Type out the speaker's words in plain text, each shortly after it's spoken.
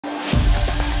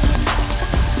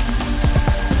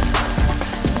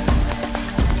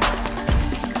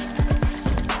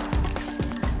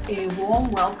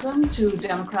warm welcome to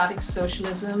Democratic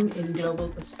Socialism in Global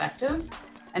Perspective,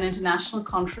 an international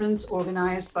conference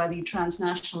organized by the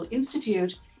Transnational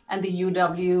Institute and the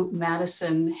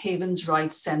UW-Madison Havens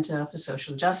Rights Center for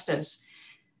Social Justice.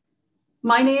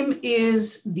 My name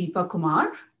is Deepa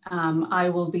Kumar. I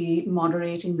will be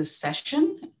moderating this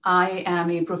session. I am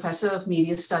a professor of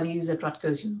media studies at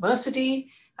Rutgers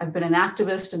University. I've been an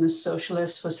activist and a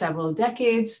socialist for several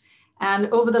decades. And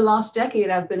over the last decade,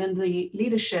 I've been in the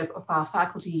leadership of our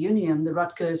faculty union, the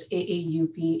Rutgers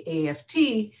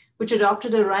AAUP-AFT, which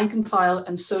adopted a rank and file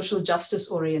and social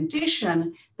justice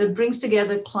orientation that brings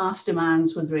together class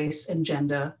demands with race and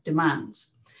gender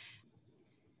demands.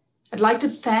 I'd like to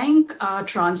thank our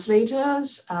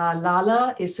translators,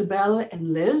 Lala, Isabel,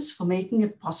 and Liz, for making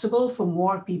it possible for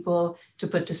more people to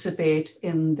participate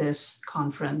in this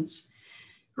conference.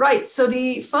 Right, so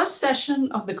the first session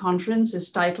of the conference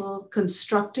is titled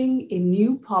Constructing a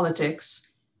New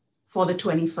Politics for the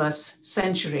 21st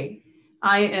Century.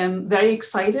 I am very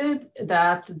excited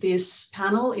that this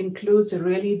panel includes a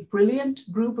really brilliant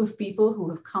group of people who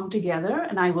have come together,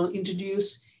 and I will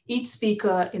introduce each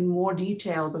speaker in more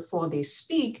detail before they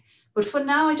speak. But for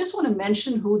now, I just want to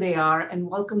mention who they are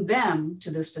and welcome them to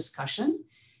this discussion.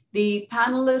 The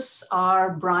panelists are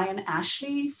Brian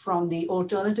Ashley from the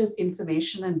Alternative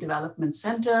Information and Development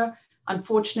Center.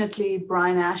 Unfortunately,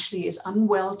 Brian Ashley is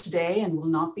unwell today and will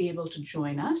not be able to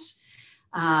join us.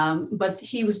 But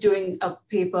he was doing a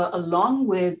paper along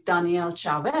with Danielle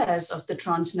Chavez of the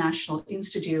Transnational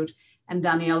Institute, and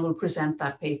Danielle will present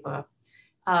that paper.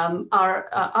 Our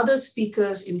other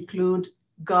speakers include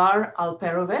Gar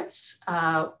Alperovitz,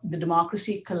 the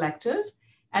Democracy Collective,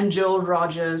 and Joel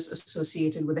Rogers,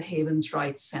 associated with the Havens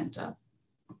Rights Center.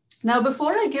 Now,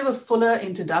 before I give a fuller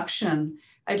introduction,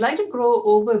 I'd like to go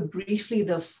over briefly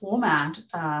the format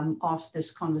of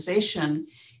this conversation.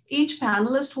 Each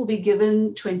panelist will be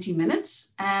given 20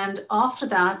 minutes, and after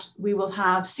that, we will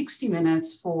have 60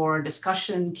 minutes for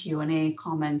discussion, Q&A,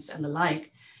 comments, and the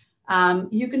like.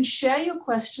 You can share your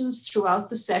questions throughout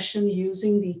the session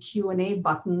using the Q&A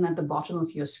button at the bottom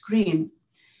of your screen.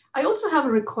 I also have a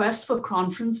request for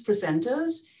conference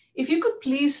presenters. If you could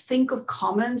please think of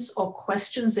comments or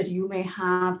questions that you may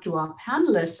have to our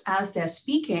panelists as they're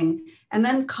speaking, and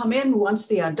then come in once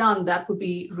they are done, that would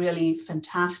be really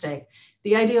fantastic.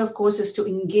 The idea, of course, is to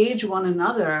engage one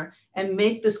another and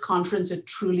make this conference a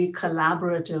truly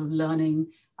collaborative learning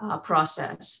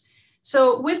process.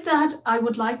 So with that, I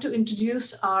would like to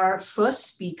introduce our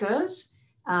first speakers.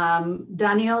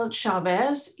 Danielle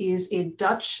Chavez is a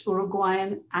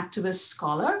Dutch-Uruguayan activist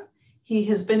scholar. He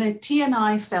has been a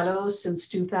TNI fellow since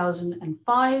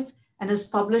 2005 and has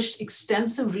published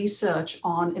extensive research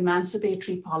on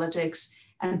emancipatory politics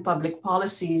and public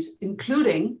policies,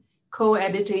 including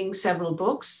co-editing several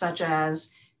books such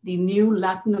as The New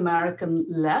Latin American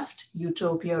Left,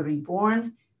 Utopia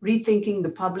Reborn, Rethinking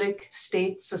the Public,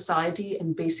 State, Society,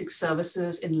 and Basic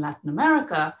Services in Latin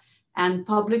America, and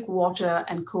Public Water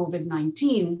and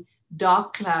COVID-19,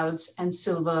 Dark Clouds and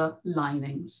Silver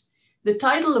Linings. The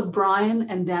title of Brian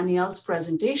and Danielle's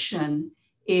presentation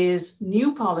is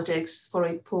New Politics for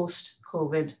a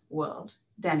Post-COVID World.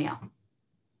 Danielle.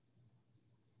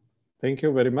 Thank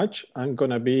you very much. I'm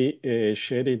gonna be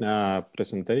sharing a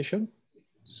presentation.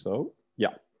 So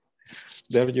yeah,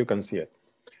 there you can see it.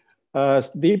 As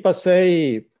Deepa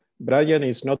say, Brian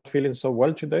is not feeling so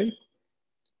well today,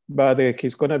 but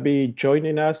he's gonna be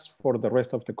joining us for the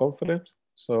rest of the conference.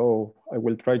 So I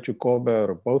will try to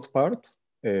cover both parts,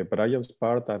 Brian's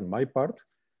part and my part.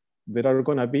 There are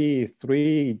gonna be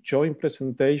 3 joint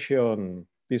presentations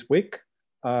this week.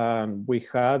 And we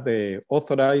had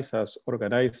authorized as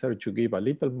organizer to give a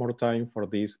little more time for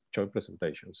these joint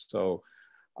presentations. So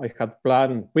we had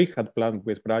planned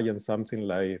with Brian something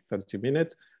like 30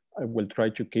 minutes. I will try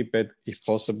to keep it, if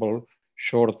possible,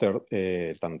 shorter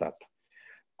than that.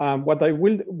 What I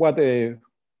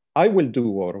will do,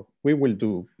 or we will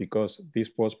do, because this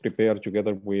was prepared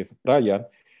together with Brian,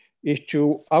 is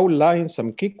to outline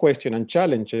some key questions and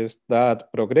challenges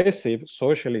that progressive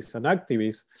socialists and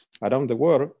activists around the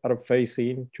world are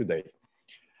facing today.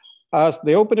 As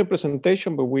the opening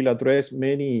presentation, we will address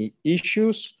many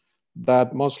issues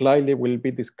that most likely will be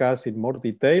discussed in more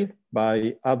detail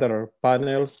by other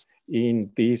panels in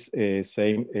this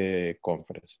same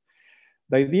conference.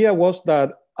 The idea was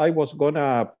that I was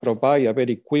gonna provide a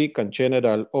very quick and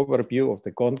general overview of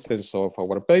the contents of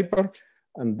our paper,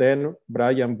 and then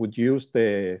Brian would use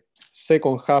the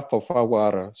second half of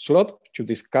our slot to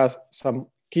discuss some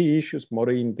key issues more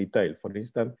in detail. For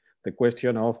instance, the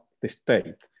question of the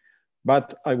state.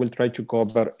 But I will try to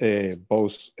cover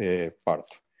both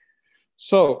parts.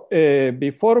 So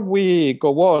before we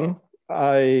go on,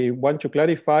 I want to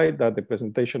clarify that the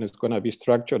presentation is going to be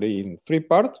structured in 3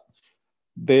 parts.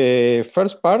 The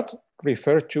first part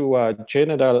refers to a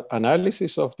general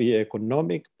analysis of the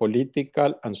economic,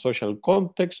 political, and social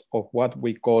context of what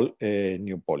we call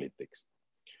new politics.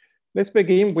 Let's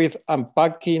begin with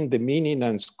unpacking the meaning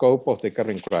and scope of the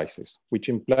current crisis, which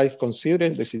implies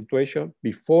considering the situation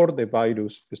before the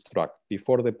virus struck,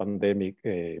 before the pandemic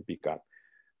began.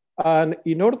 And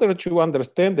in order to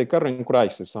understand the current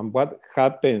crisis and what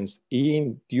happens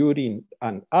in, during,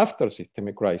 and after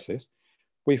systemic crisis,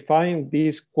 we find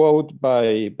this quote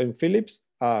by Ben Phillips,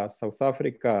 a South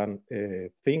African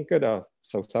thinker, a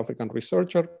South African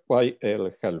researcher, quite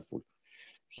helpful.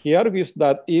 He argues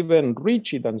that even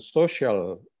rigid and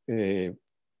social and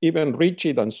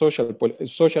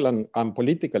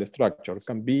political structure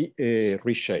can be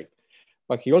reshaped.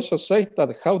 But he also says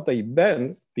that how they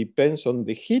bend depends on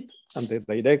the heat and the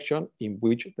direction in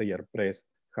which they are pressed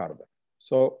harder.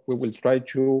 So we will try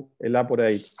to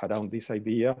elaborate around this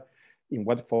idea in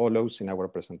what follows in our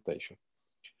presentation.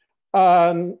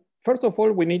 And first of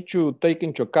all, we need to take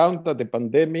into account that the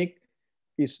pandemic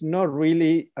is not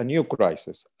really a new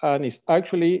crisis, and it's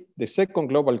actually the second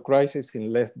global crisis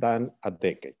in less than a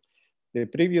decade. The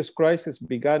previous crisis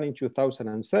began in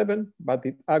 2007, but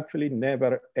it actually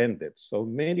never ended. So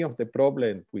many of the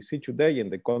problems we see today in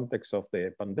the context of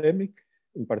the pandemic,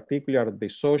 in particular the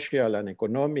social and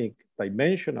economic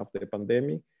dimension of the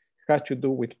pandemic, has to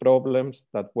do with problems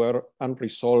that were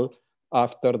unresolved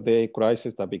after the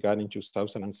crisis that began in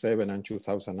 2007 and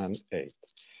 2008.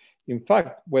 In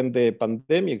fact, when the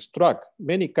pandemic struck,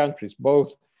 many countries,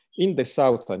 both in the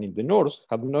South and in the North,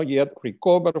 had not yet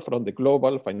recovered from the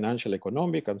global financial,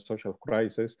 economic, and social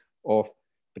crisis of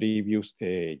previous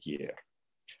year.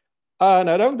 And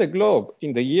around the globe,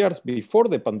 in the years before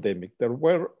the pandemic, there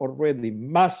were already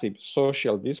massive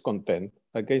social discontent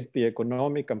against the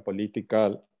economic and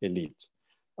political elites.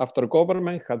 After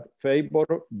government had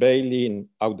favored bailing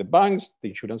out the banks, the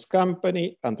insurance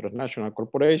company, and transnational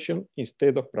corporations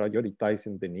instead of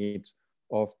prioritizing the needs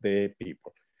of the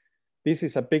people. This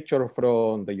is a picture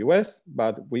from the US,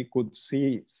 but we could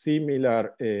see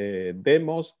similar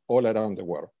demos all around the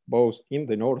world, both in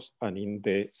the North and in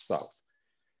the South.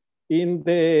 In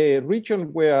the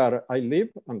region where I live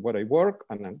and where I work,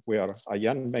 and where I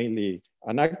am mainly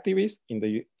an activist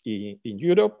in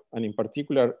Europe, and in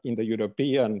particular in the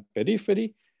European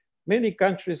periphery, many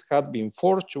countries have been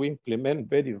forced to implement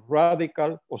very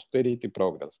radical austerity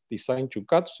programs designed to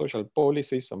cut social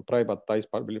policies and privatize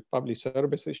public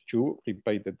services to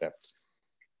repay the debt.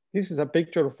 This is a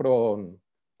picture from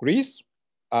Greece,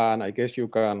 and I guess you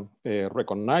can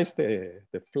recognize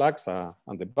the flags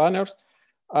and the banners.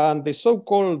 And the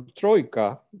so-called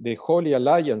Troika, the Holy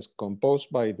Alliance composed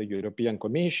by the European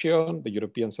Commission, the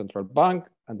European Central Bank,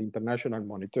 and the International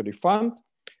Monetary Fund,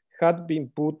 had been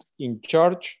put in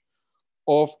charge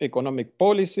of economic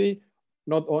policy,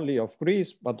 not only of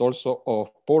Greece, but also of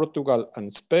Portugal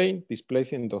and Spain,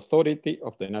 displacing the authority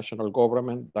of the national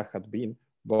government that had been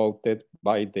voted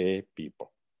by the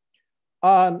people.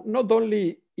 And not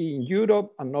only in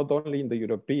Europe and not only in the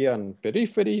European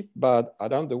periphery, but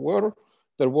around the world,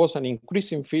 there was an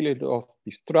increasing feeling of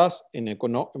distrust in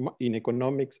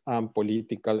economics and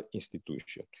political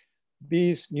institutions.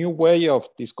 This new way of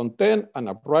discontent and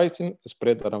uprising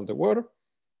spread around the world.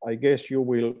 I guess you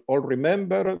will all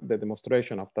remember the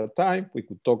demonstration of that time. We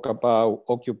could talk about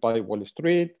Occupy Wall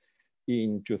Street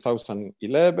in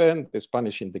 2011, the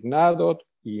Spanish Indignado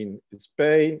in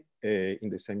Spain in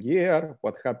the same year,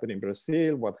 what happened in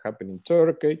Brazil, what happened in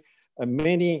Turkey, and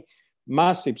many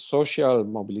massive social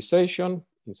mobilization,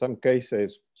 in some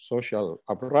cases, social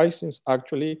uprisings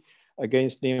actually,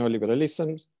 against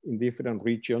neoliberalism in different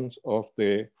regions of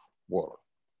the world.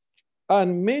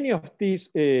 And many of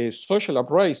these social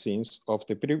uprisings of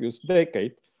the previous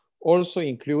decade also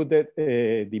included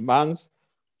demands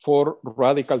for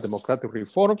radical democratic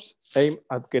reforms aimed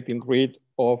at getting rid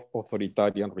of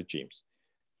authoritarian regimes.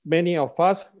 Many of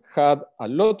us had a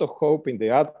lot of hope in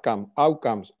the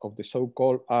outcomes of the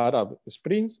so-called Arab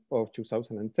Springs of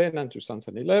 2010 and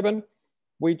 2011,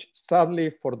 which sadly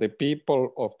for the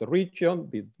people of the region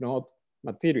did not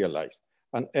materialize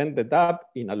and ended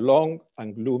up in a long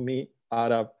and gloomy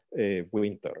Arab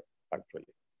winter, actually.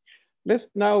 Let's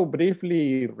now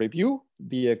briefly review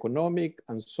the economic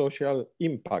and social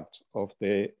impact of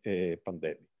the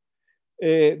pandemic.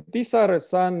 These are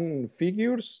some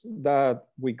figures that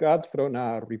we got from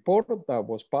a report that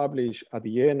was published at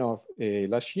the end of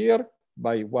last year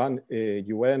by one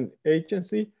UN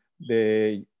agency,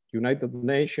 the United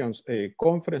Nations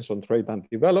Conference on Trade and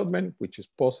Development, which is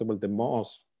possibly the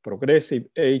most progressive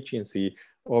agency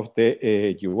of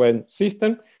the UN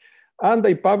system. And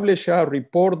they published a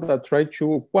report that tried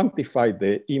to quantify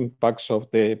the impacts of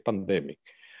the pandemic.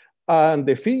 And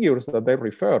the figures that they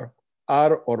refer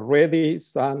are already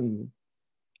some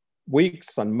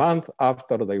weeks and months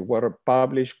after they were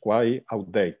published quite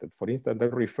outdated. For instance, they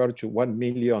refer to 1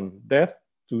 million deaths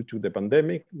due to the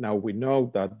pandemic. Now we know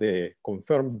that the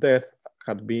confirmed death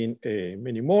had been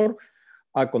many more.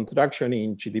 A contraction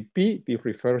in GDP, they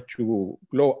refer to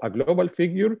a global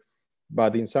figure,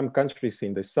 but in some countries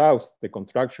in the South, the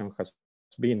contraction has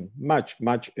been much,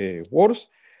 much worse.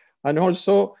 And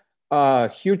also a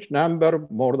huge number,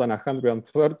 more than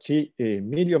 130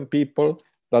 million people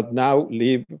that now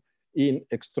live in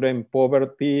extreme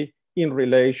poverty in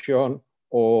relation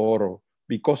or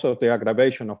because of the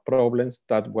aggravation of problems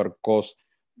that were caused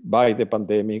by the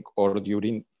pandemic or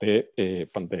during the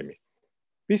pandemic.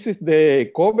 This is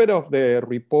the cover of the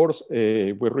reports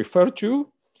we refer to.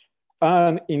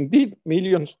 And indeed,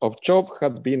 millions of jobs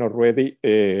have been already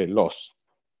lost.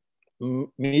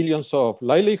 Millions of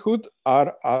livelihoods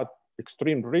are at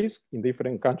extreme risk in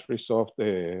different countries of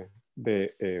the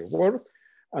world.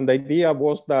 And the idea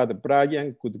was that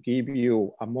Brian could give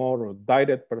you a more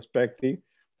direct perspective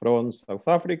from South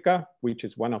Africa, which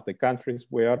is one of the countries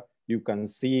where you can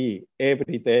see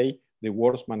every day the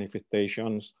worst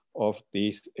manifestations of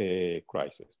this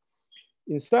crisis.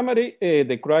 In summary,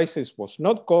 the crisis was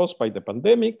not caused by the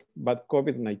pandemic, but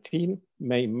COVID-19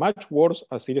 made much worse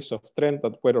a series of trends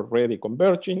that were already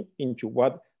converging into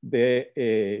what the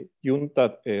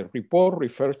UNCTAD report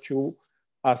refers to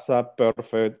as a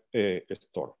perfect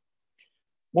storm.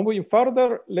 Moving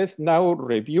further, let's now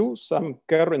review some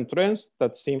current trends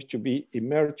that seem to be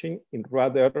emerging in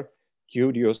rather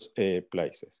curious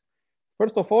places.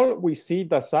 First of all, we see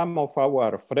that some of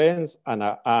our friends and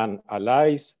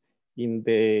allies in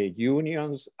the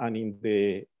unions and in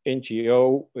the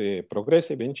NGO,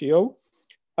 progressive NGO,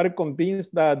 are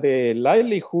convinced that the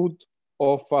likelihood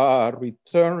of a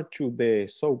return to the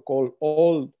so-called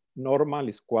old normal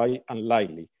is quite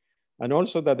unlikely. And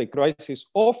also that the crisis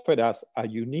offered us a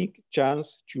unique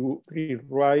chance to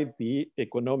rewrite the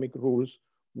economic rules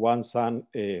once and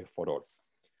for all.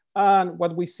 And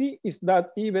what we see is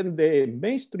that even the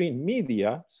mainstream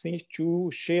media seems to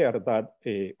share that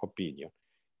opinion.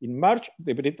 In March,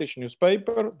 the British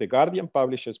newspaper, The Guardian,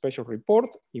 published a special report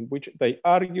in which they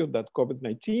argued that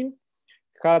COVID-19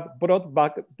 had brought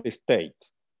back the state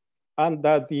and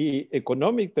that the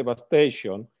economic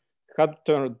devastation had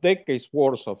turned decades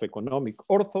worth of economic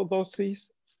orthodoxies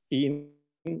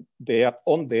on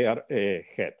their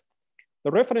head.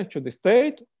 The reference to the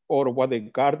state, or what the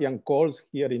Guardian calls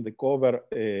here in the cover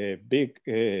big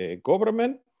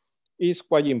government, is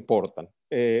quite important.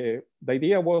 The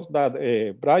idea was that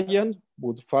Brian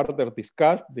would further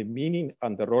discuss the meaning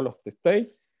and the role of the state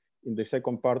in the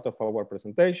second part of our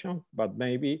presentation, but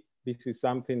maybe this is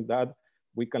something that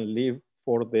we can leave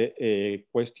for the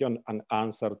question and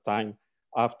answer time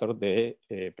after the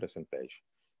presentation.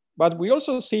 But we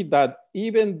also see that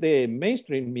even the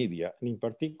mainstream media, and in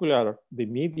particular, the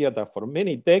media that for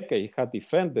many decades had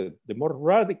defended the more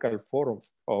radical form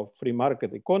of free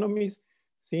market economies,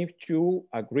 seems to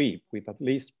agree with at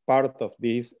least part of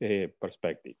this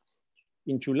perspective.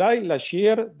 In July last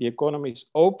year, The Economist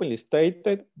openly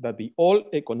stated that the old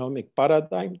economic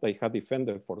paradigm they had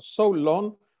defended for so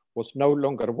long was no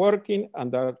longer working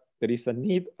and that there is a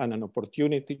need and an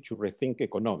opportunity to rethink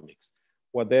economics,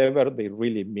 whatever they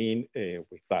really mean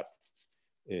with that,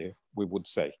 we would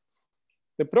say.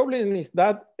 The problem is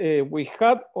that we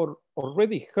had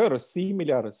already heard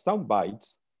similar sound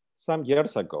bites some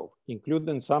years ago,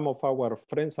 including some of our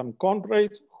friends and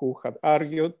comrades who had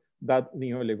argued that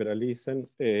neoliberalism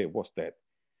was dead.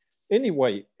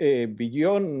 Anyway,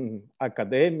 beyond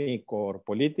academic or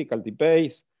political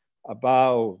debates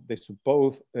about the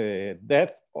supposed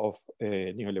death of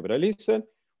neoliberalism,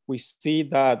 we see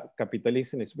that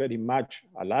capitalism is very much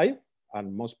alive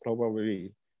and most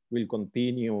probably will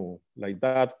continue like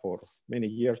that for many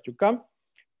years to come.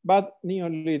 But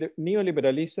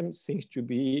neoliberalism seems to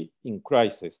be in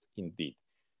crisis indeed.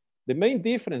 The main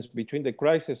difference between the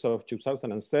crisis of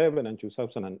 2007 and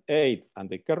 2008 and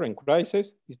the current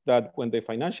crisis is that when the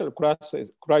financial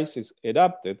crisis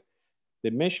erupted,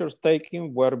 the measures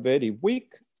taken were very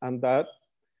weak and that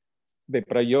the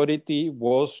priority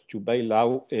was to bail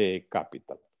out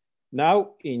capital.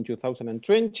 Now in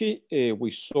 2020,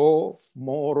 we saw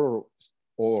more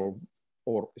or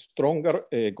stronger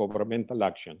governmental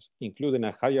actions, including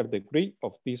a higher degree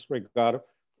of disregard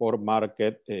for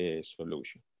market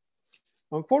solutions.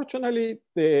 Unfortunately,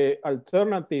 the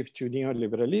alternative to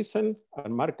neoliberalism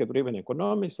and market-driven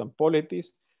economics and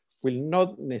politics will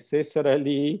not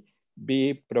necessarily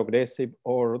be progressive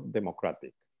or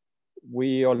democratic.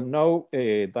 We all know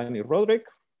Danny Roderick.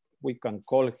 We can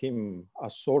call him a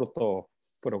sort of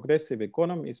progressive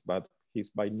economist, but he's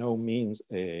by no means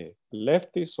a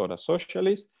leftist or a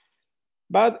socialist.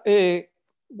 But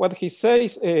what he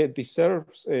says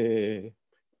deserves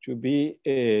to be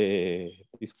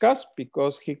discussed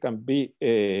because he can be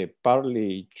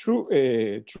partly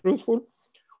truthful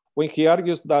when he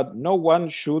argues that no one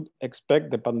should expect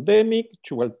the pandemic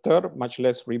to alter, much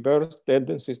less reverse,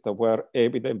 tendencies that were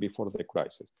evident before the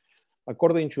crisis.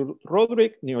 According to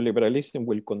Roderick, neoliberalism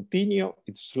will continue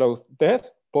its slow death.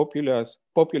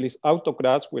 Populist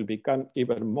autocrats will become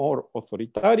even more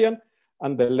authoritarian,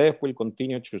 and the left will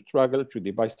continue to struggle to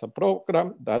devise a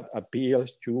program that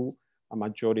appeals to a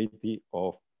majority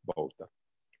of voters.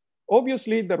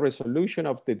 Obviously, the resolution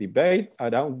of the debate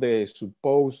around the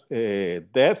supposed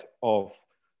death of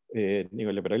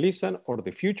neoliberalism or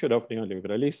the future of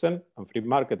neoliberalism and free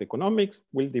market economics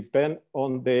will depend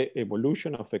on the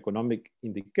evolution of economic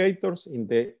indicators in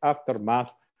the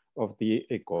aftermath of the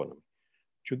economy.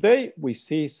 Today, we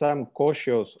see some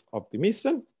cautious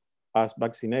optimism as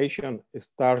vaccination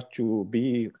starts to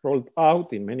be rolled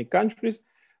out in many countries,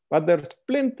 but there's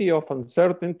plenty of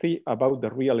uncertainty about the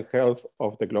real health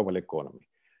of the global economy.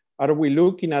 Are we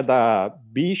looking at a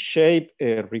V-shaped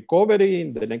recovery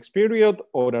in the next period,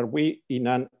 or are we in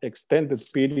an extended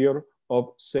period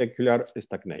of secular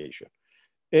stagnation?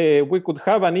 We could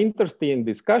have an interesting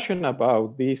discussion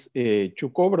about these two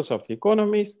covers of the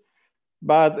economies,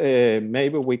 but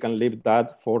maybe we can leave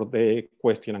that for the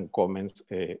question and comments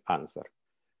answer.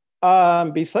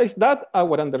 Besides that,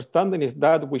 our understanding is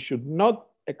that we should not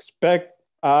expect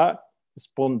a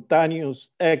spontaneous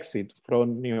exit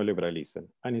from neoliberalism.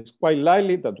 And it's quite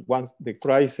likely that once the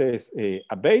crisis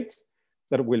abates,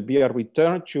 there will be a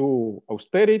return to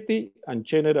austerity and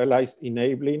generalized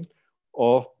enabling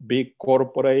of big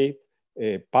corporate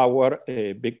power,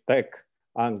 big tech,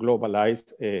 and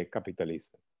globalized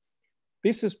capitalism.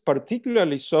 This is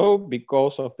particularly so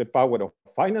because of the power of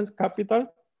finance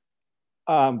capital.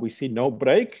 We see no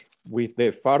break with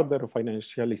the further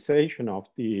financialization of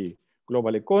the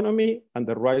global economy and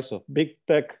the rise of big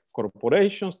tech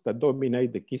corporations that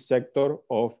dominate the key sector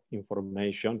of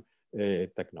information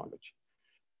technology.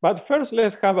 But first,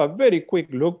 let's have a very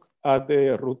quick look at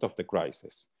the root of the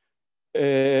crisis.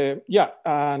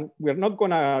 And we're not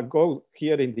gonna go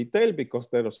here in detail because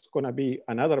there's gonna be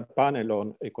another panel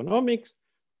on economics,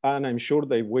 and I'm sure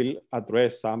they will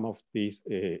address some of these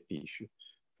issues.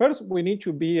 First, we need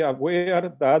to be aware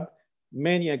that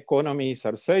many economies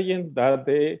are saying that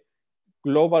the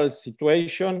global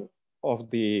situation of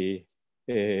the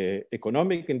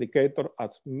economic indicator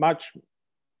is much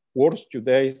worse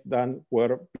today than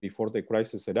were before the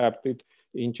crisis erupted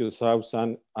in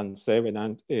 2007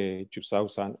 and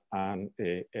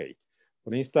 2008.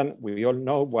 For instance, we all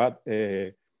know what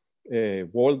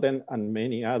Walden and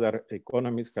many other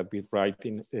economists have been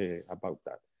writing about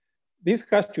that. This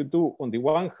has to do, on the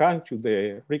one hand, to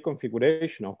the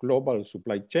reconfiguration of global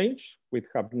supply chains, which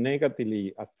have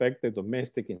negatively affected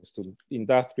domestic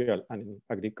industrial and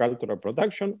agricultural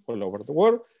production all over the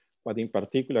world, but in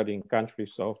particular in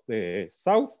countries of the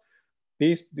South.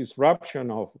 This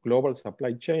disruption of global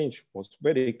supply chains was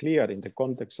very clear in the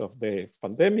context of the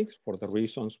pandemics for the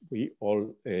reasons we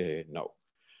all know.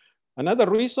 Another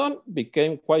reason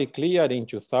became quite clear in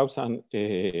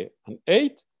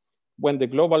 2008 when the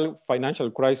global financial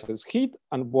crisis hit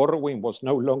and borrowing was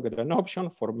no longer an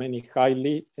option for many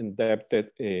highly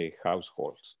indebted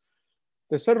households.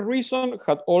 The third reason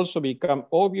had also become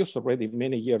obvious already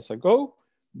many years ago.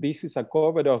 This is a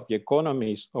cover of the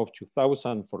economies of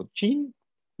 2014,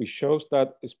 which shows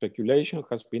that speculation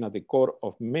has been at the core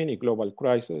of many global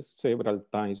crises several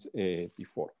times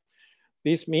before.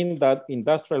 This means that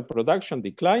industrial production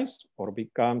declines or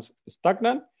becomes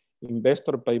stagnant.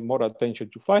 Investors pay more attention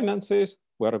to finances,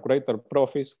 where greater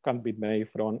profits can be made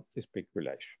from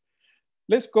speculation.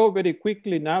 Let's go very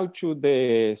quickly now to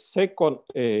the second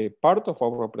part of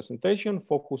our presentation,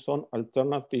 focus on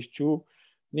alternatives to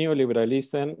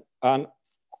neoliberalism and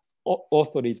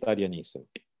authoritarianism.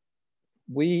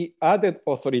 We added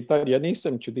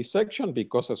authoritarianism to this section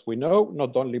because, as we know,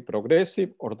 not only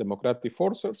progressive or democratic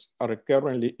forces are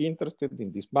currently interested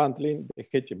in dismantling the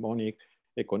hegemonic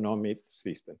economic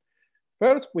system.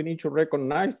 First, we need to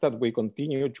recognize that we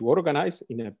continue to organize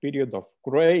in a period of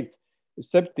great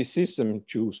skepticism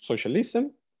to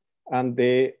socialism, and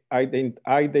the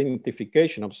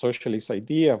identification of socialist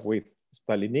idea with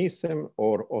Stalinism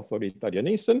or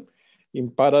authoritarianism, in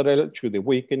parallel to the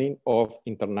weakening of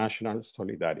international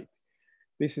solidarity.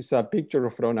 This is a picture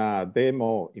from a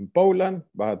demo in Poland,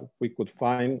 but we could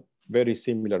find very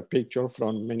similar picture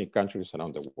from many countries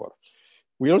around the world.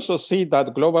 We also see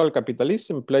that global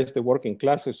capitalism places the working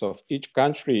classes of each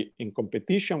country in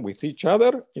competition with each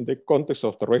other in the context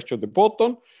of the race to the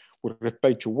bottom with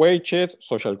respect to wages,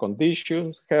 social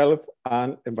conditions, health,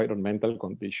 and environmental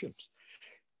conditions.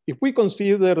 If we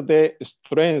consider the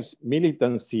strength,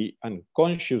 militancy, and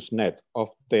consciousness of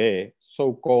the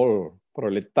so-called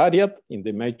proletariat in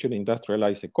the major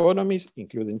industrialized economies,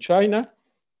 including China,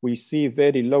 we see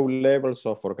very low levels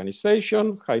of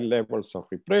organization, high levels of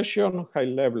repression, high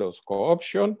levels of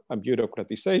co-option and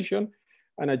bureaucratization,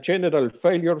 and a general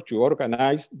failure to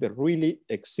organize the really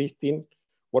existing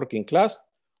working class,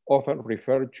 often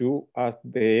referred to as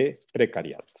the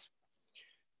precariat.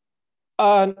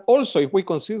 And also, if we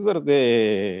consider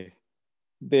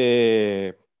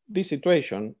this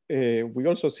situation, we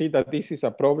also see that this is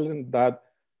a problem that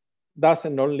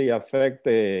doesn't only affect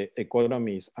the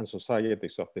economies and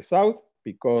societies of the South,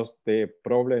 because the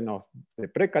problem of the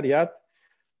precariat,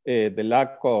 the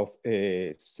lack of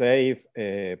safe,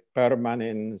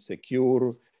 permanent,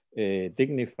 secure,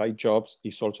 dignified jobs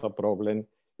is also a problem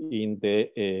in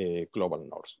the global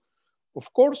north.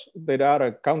 Of course, there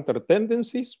are counter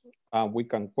tendencies, and we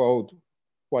can quote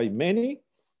quite many,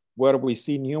 where we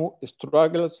see new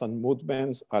struggles and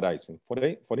movements arising.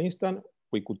 For instance,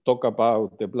 we could talk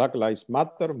about the Black Lives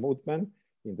Matter movement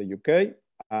in the UK,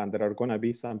 and there are going to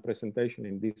be some presentation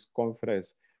in this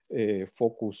conference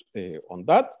focused on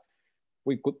that.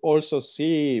 We could also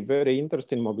see very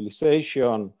interesting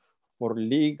mobilization for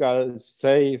legal,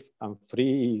 safe, and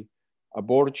free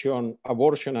abortion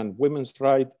and women's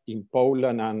rights in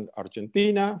Poland and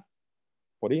Argentina,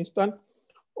 for instance,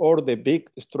 or the big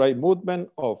strike movement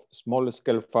of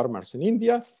small-scale farmers in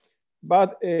India.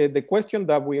 But the question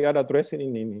that we are addressing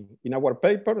in our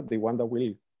paper, the one that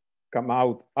will come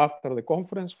out after the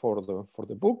conference for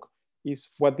the book, is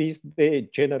what is the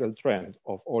general trend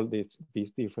of all these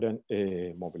different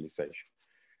mobilizations.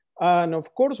 And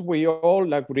of course, we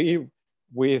all agree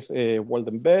with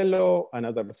Waldenbello and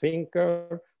other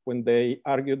thinkers when they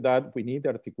argue that we need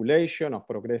articulation of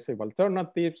progressive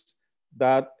alternatives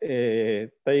that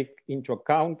take into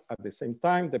account at the same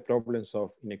time the problems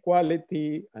of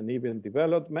inequality, uneven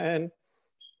development,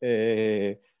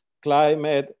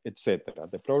 climate, etc.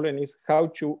 The problem is how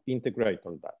to integrate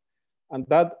all that. And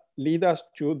that leads us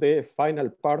to the final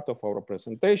part of our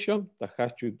presentation that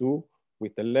has to do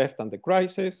with the left and the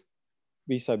crisis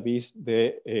vis-a-vis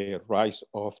the rise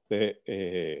of the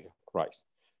right.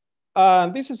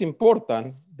 And this is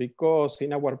important because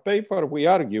in our paper, we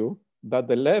argue that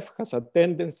the left has a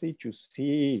tendency to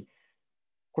see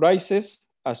crisis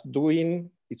as doing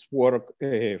its work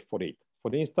for it.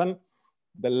 For instance,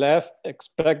 the left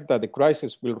expects that the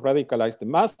crisis will radicalize the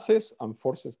masses and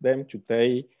forces them to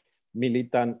take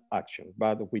militant action.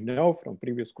 But we know from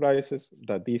previous crises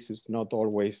that this is not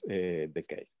always the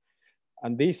case.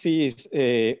 And this is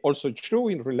also true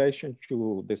in relation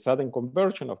to the sudden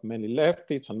conversion of many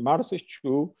leftists and Marxists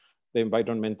to the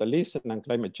environmentalism and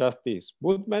climate justice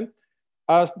movement,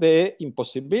 as the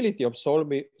impossibility of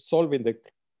solving the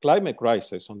climate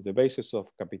crisis on the basis of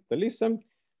capitalism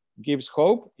gives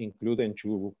hope, including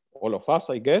to all of us,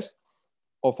 I guess,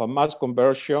 of a mass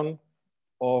conversion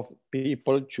of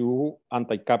people to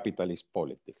anti-capitalist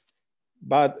politics.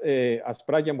 But as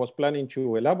Brian was planning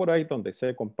to elaborate on the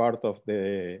second part of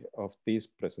this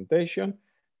presentation,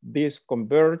 this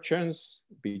convergence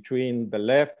between the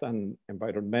left and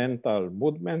environmental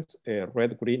movements,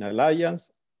 Red-Green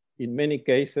Alliance, in many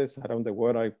cases around the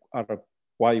world are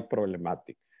quite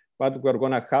problematic. But we're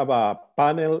gonna have a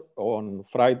panel on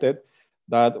Friday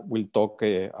that will talk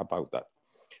about that.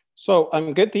 So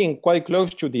I'm getting quite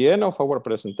close to the end of our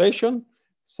presentation.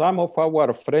 Some of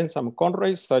our friends and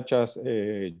comrades, such as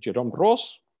Jerome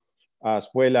Ross, as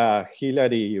well as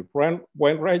Hilary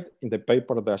Wainwright, in the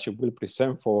paper that she will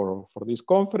present for this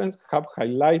conference, have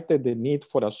highlighted the need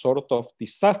for a sort of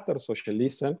disaster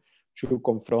socialism to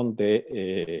confront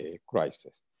the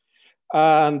crisis.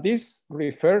 And this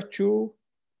refers to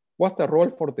what's the role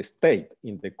for the state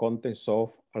in the context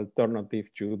of alternative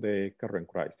to the current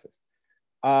crisis.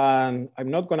 And I'm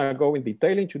not gonna go in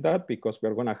detail into that because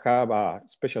we're gonna have a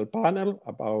special panel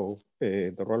about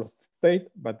the role of the state,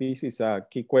 but this is a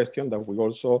key question that we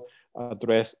also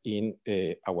address in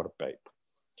our paper.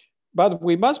 But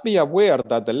we must be aware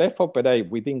that the left operate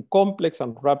within complex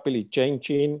and rapidly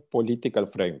changing political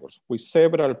frameworks with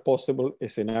several possible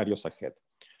scenarios ahead.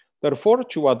 Therefore,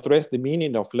 to address the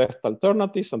meaning of left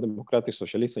alternatives and democratic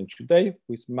socialism today,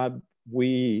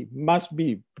 we must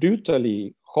be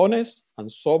brutally honest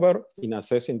and sober in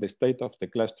assessing the state of the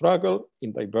class struggle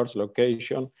in diverse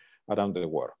locations around the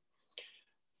world.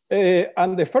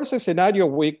 And the first scenario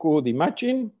we could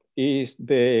imagine is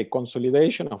the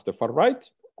consolidation of the far right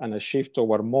and a shift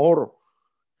toward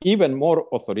even more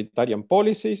authoritarian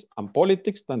policies and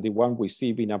politics than the one we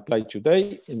see being applied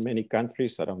today in many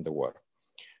countries around the world.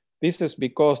 This is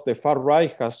because the far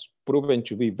right has proven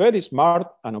to be very smart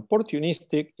and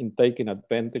opportunistic in taking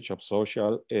advantage of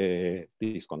social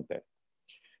discontent.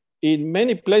 In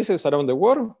many places around the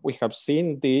world, we have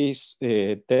seen this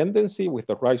tendency with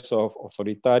the rise of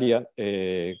authoritarian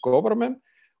government.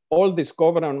 All these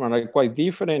governments are quite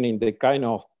different in the kind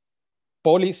of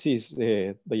policies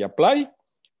they apply,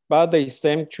 but they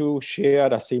seem to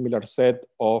share a similar set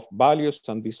of values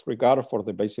and disregard for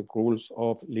the basic rules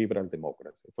of liberal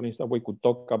democracy. For instance, we could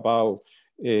talk about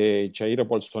Jair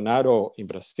Bolsonaro in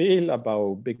Brazil,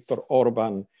 about Viktor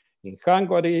Orban in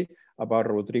Hungary, about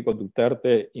Rodrigo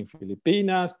Duterte in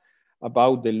Filipinas,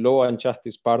 about the Law and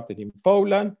Justice Party in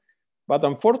Poland. But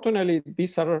unfortunately,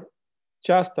 these are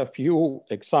just a few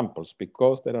examples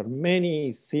because there are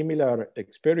many similar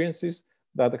experiences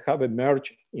that have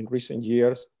emerged in recent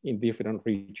years in different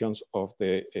regions of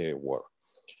the world.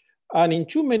 And in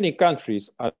too many countries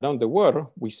around the world,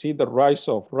 we see the rise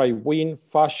of right-wing,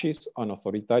 fascist, and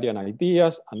authoritarian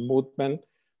ideas and movements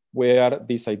where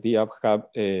these ideas have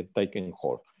taken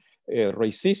hold.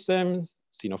 Racism,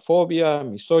 xenophobia,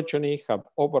 misogyny have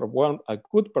overwhelmed a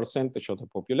good percentage of the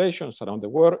populations around the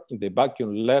world in the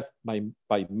vacuum left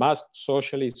by mass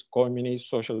socialist, communist,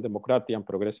 social democratic, and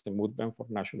progressive movement for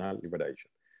national liberation.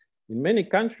 In many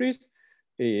countries,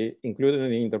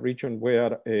 including in the region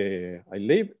where I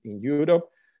live, in Europe,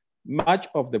 much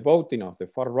of the voting of the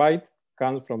far right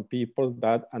comes from people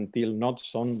that until not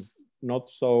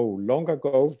so long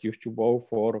ago used to vote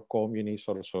for communist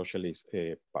or socialist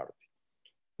party.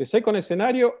 The second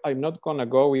scenario, I'm not gonna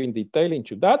go in detail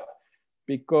into that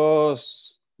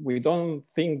because we don't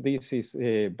think this is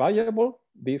viable.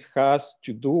 This has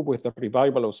to do with the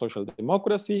revival of social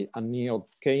democracy and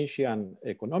neo-Keynesian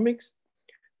economics.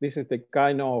 This is the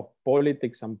kind of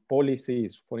politics and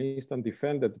policies, for instance,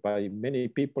 defended by many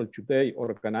people today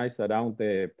organized around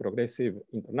the Progressive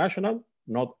International,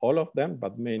 not all of them,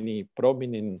 but many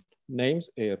prominent names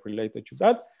related to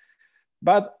that.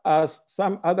 But as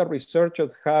some other researchers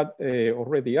had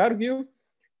already argued,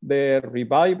 the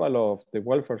revival of the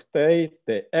welfare state,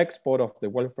 the export of the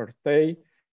welfare state,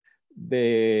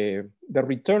 the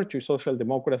return to social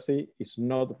democracy is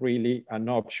not really an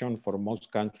option for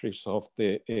most countries of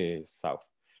the South.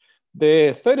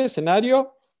 The third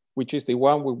scenario, which is the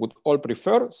one we would all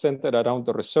prefer, centered around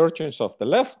the resurgence of the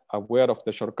left, aware of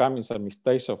the shortcomings and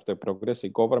mistakes of the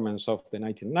progressive governments of the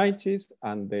 1990s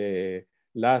and the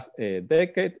last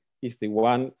decade, is the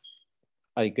one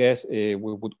I guess we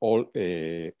would all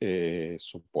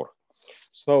support.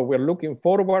 So we're looking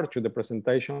forward to the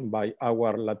presentation by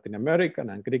our Latin American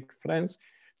and Greek friends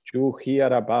to hear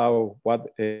about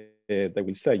what they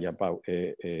will say about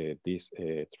this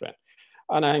trend.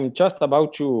 And I'm just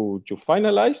about to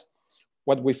finalize.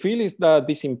 What we feel is that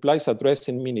this implies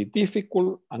addressing many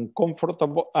difficult and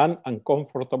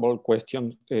uncomfortable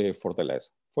questions for the left.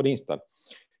 For instance,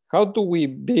 how do we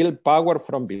build power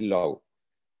from below?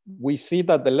 We see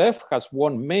that the left has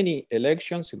won many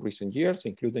elections in recent years,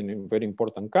 including in very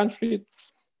important countries,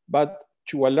 but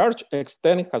to a large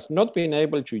extent has not been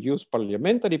able to use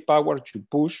parliamentary power to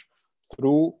push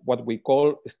through what we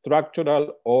call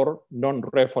structural or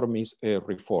non-reformist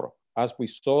reform, as we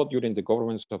saw during the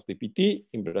governments of the PT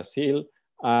in Brazil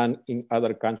and in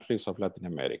other countries of Latin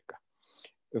America.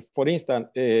 For instance,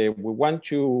 we want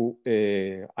to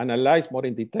analyze more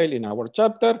in detail in our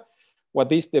chapter what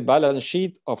is the balance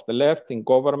sheet of the left in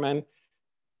government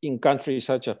in countries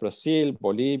such as Brazil,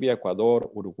 Bolivia, Ecuador,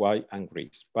 Uruguay, and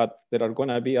Greece. But there are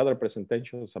gonna be other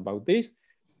presentations about this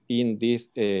in this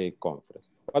conference.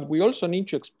 But we also need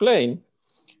to explain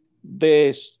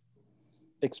the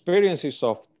experiences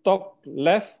of top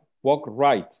left, woke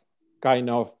right kind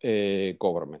of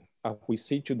government. As we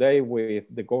see today with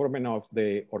the government of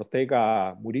the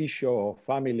Ortega Murillo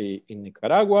family in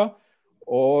Nicaragua,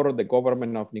 or the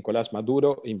government of Nicolás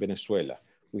Maduro in Venezuela,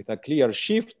 with a clear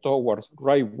shift towards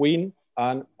right-wing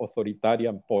and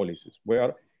authoritarian policies,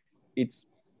 where it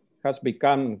has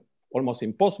become almost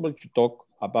impossible to talk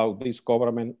about this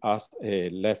government as a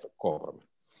left government.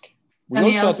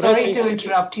 Daniel, sorry to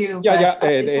interrupt you, but I just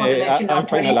want to let you know,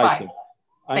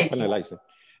 I'm finalizing.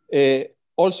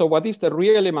 Also, what is the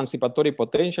real emancipatory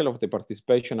potential of the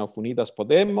participation of Unidas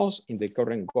Podemos in the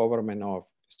current government of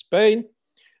Spain?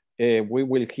 We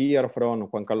will hear from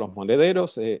Juan Carlos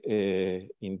Monederos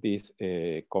in this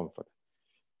conference.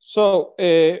 So,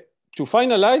 to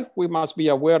finalize, we must be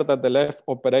aware that the left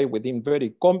operate within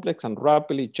very complex and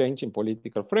rapidly changing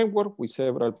political framework with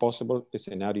several possible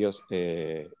scenarios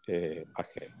ahead.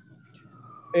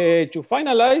 To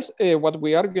finalize, what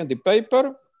we argue in the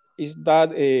paper is that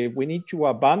we need to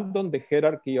abandon the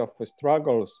hierarchy of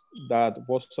struggles that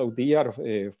was so dear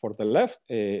for the left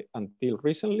until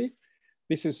recently.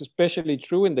 This is especially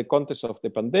true in the context of the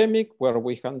pandemic, where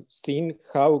we have seen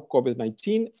how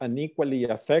COVID-19 unequally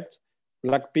affects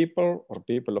Black people or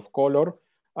people of color,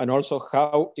 and also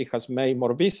how it has made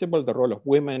more visible the role of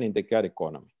women in the care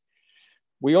economy.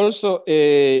 We also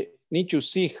need to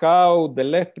see how the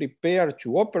left prepared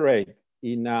to operate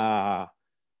in a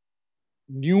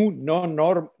new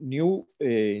normal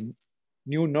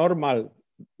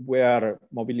where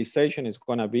mobilization is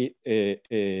going to be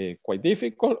quite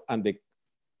difficult, and the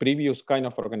previous kind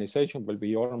of organization will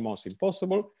be almost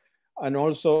impossible, and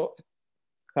also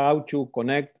how to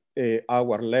connect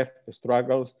our left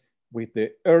struggles with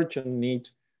the urgent need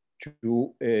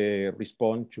to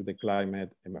respond to the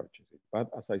climate emergency. But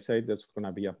as I said, there's going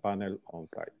to be a panel on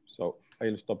Friday. So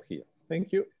I'll stop here.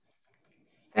 Thank you.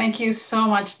 Thank you so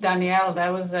much, Daniel.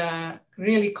 That was a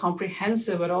really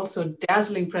comprehensive but also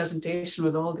dazzling presentation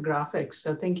with all the graphics.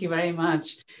 So thank you very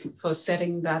much for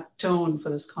setting that tone for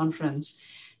this conference.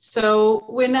 So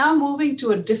we're now moving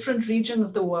to a different region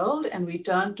of the world, and we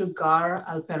turn to Gar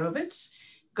Alperovitz.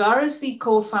 Gar is the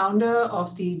co-founder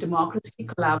of the Democracy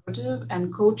Collaborative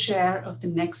and co-chair of the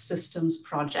Next Systems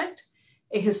Project,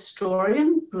 a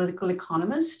historian, political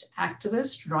economist,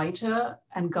 activist, writer,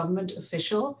 and government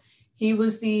official. He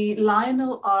was the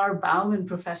Lionel R. Bauman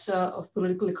Professor of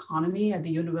Political Economy at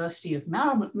the University of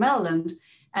Maryland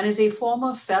and is a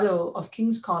former fellow of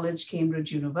King's College,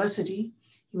 Cambridge University.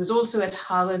 He was also at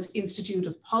Harvard's Institute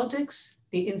of Politics,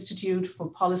 the Institute for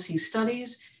Policy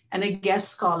Studies, and a guest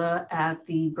scholar at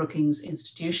the Brookings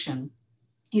Institution.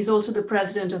 He's also the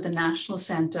president of the National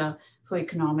Center for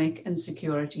Economic and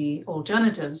Security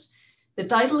Alternatives. The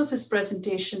title of his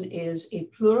presentation is A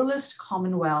Pluralist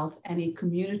Commonwealth and a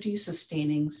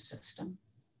Community-Sustaining System.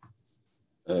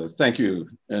 Thank you.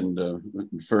 And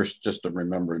first, just a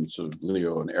remembrance of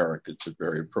Leo and Eric. It's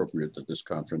very appropriate that this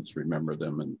conference remember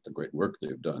them and the great work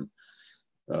they've done.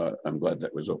 I'm glad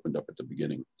that was opened up at the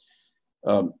beginning.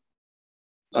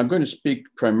 I'm going to speak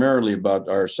primarily about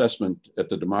our assessment at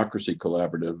the Democracy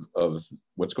Collaborative of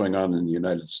what's going on in the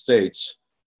United States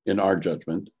in our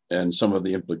judgment, and some of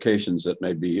the implications that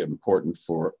may be important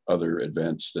for other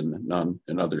advanced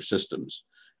and other systems.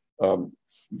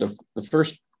 The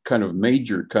first kind of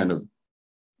major kind of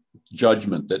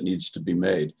judgment that needs to be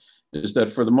made is that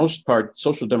for the most part,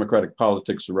 social democratic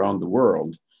politics around the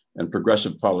world and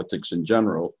progressive politics in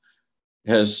general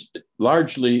has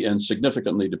largely and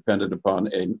significantly depended upon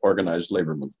an organized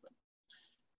labor movement.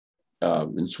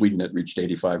 In Sweden, it reached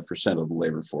 85% of the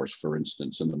labor force, for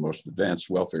instance, in the most advanced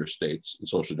welfare states, and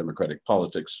social democratic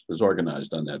politics was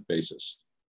organized on that basis.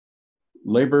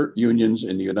 Labor unions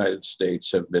in the United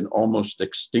States have been almost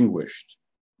extinguished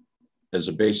as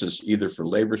a basis either for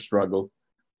labor struggle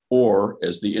or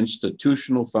as the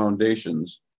institutional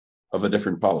foundations of a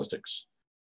different politics,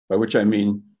 by which I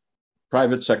mean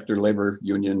private sector labor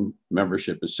union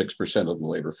membership is 6% of the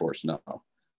labor force now.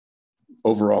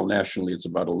 Overall, nationally, it's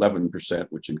about 11%,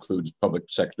 which includes public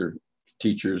sector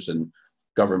teachers and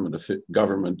government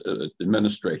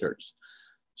administrators.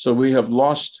 So we have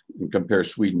lost, and compare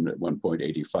Sweden at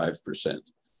 1.85%.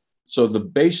 So the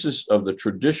basis of the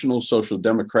traditional social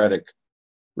democratic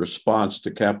response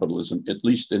to capitalism, at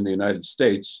least in the United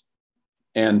States,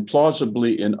 and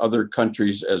plausibly in other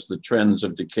countries as the trends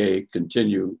of decay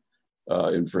continue,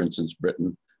 in, for instance,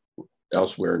 Britain,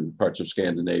 elsewhere in parts of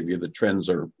Scandinavia, the trends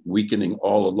are weakening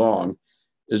all along,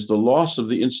 is the loss of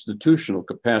the institutional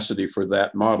capacity for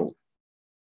that model,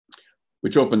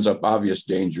 which opens up obvious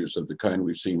dangers of the kind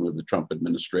we've seen with the Trump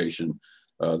administration,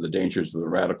 the dangers of the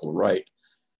radical right.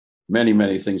 Many,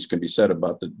 many things can be said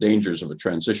about the dangers of a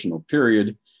transitional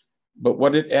period, but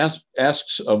what it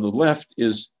asks of the left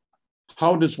is,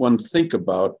 how does one think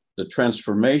about the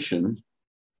transformation,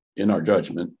 in our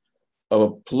judgment, of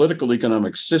a political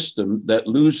economic system that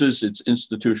loses its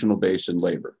institutional base in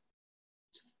labor?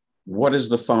 What is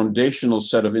the foundational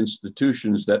set of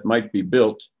institutions that might be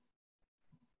built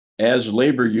as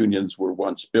labor unions were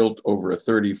once built over a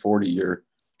 30, 40-year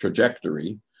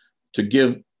trajectory to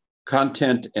give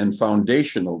content and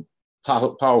foundational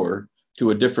power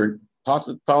to a different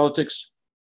politics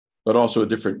but also a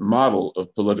different model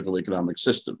of political economic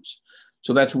systems.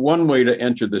 So that's one way to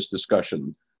enter this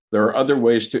discussion. There are other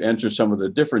ways to enter some of the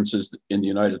differences in the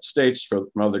United States from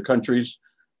other countries.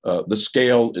 The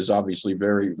scale is obviously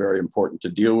very, very important to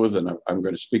deal with, and I'm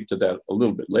going to speak to that a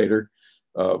little bit later.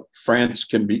 France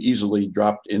can be easily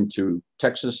dropped into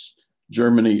Texas.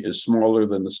 Germany is smaller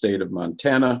than the state of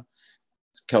Montana.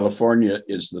 California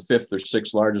is the 5th or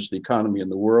 6th largest economy in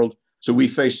the world. So we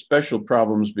face special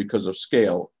problems because of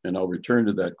scale, and I'll return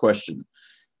to that question.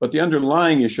 But the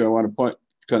underlying issue I want to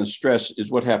kind of stress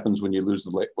is what happens when you lose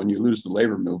the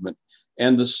labor movement,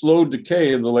 and the slow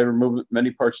decay of the labor movement in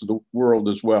many parts of the world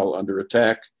as well, under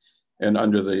attack and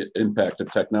under the impact of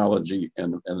technology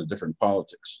and the different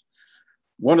politics.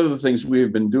 One of the things we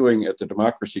have been doing at the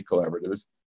Democracy Collaborative,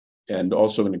 and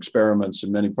also in experiments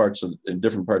in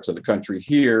different parts of the country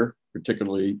here,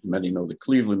 particularly many know the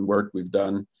Cleveland work we've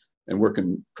done, and work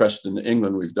in Preston,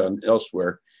 England we've done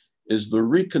elsewhere, is the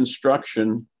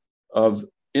reconstruction of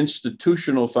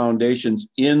institutional foundations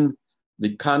in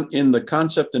the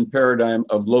concept and paradigm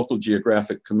of local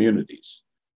geographic communities.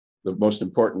 The most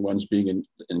important ones being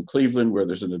in Cleveland, where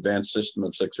there's an advanced system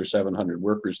of 600 or 700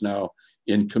 workers now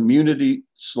in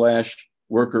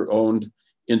community/worker-owned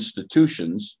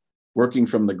institutions, working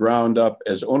from the ground up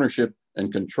as ownership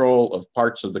and control of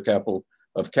parts of the capital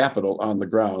on the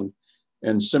ground,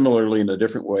 and similarly in a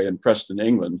different way in Preston,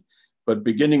 England, but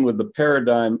beginning with the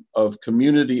paradigm of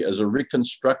community as a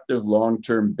reconstructive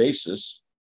long-term basis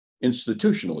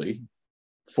institutionally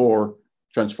for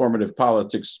transformative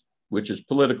politics, which is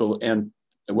political, and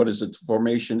what is its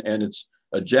formation and its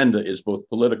agenda is both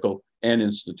political and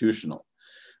institutional.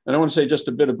 And I want to say just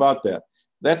a bit about that.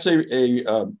 That's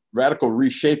a radical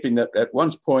reshaping that at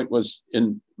one point was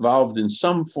involved in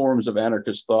some forms of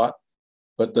anarchist thought,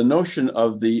 but the notion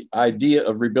of the idea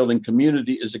of rebuilding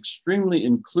community is extremely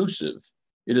inclusive.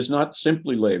 It is not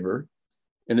simply labor,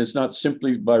 and it's not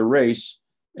simply by race,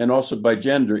 and also by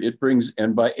gender,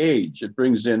 and by age. It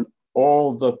brings in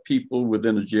all the people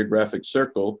within a geographic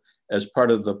circle as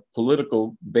part of the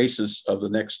political basis of the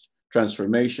next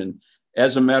transformation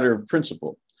as a matter of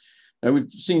principle. And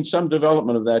we've seen some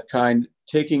development of that kind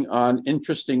taking on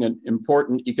interesting and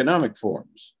important economic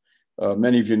forms.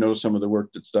 Many of you know some of the work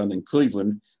that's done in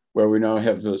Cleveland, where we now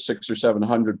have 600 or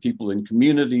 700 people in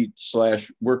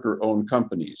community/worker-owned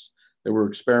companies. There were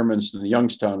experiments in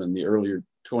Youngstown in the earlier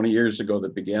 20 years ago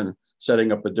that began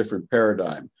setting up a different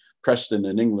paradigm. Preston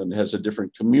in England has a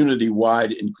different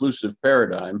community-wide inclusive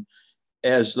paradigm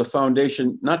as the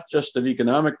foundation, not just of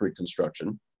economic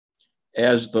reconstruction,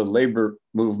 as the labor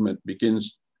movement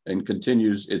begins and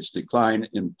continues its decline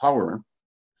in power,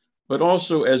 but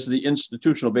also as the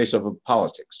institutional base of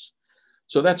politics.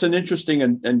 So that's an interesting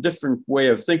and different way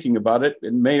of thinking about it.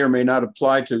 It may or may not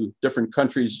apply to different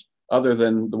countries other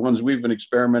than the ones we've been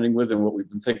experimenting with and what we've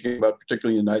been thinking about,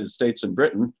 particularly in the United States and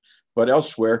Britain, but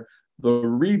elsewhere, the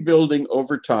rebuilding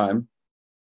over time,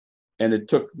 and it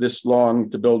took this long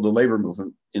to build the labor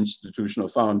movement, institutional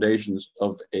foundations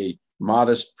of a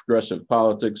modest progressive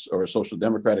politics or a social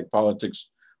democratic politics,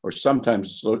 or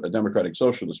sometimes a democratic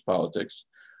socialist politics,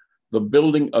 the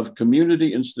building of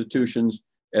community institutions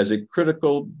as a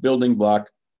critical building block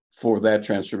for that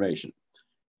transformation.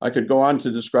 I could go on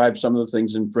to describe some of the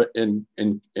things in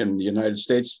the United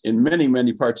States, in many,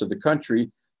 many parts of the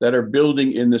country that are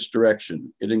building in this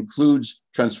direction. It includes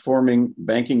transforming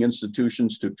banking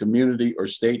institutions to community or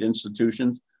state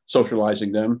institutions,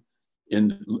 socializing them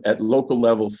at local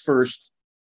level first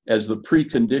as the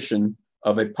precondition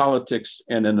of a politics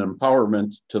and an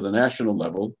empowerment to the national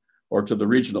level or to the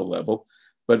regional level,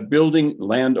 but building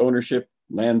land ownership,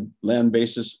 land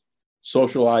basis,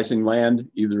 socializing land,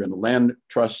 either in land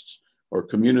trusts or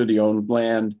community-owned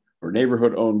land or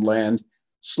neighborhood-owned land,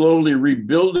 slowly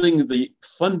rebuilding the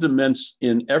fundaments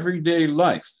in everyday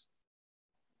life,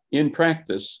 in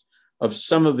practice, of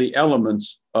some of the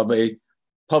elements of a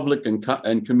public and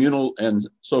communal and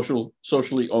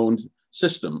socially owned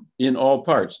system in all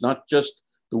parts, not just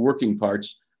the working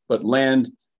parts, but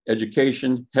land,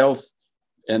 education, health,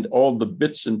 and all the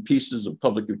bits and pieces of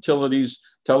public utilities,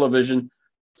 television,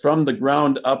 from the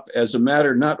ground up as a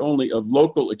matter not only of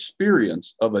local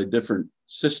experience of a different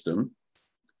system,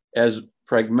 as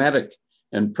pragmatic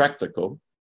and practical,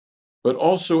 but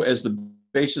also as the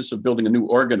basis of building a new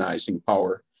organizing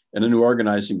power and a new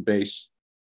organizing base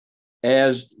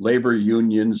as labor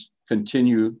unions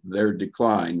continue their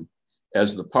decline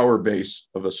as the power base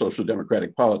of a social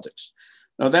democratic politics.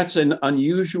 Now that's an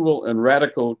unusual and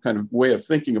radical kind of way of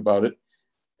thinking about it.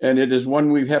 And it is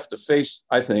one we have to face,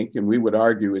 I think, and we would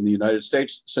argue in the United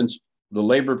States, since the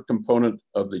labor component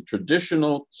of the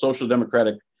traditional social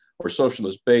democratic or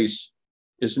socialist base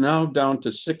is now down to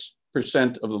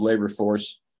 6% of the labor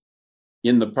force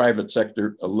in the private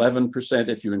sector, 11%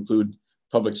 if you include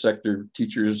public sector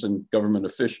teachers and government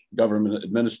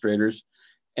administrators,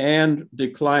 and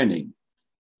declining.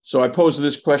 So I pose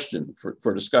this question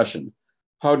for discussion.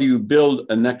 How do you build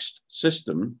a next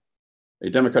system, a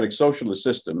democratic socialist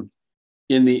system,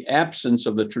 in the absence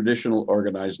of the traditional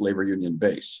organized labor union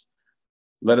base?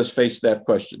 Let us face that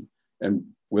question, and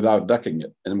without ducking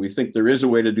it. And we think there is a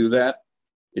way to do that.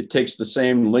 It takes the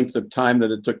same length of time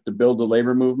that it took to build the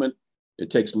labor movement. It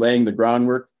takes laying the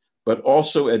groundwork, but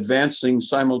also advancing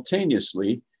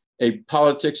simultaneously a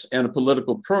politics and a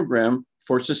political program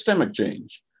for systemic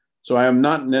change. So I am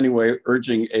not in any way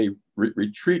urging a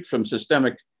retreat from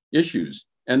systemic issues,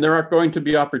 and there are going to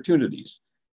be opportunities.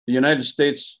 The United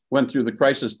States went through the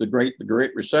crisis, the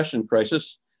Great Recession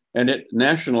crisis, and it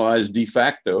nationalized de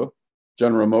facto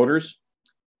General Motors,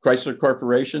 Chrysler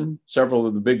Corporation, several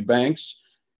of the big banks,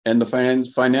 and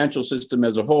the financial system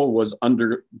as a whole was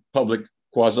under public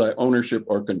quasi-ownership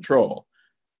or control.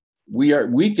 We are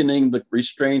weakening the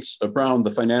restraints around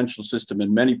the financial system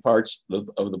in many parts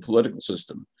of the political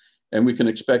system. And we can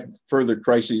expect further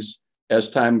crises as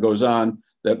time goes on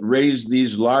that raise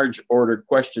these large order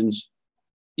questions,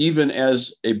 even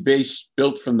as a base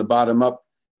built from the bottom up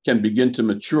can begin to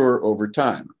mature over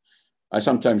time. I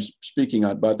sometimes speaking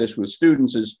about this with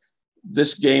students is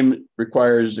this game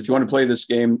requires, if you want to play this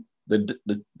game,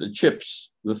 the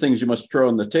chips, the things you must throw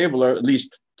on the table are at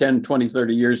least 10, 20,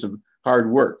 30 years of hard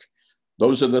work.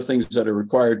 Those are the things that are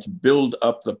required to build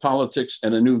up the politics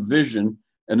and a new vision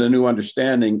and a new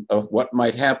understanding of what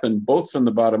might happen both from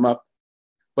the bottom up,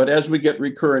 but as we get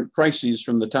recurrent crises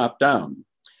from the top down.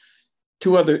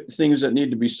 Two other things that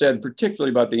need to be said, particularly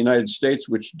about the United States,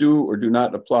 which do or do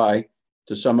not apply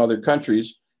to some other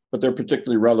countries, but they're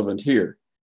particularly relevant here.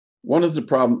 One is the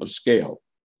problem of scale.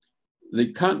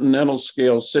 The continental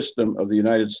scale system of the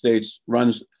United States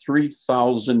runs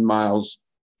 3,000 miles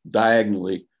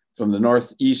diagonally from the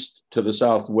northeast to the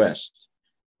southwest.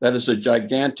 That is a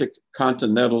gigantic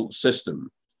continental system.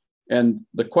 And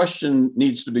the question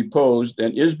needs to be posed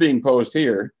and is being posed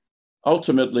here,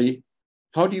 ultimately,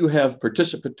 how do you have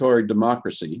participatory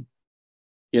democracy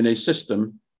in a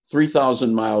system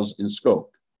 3,000 miles in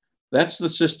scope? That's the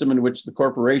system in which the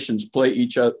corporations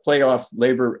play off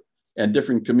labor and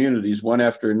different communities one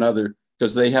after another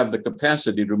because they have the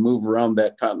capacity to move around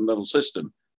that continental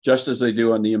system, just as they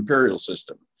do on the imperial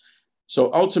system.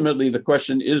 So ultimately, the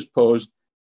question is posed,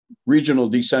 regional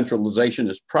decentralization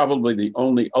is probably the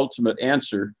only ultimate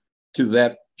answer to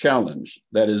that challenge.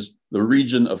 That is, the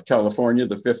region of California,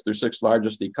 the 5th or 6th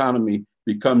largest economy,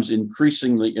 becomes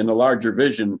increasingly, in a larger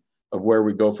vision of where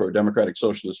we go for a democratic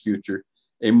socialist future,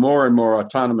 a more and more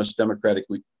autonomous,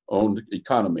 democratically owned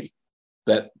economy.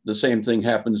 That the same thing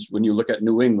happens when you look at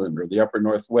New England or the upper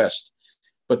Northwest.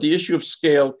 But the issue of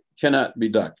scale cannot be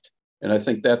ducked. And I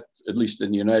think that, at least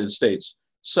in the United States,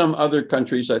 some other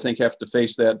countries, I think, have to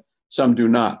face that. Some do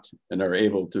not and are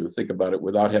able to think about it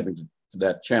without having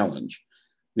that challenge.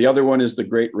 The other one is the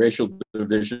great racial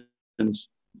divisions,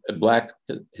 Black,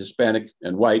 Hispanic,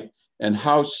 and white, and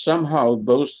how somehow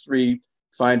those three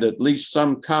find at least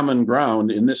some common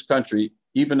ground in this country,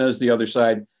 even as the other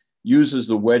side uses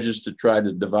the wedges to try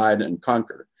to divide and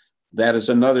conquer. That is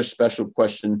another special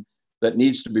question that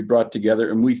needs to be brought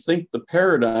together. And we think the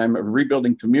paradigm of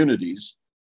rebuilding communities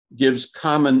gives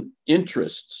common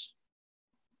interests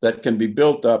that can be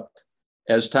built up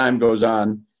as time goes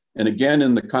on. And again,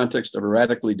 in the context of a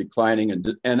radically declining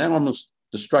and almost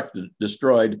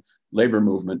destroyed labor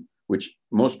movement, which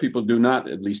most people do not,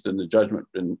 at least in the judgment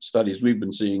and studies we've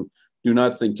been seeing, do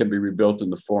not think can be rebuilt in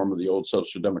the form of the old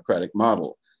social democratic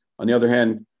model. On the other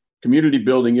hand, community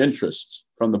building interests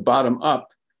from the bottom up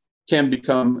can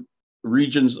become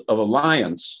regions of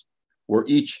alliance where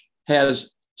each has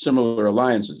similar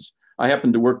alliances. I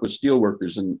happen to work with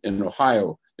steelworkers in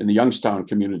Ohio, in the Youngstown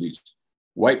communities,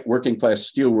 white working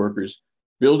class steelworkers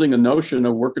building a notion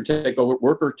of worker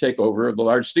takeover of the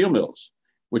large steel mills,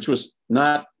 which was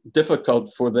not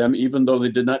difficult for them, even though they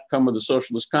did not come with a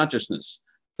socialist consciousness.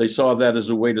 They saw that as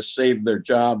a way to save their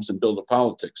jobs and build a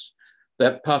politics.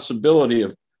 That possibility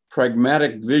of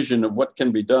pragmatic vision of what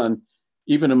can be done,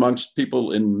 even amongst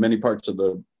people in many parts of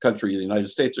the country, the United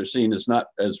States, are seen as not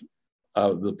as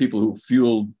the people who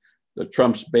fueled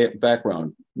Trump's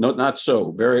background. No, not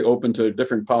so. Very open to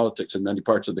different politics in many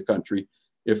parts of the country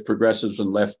if progressives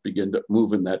and left begin to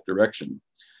move in that direction.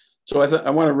 So I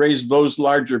want to raise those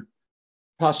larger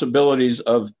possibilities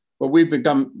of what we've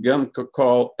begun to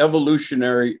call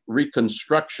evolutionary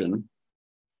reconstruction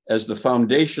as the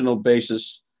foundational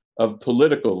basis of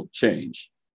political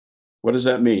change. What does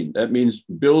that mean? That means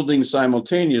building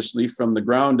simultaneously from the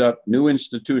ground up new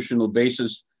institutional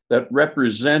bases that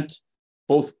represent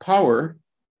both power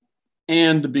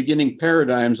and the beginning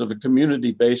paradigms of a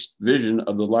community-based vision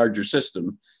of the larger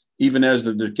system, even as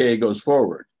the decay goes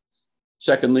forward.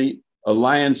 Secondly,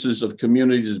 alliances of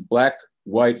communities, Black,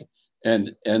 white,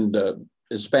 and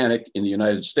Hispanic in the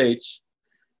United States.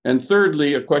 And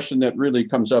thirdly, a question that really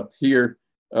comes up here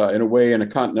in a way in a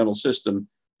continental system: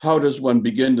 how does one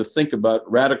begin to think about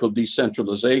radical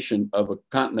decentralization of a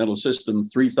continental system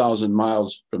 3,000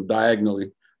 miles from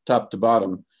diagonally top to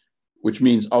bottom, which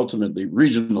means ultimately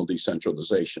regional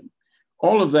decentralization?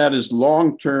 All of that is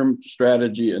long-term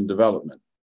strategy and development,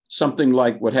 something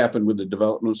like what happened with the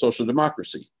development of social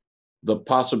democracy. The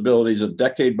possibilities of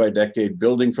decade by decade,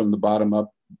 building from the bottom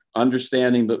up,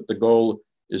 understanding that the goal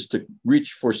is to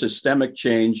reach for systemic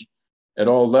change at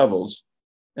all levels.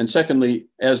 And secondly,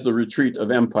 as the retreat of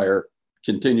empire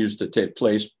continues to take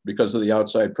place because of the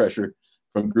outside pressure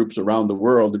from groups around the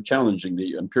world of challenging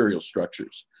the imperial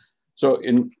structures. So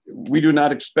we do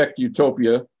not expect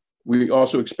utopia. We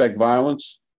also expect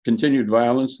violence, continued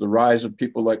violence, the rise of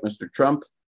people like Mr. Trump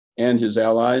and his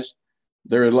allies.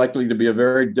 There is likely to be a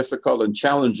very difficult and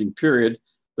challenging period.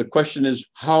 The question is,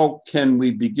 how can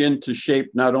we begin to shape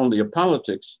not only a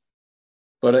politics,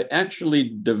 but an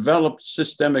actually developed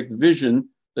systemic vision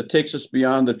that takes us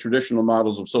beyond the traditional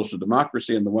models of social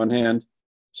democracy on the one hand,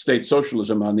 state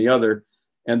socialism on the other,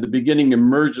 and the beginning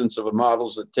emergence of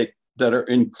models that are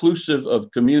inclusive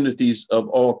of communities of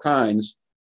all kinds,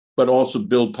 but also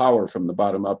build power from the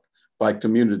bottom up by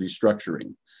community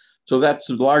structuring. So that's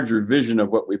the larger vision of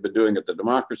what we've been doing at the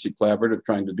Democracy Collaborative,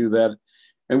 trying to do that.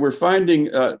 And we're finding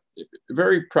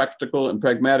very practical and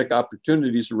pragmatic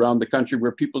opportunities around the country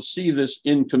where people see this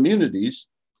in communities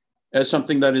as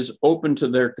something that is open to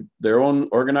their own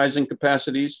organizing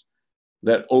capacities,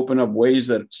 that open up ways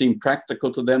that seem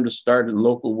practical to them to start in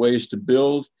local ways to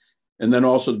build, and then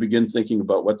also begin thinking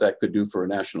about what that could do for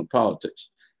national politics.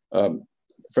 A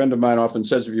friend of mine often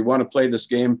says, if you want to play this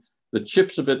game, the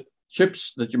chips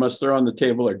that you must throw on the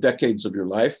table are decades of your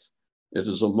life. It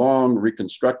is a long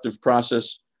reconstructive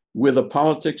process with a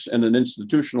politics and an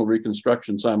institutional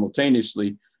reconstruction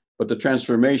simultaneously, but the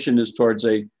transformation is towards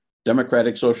a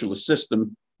democratic socialist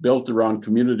system built around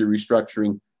community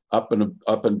restructuring up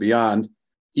and beyond,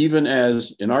 even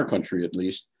as, in our country at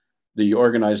least, the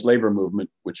organized labor movement,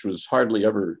 which was hardly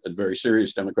ever a very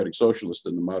serious democratic socialist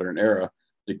in the modern era,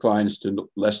 declines to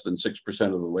less than 6%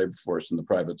 of the labor force in the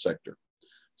private sector.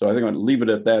 So I think I'm going to leave it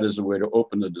at that as a way to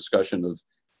open the discussion of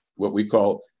what we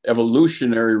call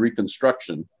evolutionary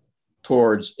reconstruction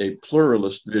towards a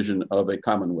pluralist vision of a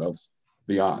commonwealth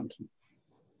beyond.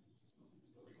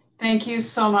 Thank you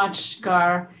so much,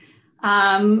 Gar.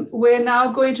 We're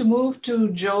now going to move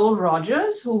to Joel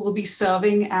Rogers, who will be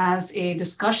serving as a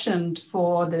discussant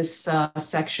for this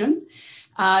section.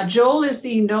 Joel is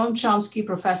the Noam Chomsky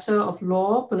Professor of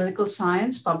Law, Political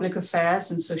Science, Public Affairs,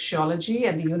 and Sociology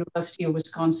at the University of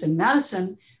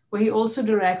Wisconsin-Madison, where he also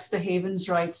directs the Havens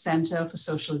Wright Center for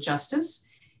Social Justice.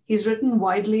 He's written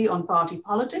widely on party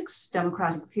politics,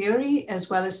 democratic theory, as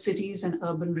well as cities and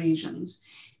urban regions.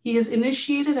 He has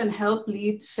initiated and helped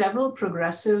lead several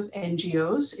progressive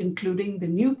NGOs, including the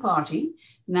New Party,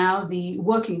 now the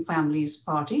Working Families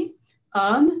Party,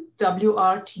 EARN,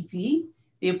 WRTP,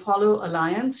 the Apollo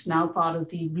Alliance, now part of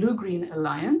the Blue-Green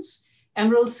Alliance,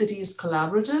 Emerald Cities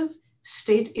Collaborative,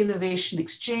 State Innovation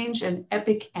Exchange, and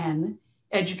EPIC-N,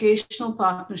 Educational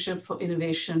Partnership for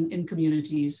Innovation in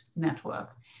Communities Network.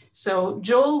 So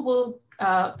Joel will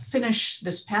finish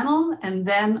this panel, and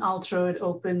then I'll throw it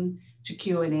open to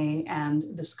Q&A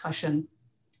and discussion.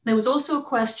 There was also a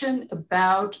question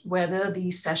about whether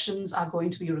these sessions are going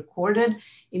to be recorded.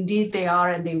 Indeed, they are,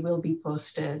 and they will be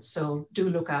posted. So do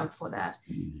look out for that.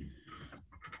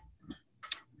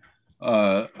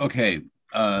 Okay.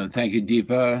 Thank you,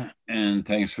 Deepa, and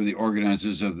thanks for the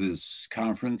organizers of this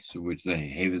conference, of which the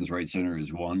Havens Wright Center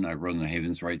is one. I run the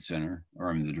Havens Wright Center, or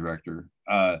I'm the director,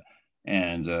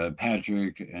 and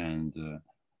Patrick and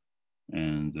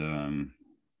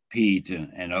Pete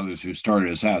and others who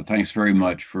started us out. Thanks very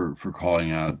much for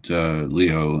calling out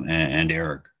Leo and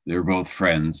Eric. They're both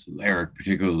friends, Eric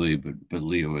particularly, but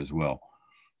Leo as well.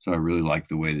 So I really like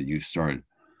the way that you started.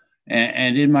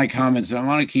 And in my comments, I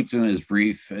want to keep them as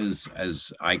brief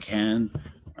as I can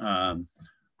on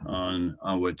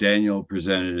what Daniel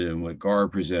presented and what Gar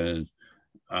presented.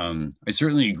 I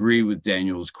certainly agree with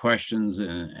Daniel's questions,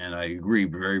 and I agree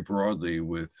very broadly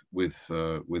with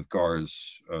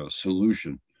Gar's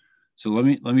solution. So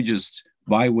let me just,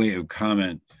 by way of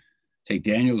comment, take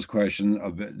Daniel's question,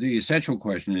 the essential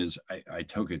question is, I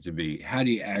took it to be, how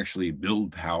do you actually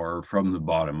build power from the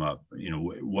bottom up? You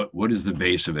know, what is the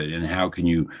base of it, and how can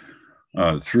you,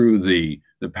 through the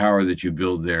power that you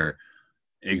build there,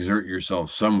 exert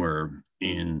yourself somewhere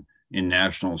in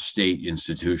national state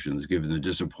institutions, given the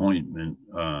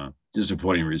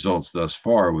disappointing results thus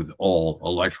far with all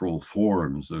electoral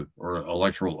forms or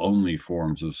electoral only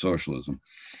forms of socialism.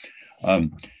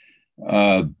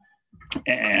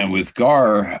 And with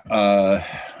Gar,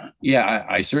 yeah,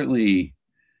 I certainly,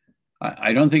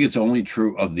 I don't think it's only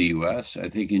true of the US. I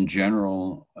think in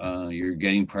general, you're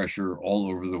getting pressure all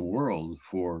over the world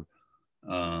for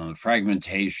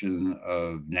fragmentation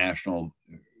of national,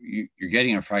 you're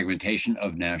getting a fragmentation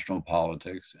of national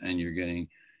politics, and you're getting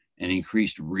an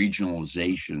increased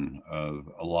regionalization of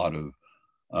a lot of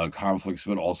conflicts,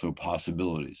 but also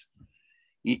possibilities.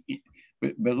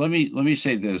 But let me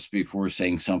say this before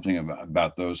saying something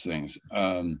about those things.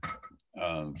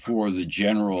 For the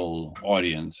general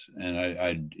audience, and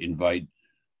I'd invite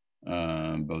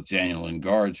both Daniel and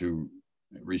Gar to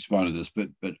respond to this, but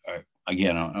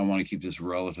again, I want to keep this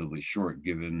relatively short,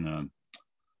 given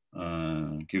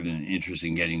an interest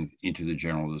in getting into the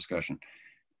general discussion.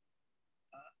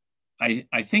 I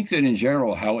think that in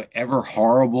general, however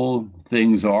horrible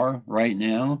things are right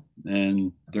now,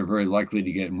 and they're very likely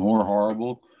to get more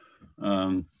horrible,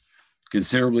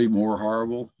 considerably more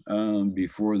horrible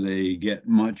before they get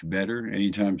much better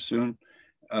anytime soon.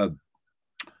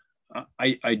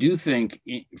 I do think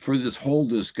for this whole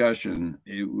discussion,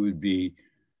 it would be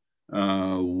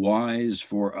wise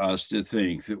for us to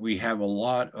think that we have a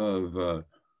lot of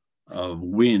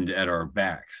wind at our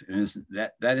backs, and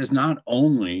that is not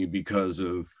only because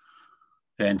of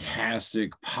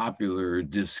fantastic popular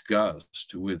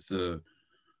disgust with the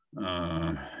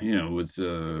with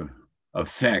the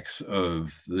effects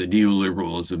of the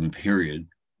neoliberalism period.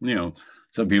 You know,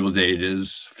 some people date it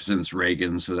as since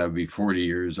Reagan, so that would be 40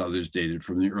 years. Others dated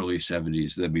from the early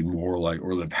 70s. That'd be more like,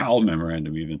 or the Powell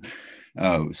Memorandum even.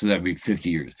 So that'd be 50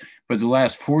 years. But the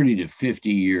last 40 to 50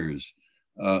 years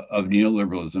of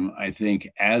neoliberalism, I think,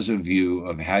 as a view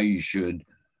of how you should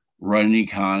run an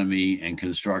economy and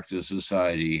construct a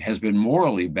society, has been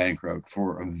morally bankrupt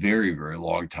for a very, very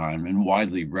long time, and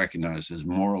widely recognized as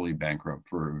morally bankrupt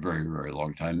for a very, very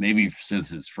long time, maybe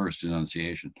since its first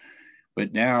enunciation.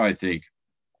 But now I think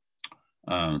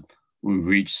we've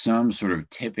reached some sort of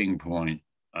tipping point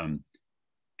in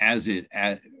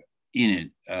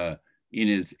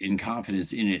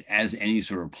confidence in it as any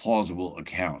sort of plausible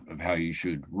account of how you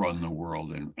should run the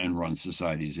world and run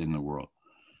societies in the world.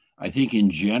 I think in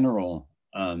general,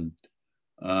 the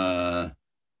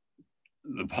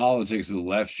politics of the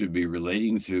left should be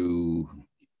relating to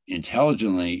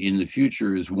intelligently in the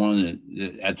future is one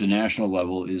that at the national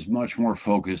level is much more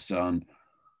focused on,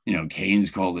 you know, Keynes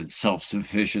called it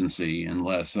self-sufficiency, and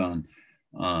less on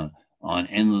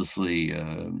endlessly,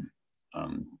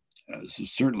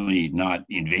 certainly not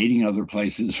invading other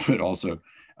places, but also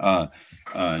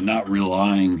not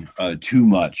relying too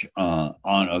much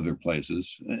on other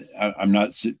places. I'm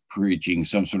not preaching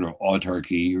some sort of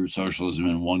autarky or socialism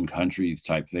in one country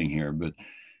type thing here, but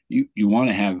you want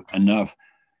to have enough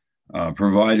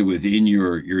provided within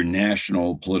your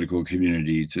national political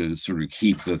community to sort of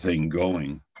keep the thing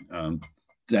going.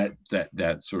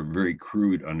 That sort of very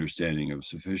crude understanding of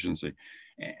sufficiency.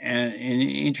 And in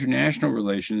international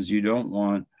relations, you don't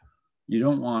want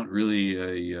really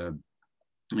a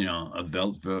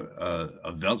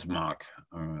Weltmacht.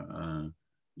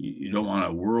 You don't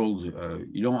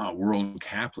want world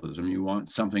capitalism. You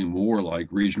want something more like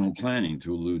regional planning,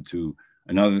 to allude to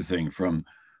another thing from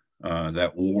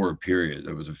that war period.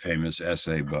 There was a famous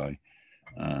essay by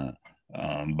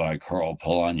Karl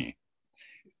Polanyi.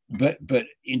 But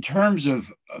in terms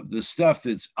of the stuff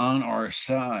that's on our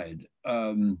side,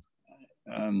 I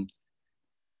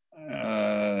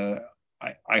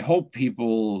hope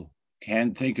people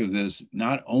can think of this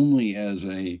not only as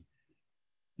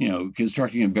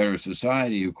constructing a better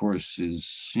society, of course,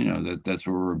 is, that's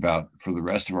what we're about for the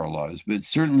rest of our lives, but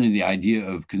certainly the idea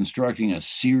of constructing a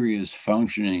serious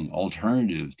functioning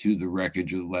alternative to the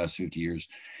wreckage of the last 50 years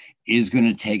is going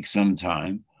to take some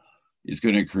time. It's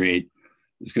going to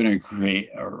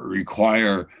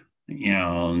require,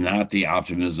 not the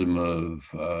optimism of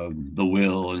the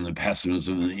will and the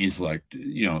pessimism and the intellect,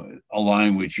 a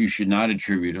line which you should not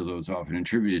attribute, although it's often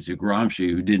attributed to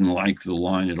Gramsci, who didn't like the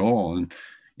line at all. And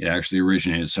it actually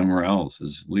originated somewhere else,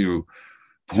 as Leo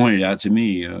pointed out to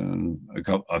me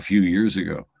a few years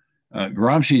ago.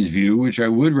 Gramsci's view, which I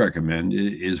would recommend,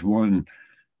 is one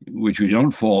which we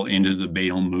don't fall into the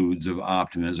banal moods of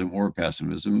optimism or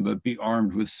pessimism, but be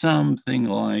armed with something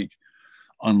like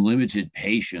unlimited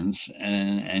patience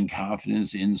and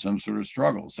confidence in some sort of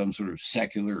struggle, some sort of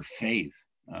secular faith,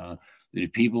 that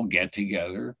if people get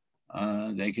together,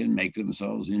 they can make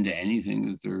themselves into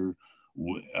anything that they're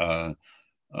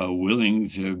willing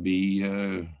to be,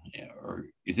 or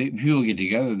if people get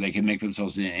together, they can make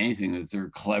themselves into anything that they're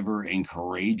clever and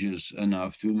courageous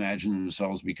enough to imagine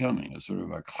themselves becoming, a sort of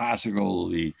a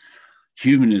classically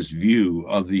humanist view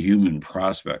of the human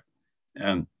prospect.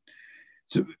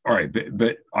 So, all right,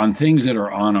 but on things that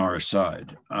are on our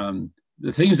side,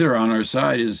 the things that are on our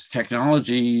side is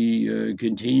technology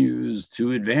continues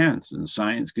to advance and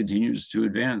science continues to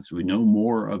advance. We know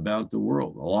more about the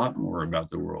world, a lot more about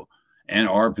the world and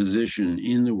our position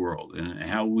in the world and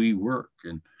how we work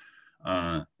and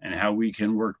how we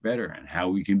can work better and how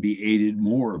we can be aided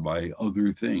more by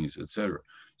other things, et cetera.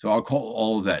 So I'll call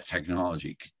all of that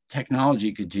technology.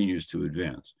 Technology continues to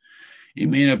advance. It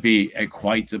may not be at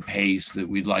quite the pace that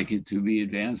we'd like it to be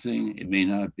advancing. It may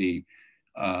not be,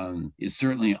 it's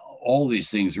certainly, all these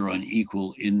things are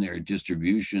unequal in their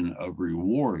distribution of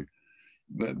reward.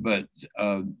 But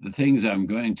the things I'm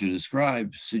going to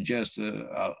describe suggest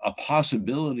a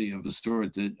possibility of a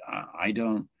sort that I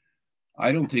don't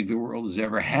think the world has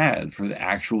ever had for the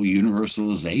actual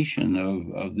universalization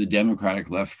of the democratic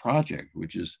left project,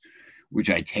 which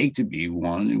I take to be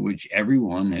one in which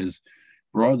everyone has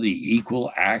broadly equal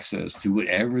access to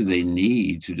whatever they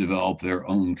need to develop their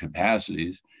own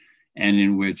capacities, and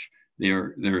in which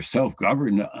they're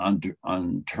self-governed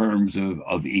on terms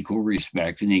of equal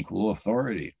respect and equal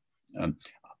authority.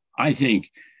 I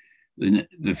think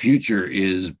the future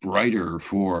is brighter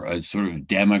for a sort of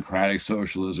democratic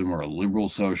socialism or a liberal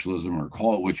socialism, or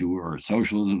call it what you will, or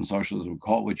socialism,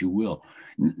 call it what you will.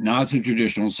 Not the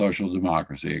traditional social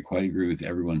democracy. I quite agree with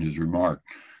everyone who's remarked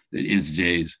that its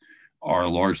days are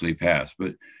largely past,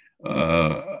 but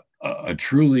a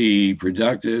truly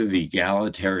productive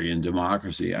egalitarian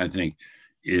democracy, I think,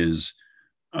 is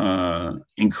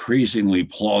increasingly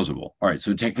plausible. All right,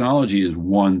 so technology is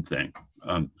one thing.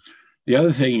 The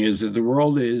other thing is that the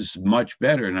world is much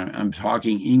better, and I'm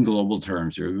talking in global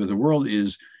terms here, but the world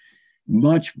is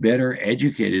much better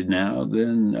educated now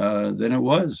than it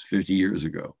was 50 years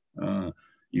ago.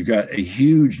 You've got a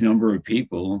huge number of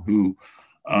people who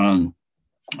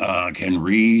can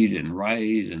read and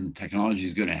write, and technology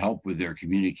is going to help with their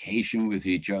communication with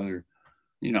each other.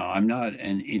 You know, I'm not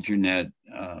an internet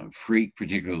freak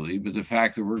particularly, but the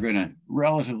fact that we're going to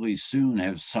relatively soon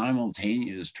have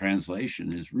simultaneous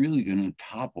translation is really going to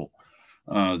topple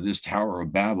this Tower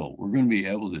of Babel. We're going to be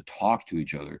able to talk to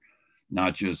each other,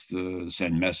 not just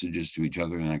send messages to each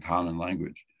other in a common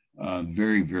language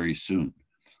very, very soon.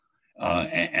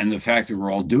 And the fact that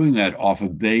we're all doing that off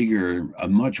a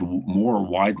much more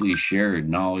widely shared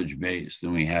knowledge base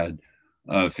than we had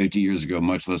 50 years ago,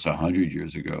 much less 100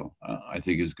 years ago, I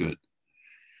think is good.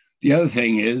 The other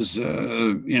thing is,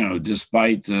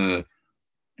 despite the,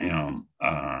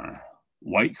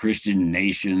 white Christian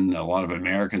nation a lot of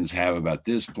Americans have about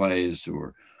this place,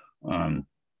 or,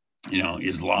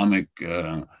 Islamic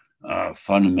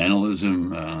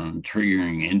fundamentalism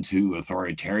triggering into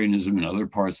authoritarianism in other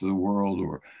parts of the world,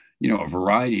 or a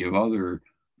variety of other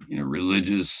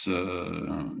religious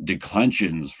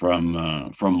declensions from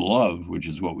love, which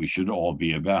is what we should all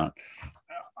be about.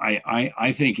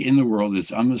 I think in the world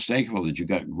it's unmistakable that you've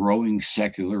got growing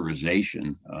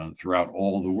secularization throughout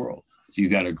all the world. So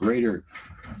you've got a greater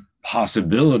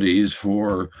possibilities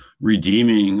for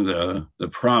redeeming the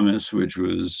promise, which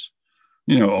was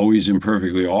always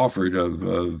imperfectly offered of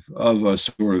a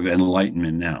sort of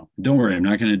enlightenment now. Don't worry, I'm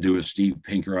not going to do a Steve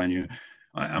Pinker on you.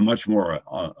 I'm much more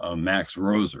a Max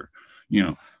Roser.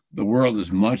 The world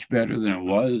is much better than it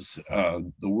was.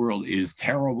 The world is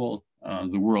terrible.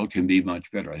 The world can be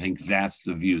much better. I think that's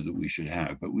the view that we should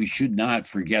have. But we should not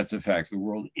forget the fact the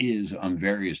world is, on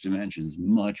various dimensions,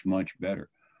 much, much better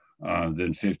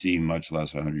than 50, much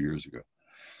less 100 years ago.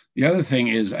 The other thing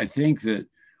is, I think that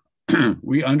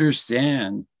we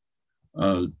understand,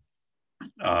 as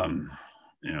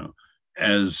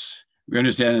we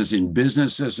understand this in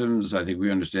business systems, I think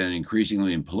we understand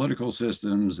increasingly in political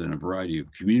systems and a variety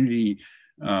of community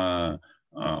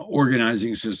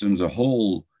organizing systems, a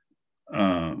whole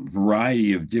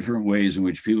variety of different ways in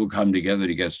which people come together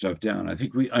to get stuff done. I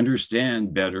think we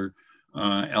understand better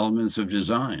elements of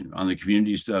design on the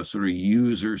community stuff, sort of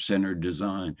user-centered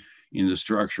design in the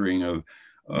structuring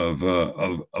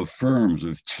of firms,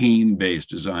 of team-based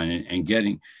design, and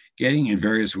getting in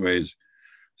various ways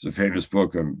It's a famous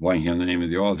book. I'm blanking on the name of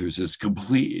the author. It says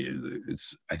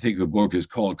I think the book is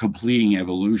called Completing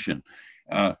Evolution.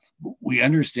 We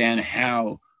understand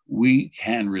how we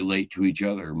can relate to each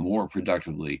other more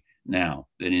productively now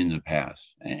than in the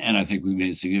past. And I think we've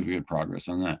made significant progress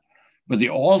on that. But the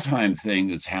all-time thing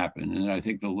that's happened, and I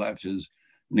think the left has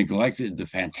neglected the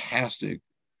fantastic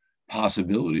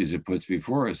possibilities it puts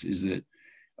before us, is that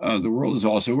the world is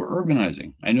also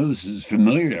urbanizing. I know this is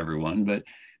familiar to everyone, but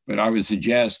I would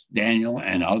suggest Daniel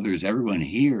and others, everyone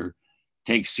here,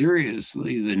 take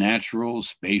seriously the natural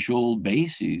spatial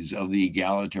bases of the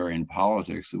egalitarian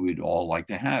politics that we'd all like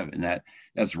to have. And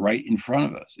that's right in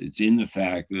front of us. It's in the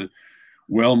fact that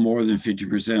well more than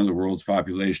 50% of the world's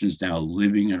population is now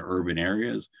living in urban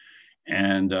areas.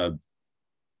 And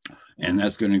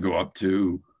that's going to go up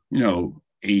to,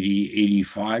 80,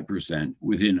 85%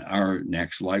 within our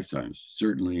next lifetimes,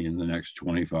 certainly in the next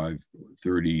 25,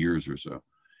 30 years or so.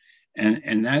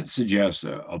 And that suggests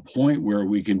a point where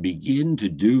we can begin to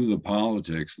do the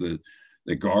politics that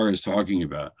Gar is talking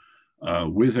about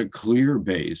with a clear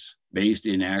base based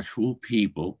in actual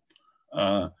people,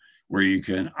 where you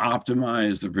can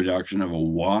optimize the production of a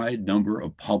wide number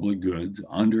of public goods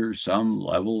under some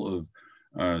level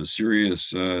of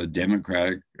serious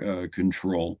democratic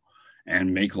control,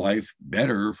 and make life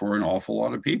better for an awful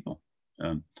lot of people.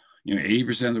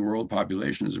 80% of the world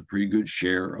population is a pretty good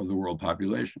share of the world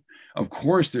population. Of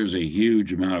course, there's a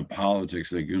huge amount of politics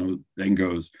that then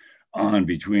goes on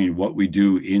between what we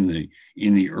do in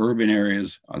the urban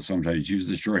areas. I sometimes use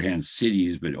the shorthand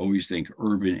cities, but always think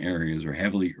urban areas or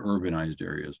heavily urbanized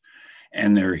areas,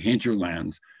 and their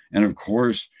hinterlands. And of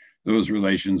course, those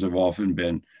relations have often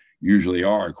been, usually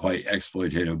are, quite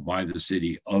exploitative by the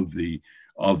city of the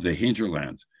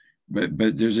hinterlands.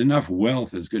 But there's enough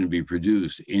wealth that's going to be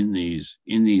produced in these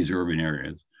urban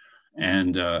areas,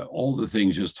 and all the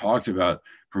things just talked about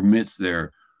permits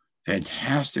their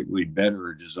fantastically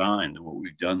better design than what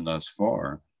we've done thus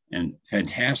far, and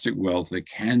fantastic wealth that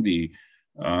can be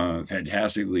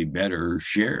fantastically better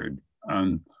shared.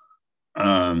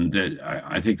 That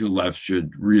I think the left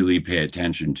should really pay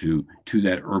attention to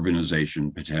that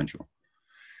urbanization potential.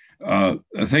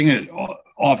 A thing that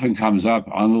often comes up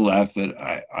on the left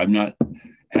that I'm not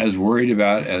as worried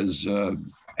about as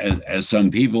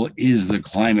some people is the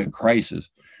climate crisis.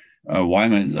 Why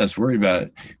am I less worried about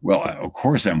it? Well, of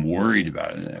course I'm worried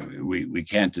about it. We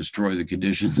can't destroy the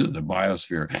conditions of the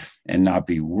biosphere and not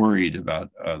be worried about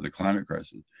the climate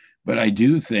crisis. But I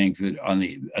do think that on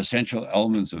the essential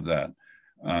elements of that,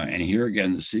 and here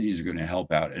again, the cities are going to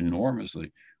help out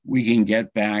enormously. We can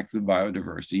get back the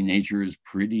biodiversity. Nature is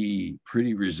pretty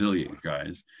resilient,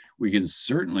 guys. We can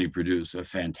certainly produce a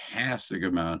fantastic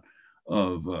amount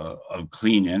of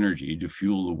clean energy to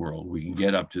fuel the world. We can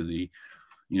get up to the,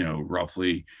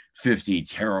 roughly 50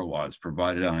 terawatts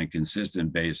provided on a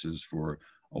consistent basis for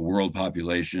a world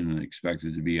population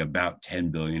expected to be about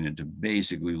 10 billion, and to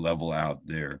basically level out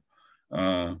there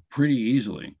pretty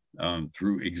easily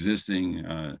through existing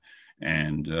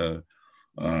and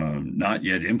not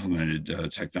yet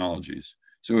implemented technologies.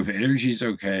 So if energy is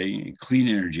okay, clean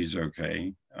energy is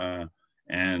okay,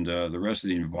 and the rest of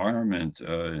the environment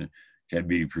can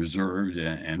be preserved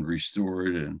and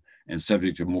restored and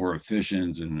subject to more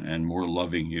efficient and more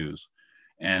loving use.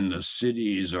 And the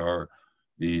cities are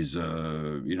these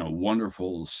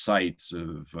wonderful sites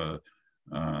of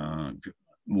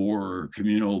more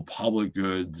communal public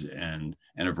goods and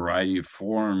a variety of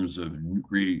forms of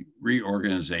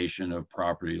reorganization of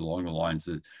property along the lines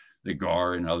that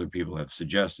Gar and other people have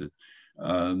suggested.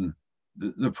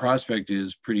 The prospect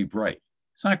is pretty bright.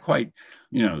 It's not quite,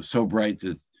 so bright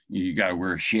that you got to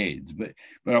wear shades, but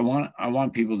I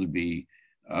want people to be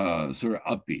sort of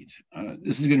upbeat.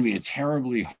 This is going to be a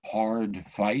terribly hard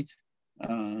fight,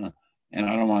 and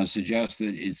I don't want to suggest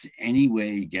that it's any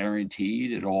way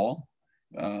guaranteed at all.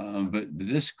 But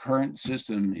this current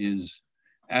system is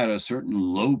at a certain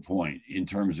low point in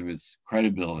terms of its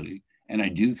credibility. And I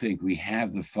do think we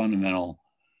have the fundamental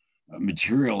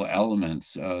material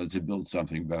elements to build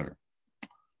something better.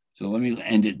 So let me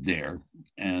end it there,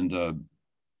 and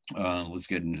let's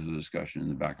get into the discussion in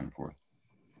the back and forth.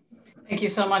 Thank you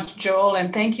so much, Joel.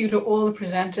 And thank you to all the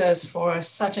presenters for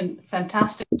such a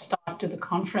fantastic start to the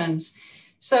conference.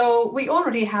 So we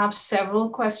already have several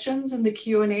questions in the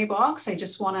Q&A box. I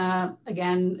just want to,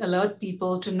 again, alert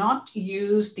people to not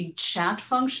use the chat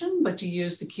function, but to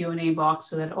use the Q&A box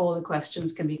so that all the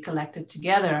questions can be collected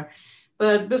together.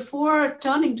 But before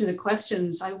turning to the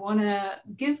questions, I want to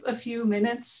give a few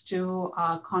minutes to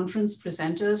our conference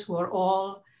presenters who are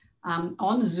all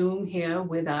on Zoom here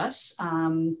with us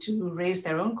to raise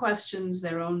their own questions,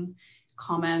 their own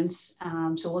comments.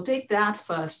 So we'll take that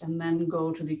first and then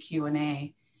go to the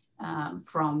Q&A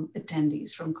from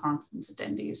attendees, from conference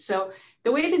attendees. So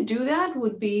the way to do that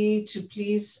would be to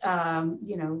please,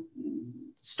 don't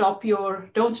stop your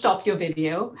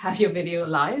video, have your video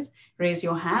live, raise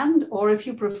your hand, or if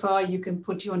you prefer, you can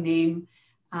put your name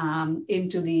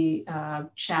into the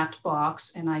chat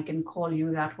box and I can call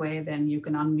you that way, then you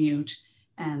can unmute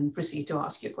and proceed to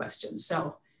ask your questions.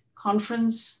 So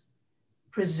conference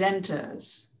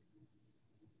presenters.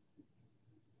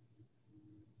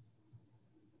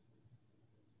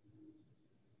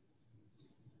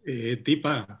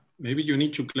 Deepa, maybe you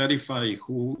need to clarify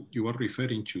who you are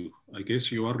referring to. I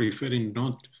guess you are referring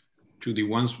not to the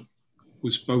ones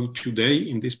who spoke today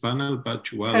in this panel, but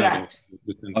to others.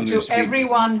 Correct. To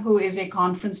everyone who is a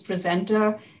conference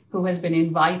presenter who has been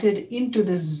invited into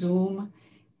the Zoom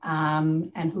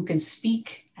and who can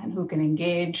speak and who can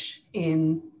engage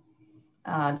in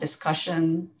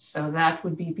discussion. So that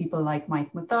would be people like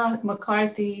Mike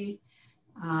McCarthy,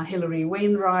 Hillary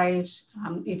Wainwright.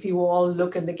 If you all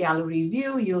look at the gallery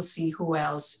view, you'll see who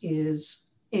else is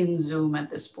in Zoom at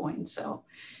this point. So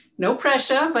no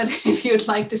pressure, but if you'd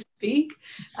like to speak,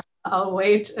 I'll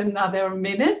wait another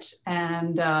minute.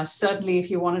 And certainly if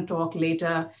you want to talk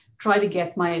later, try to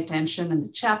get my attention in the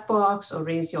chat box or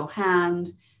raise your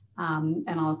hand and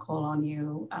I'll call on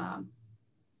you.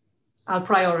 I'll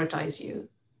prioritize you.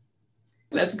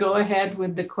 Let's go ahead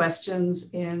with the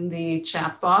questions in the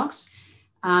chat box.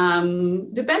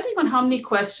 Depending on how many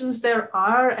questions there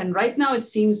are, and right now it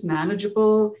seems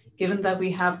manageable, given that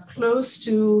we have close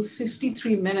to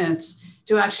 53 minutes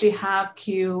to actually have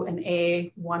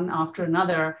Q&A one after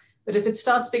another. But if it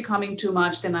starts becoming too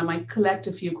much, then I might collect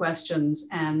a few questions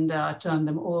and turn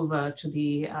them over to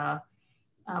the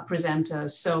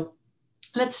presenters. So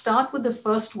let's start with the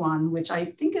first one, which I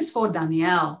think is for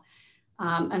Danielle.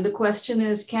 And the question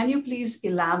is, can you please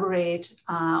elaborate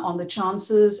on the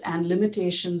chances and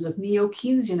limitations of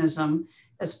neo-Keynesianism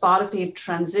as part of a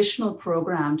transitional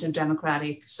program to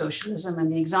democratic socialism?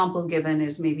 And the example given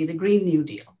is maybe the Green New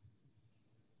Deal.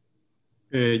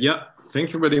 Yeah,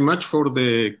 thank you very much for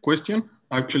the question.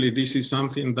 Actually, this is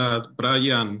something that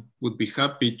Brian would be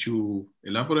happy to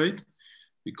elaborate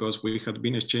because we had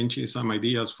been exchanging some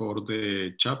ideas for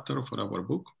the chapter for our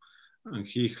book. And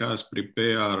he has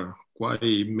prepared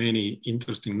quite many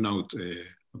interesting notes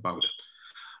about it.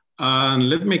 And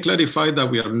let me clarify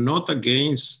that we are not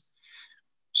against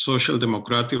social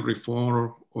democratic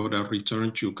reform or a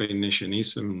return to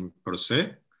Keynesianism per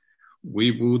se.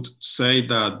 We would say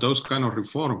that those kind of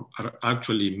reforms are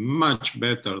actually much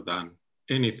better than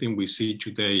anything we see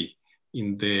today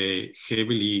in the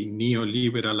heavily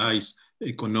neoliberalized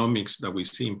economics that we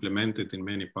see implemented in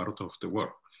many parts of the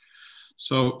world.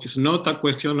 So it's not a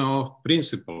question of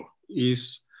principle,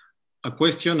 it's a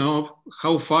question of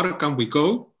how far can we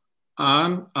go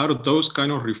and are those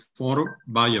kind of reforms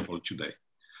viable today?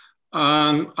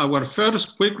 And our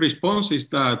first quick response is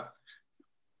that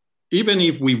even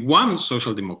if we want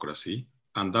social democracy,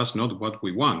 and that's not what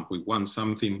we want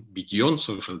something beyond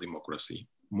social democracy,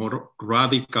 more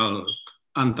radical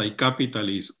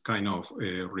anti-capitalist kind of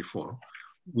reform.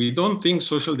 We don't think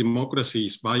social democracy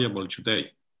is viable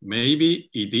today. Maybe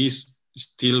it is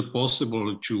still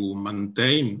possible to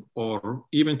maintain or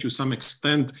even to some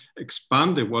extent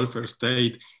expand the welfare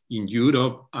state in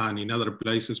Europe and in other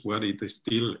places where it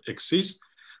still exists,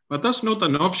 but that's not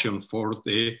an option for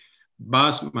the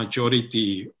vast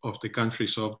majority of the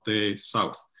countries of the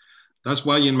South. That's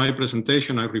why in my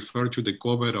presentation, I refer to the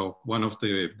cover of one of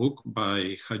the books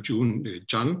by Ha-Joon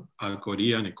Chang, a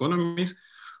Korean economist,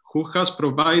 who has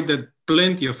provided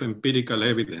plenty of empirical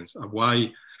evidence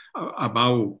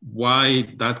about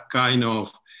why that kind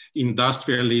of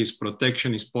industrialist,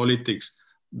 protectionist politics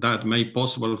that made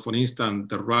possible, for instance,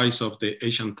 the rise of the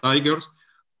Asian tigers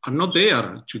are not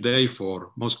there today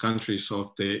for most countries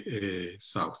of the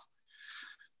South.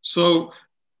 So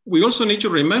we also need to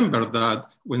remember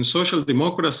that when social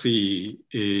democracy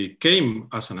came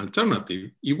as an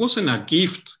alternative, it wasn't a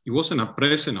gift, it wasn't a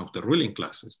present of the ruling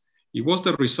classes. It was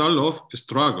the result of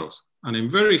struggles. And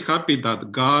I'm very happy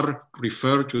that Gar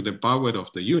referred to the power of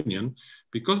the union,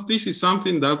 because this is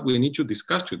something that we need to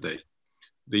discuss today.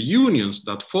 The unions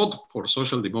that fought for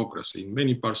social democracy in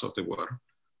many parts of the world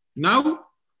now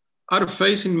are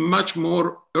facing much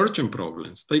more urgent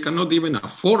problems. They cannot even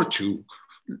afford to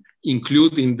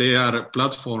include in their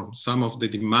platform some of the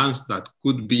demands that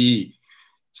could be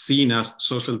seen as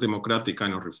social democratic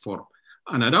kind of reform.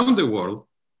 And around the world,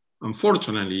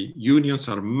 unfortunately, unions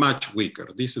are much weaker.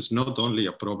 This is not only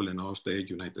a problem of the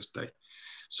United States.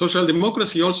 Social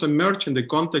democracy also emerged in the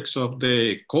context of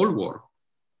the Cold War.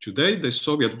 Today, the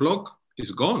Soviet bloc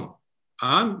is gone.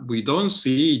 And we don't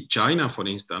see China, for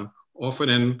instance,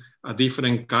 offering a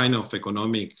different kind of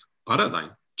economic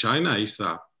paradigm. China is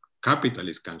a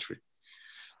capitalist country.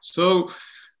 So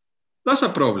that's a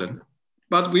problem.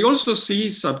 But we also see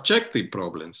subjective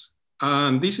problems.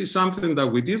 And this is something that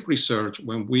we did research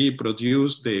when we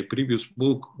produced the previous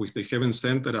book with the Heaven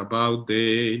Center about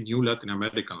the new Latin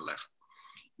American left.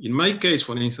 In my case,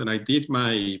 for instance, I did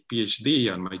my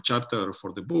PhD and my chapter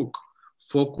for the book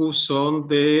focus on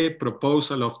the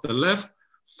proposal of the left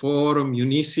for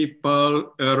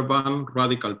municipal urban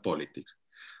radical politics.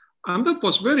 And that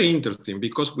was very interesting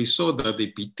because we saw that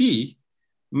the PT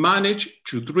managed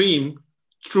to dream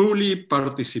truly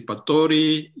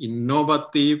participatory,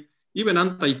 innovative, even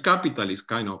anti-capitalist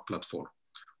kind of platform.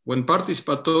 When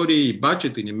participatory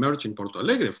budgeting emerged in Porto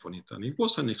Alegre, for instance, it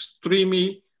was an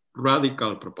extremely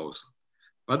radical proposal.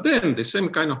 But then the same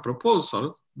kind of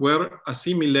proposals were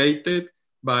assimilated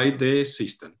by the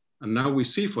system. And now we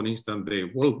see, for instance, the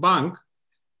World Bank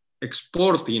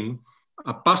exporting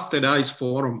a pasteurized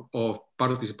form of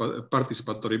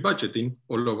participatory budgeting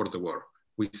all over the world.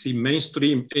 We see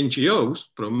mainstream NGOs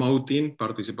promoting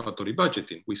participatory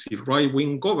budgeting. We see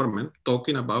right-wing government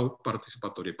talking about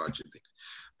participatory budgeting.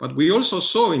 But we also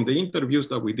saw in the interviews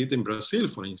that we did in Brazil,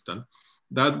 for instance,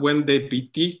 that when the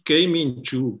PT came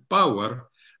into power,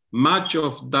 much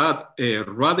of that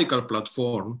radical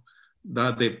platform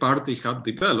that the party had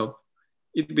developed,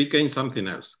 it became something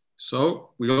else.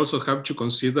 So we also have to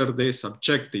consider the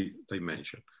subjective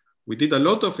dimension. We did a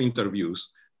lot of interviews,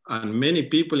 and many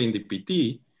people in the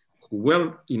PT who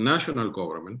were in national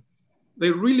government,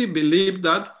 they really believed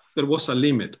that there was a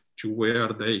limit to where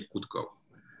they could go.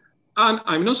 And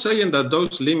I'm not saying that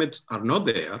those limits are not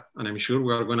there, and I'm sure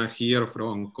we are going to hear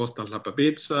from Costas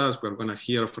Lapapitsas, we're going to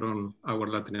hear from our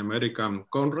Latin American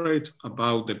comrades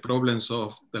about the problems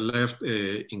of the left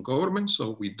in government.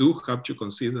 So we do have to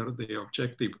consider the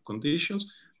objective conditions,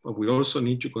 but we also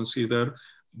need to consider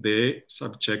the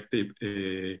subjective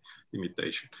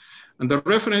limitation. And the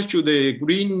reference to the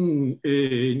Green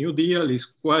New Deal is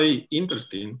quite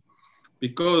interesting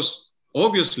because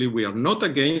obviously, we are not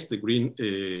against the Green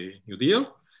New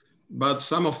Deal, but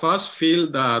some of us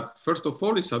feel that, first of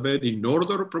all, it's a very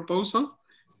northern proposal.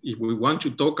 If we want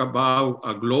to talk about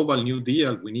a global New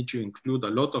Deal, we need to include a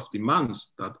lot of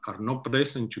demands that are not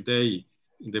present today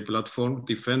in the platform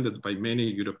defended by many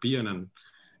European and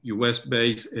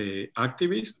US-based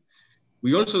activists.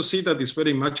 We also see that it's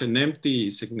very much an empty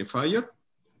signifier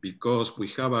because we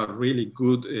have a really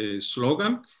good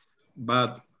slogan,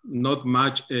 but not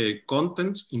much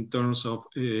contents in terms of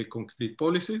concrete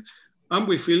policies, and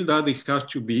we feel that it has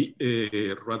to be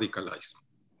radicalized.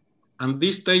 And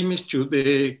this takes me to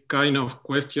the kind of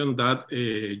question that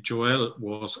Joel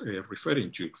was referring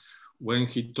to when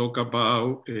he talked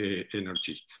about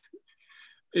energy.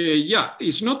 Yeah,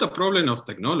 it's not a problem of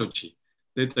technology.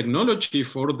 The technology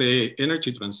for the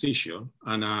energy transition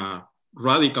and a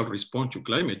radical response to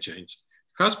climate change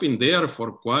has been there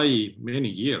for quite many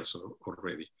years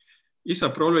already. It's a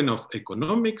problem of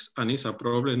economics and it's a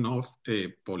problem of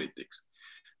politics.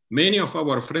 Many of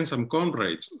our friends and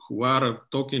comrades who are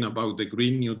talking about the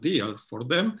Green New Deal, for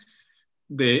them,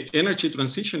 the energy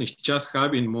transition is just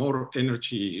having more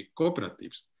energy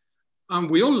cooperatives. And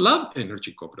we all love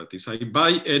energy cooperatives. I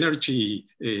buy energy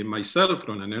myself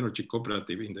from an energy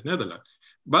cooperative in the Netherlands,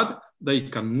 but they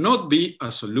cannot be a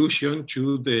solution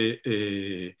to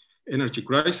the energy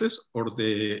crisis or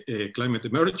the climate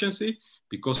emergency,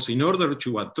 because in order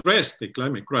to address the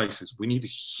climate crisis, we need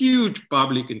huge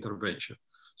public intervention.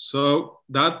 So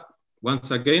that,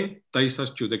 once again, takes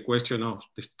us to the question of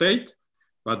the state,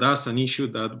 but that's an issue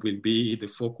that will be the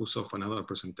focus of another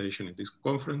presentation in this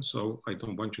conference. So I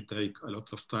don't want to take a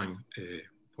lot of time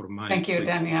for my— Thank you,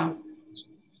 Daniel.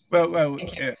 Well,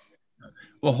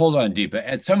 hold on, Deepa.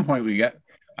 At some point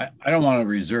I don't want to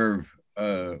reserve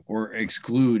or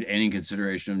exclude any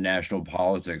consideration of national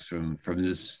politics from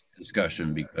this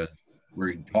discussion because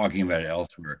we're talking about it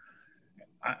elsewhere.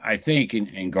 I think,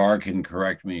 and Gar can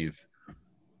correct me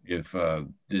if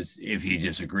he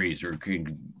disagrees, or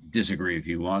can disagree if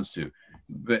he wants to,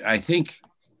 but I think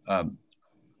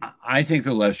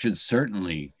the left should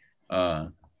certainly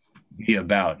be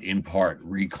about, in part,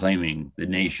 reclaiming the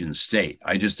nation state.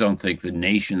 I just don't think the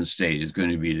nation state is going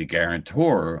to be the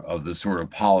guarantor of the sort of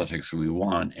politics we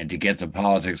want. And to get the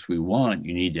politics we want,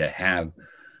 you need to have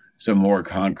some more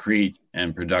concrete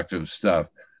and productive stuff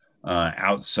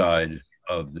outside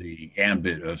of the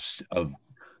ambit of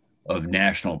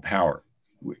national power.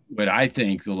 What I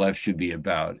think the left should be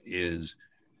about is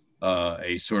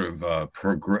a sort of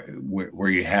where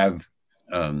you have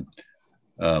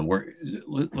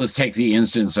let's take the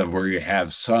instance of where you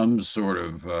have some sort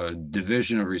of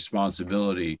division of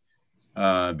responsibility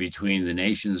between the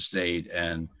nation state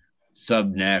and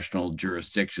subnational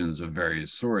jurisdictions of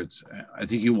various sorts. I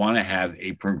think you want to have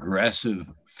a progressive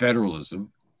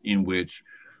federalism in which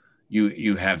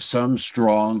you have some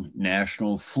strong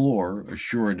national floor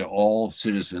assured to all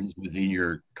citizens within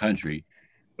your country,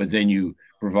 but then you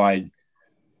provide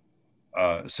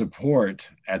support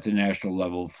at the national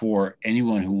level for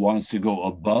anyone who wants to go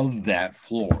above that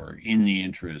floor in the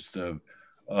interest of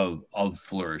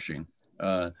flourishing.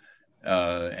 And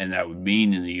that would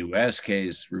mean in the US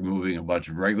case, removing a bunch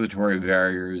of regulatory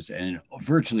barriers, and in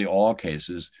virtually all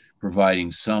cases,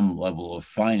 providing some level of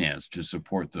finance to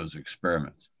support those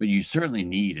experiments. But you certainly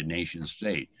need a nation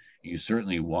state. You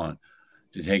certainly want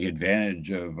to take advantage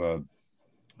of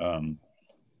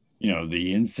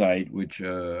the insight, which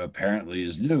apparently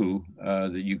is new,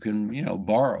 that you can,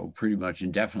 borrow pretty much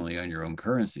indefinitely on your own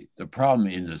currency. The problem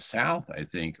in the South, I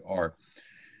think, are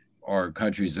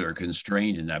countries that are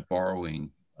constrained in that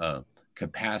borrowing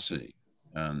capacity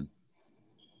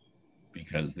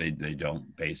because they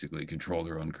don't basically control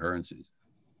their own currencies.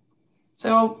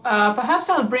 So perhaps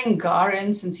I'll bring Gar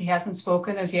in since he hasn't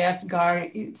spoken as yet. Gar,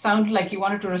 it sounded like you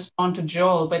wanted to respond to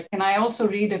Joel, but can I also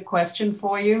read a question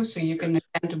for you so you can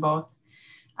attend to both?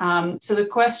 So the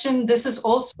question, this is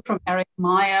also from Eric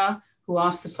Meyer, who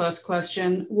asked the first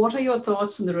question. What are your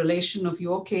thoughts on the relation of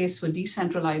your case for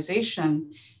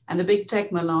decentralization and the big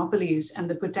tech monopolies and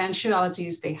the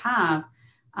potentialities they have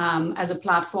as a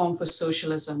platform for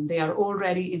socialism? They are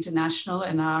already international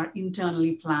and are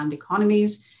internally planned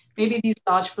economies. Maybe these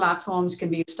large platforms can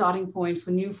be a starting point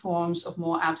for new forms of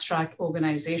more abstract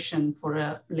organization for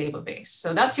a labor base.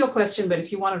 So that's your question, but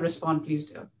if you want to respond, please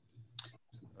do.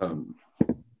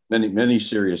 Many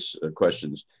serious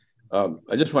questions.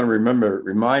 I just want to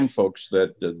remind folks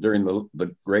that during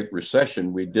the Great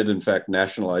Recession, we did in fact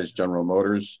nationalize General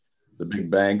Motors, the big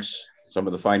banks, some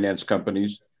of the finance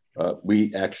companies.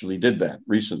 We actually did that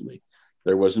recently.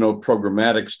 There was no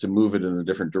programmatics to move it in a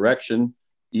different direction,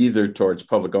 either towards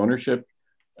public ownership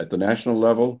at the national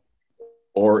level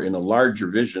or in a larger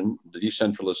vision, the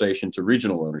decentralization to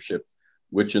regional ownership,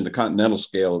 which in the continental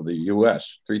scale of the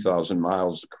US, 3,000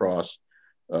 miles across,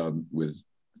 with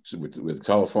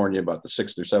California, about the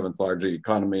 6th or 7th largest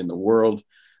economy in the world,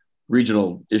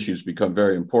 regional issues become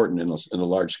very important in a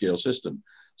large scale system.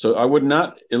 So I would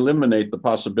not eliminate the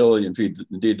possibility,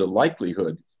 indeed the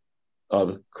likelihood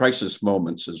of crisis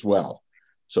moments as well.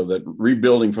 So that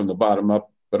rebuilding from the bottom up,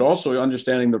 but also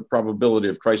understanding the probability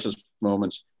of crisis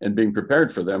moments and being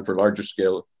prepared for them for larger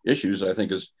scale issues, I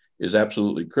think is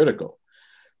absolutely critical.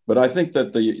 But I think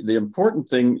that the important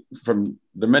thing from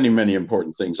the many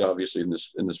important things, obviously, in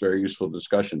this very useful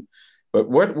discussion, but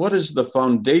what is the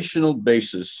foundational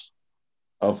basis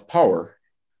of power?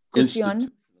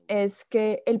 Es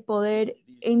que el poder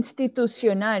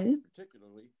institucional,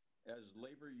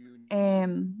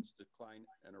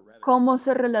 cómo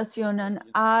se relacionan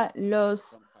a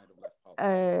los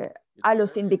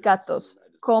sindicatos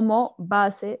como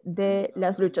base de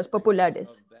las luchas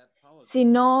populares. Si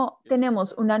no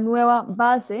tenemos una nueva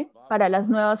base para las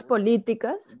nuevas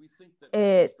políticas,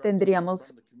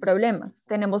 tendríamos problemas.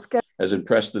 Tenemos que... As in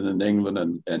Preston and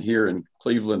England and here in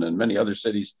Cleveland and many other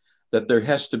cities, that there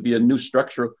has to be a new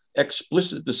structural,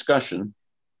 explicit discussion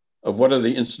of what are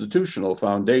the institutional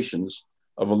foundations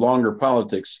of a longer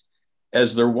politics,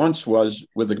 as there once was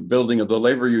with the building of the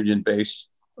labor union base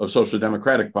of social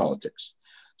democratic politics.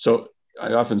 So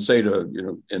I often say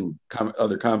to, in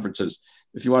other conferences,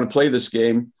 if you want to play this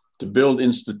game, to build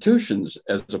institutions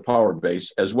as a power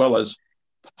base, as well as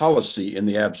policy in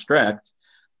the abstract,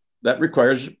 that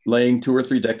requires laying 2 or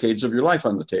 3 decades of your life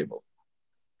on the table.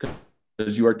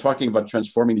 Because you are talking about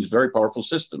transforming these very powerful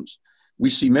systems. We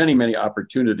see many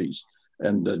opportunities.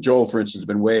 And Joel, for instance, has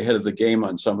been way ahead of the game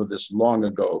on some of this long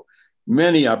ago.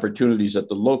 Many opportunities at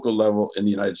the local level in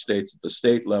the United States, at the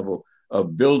state level,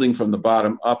 of building from the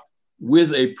bottom up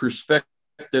with a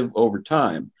perspective over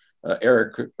time.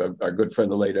 Eric, our good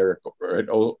friend, the late Eric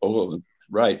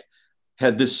Wright,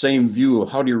 had this same view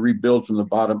of how do you rebuild from the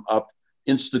bottom up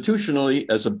institutionally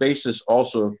as a basis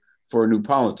also for new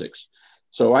politics.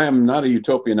 So I am not a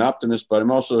utopian optimist, but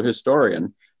I'm also a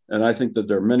historian. And I think that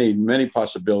there are many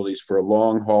possibilities for a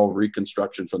long haul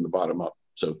reconstruction from the bottom up.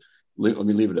 So let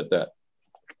me leave it at that.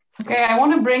 Okay, I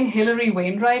want to bring Hilary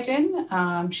Wainwright in.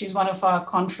 She's one of our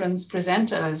conference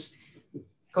presenters.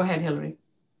 Go ahead, Hilary.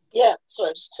 Yeah,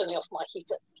 sorry, I'm just turning off my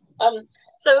heater. I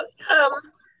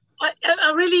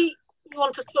really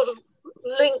want to sort of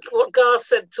link what Gar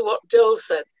said to what Joel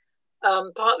said,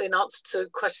 partly in answer to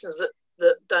questions that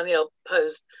that Danielle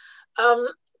posed,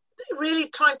 really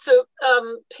trying to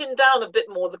pin down a bit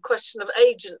more the question of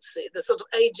agency, the sort of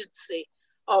agency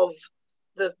of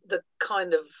the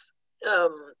kind of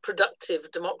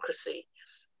productive democracy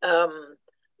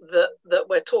that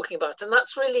we're talking about. And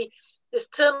that's really this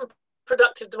term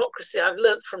productive democracy I've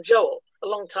learned from Joel a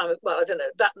long time, well, I don't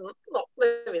know,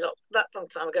 maybe not that long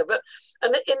time ago, but,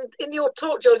 and in your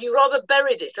talk, Joel, you rather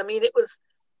buried it. I mean, it was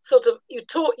sort of, you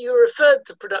referred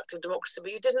to productive democracy,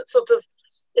 but you didn't sort of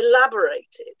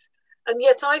elaborate it. And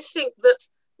yet I think that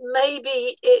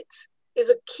maybe it is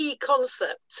a key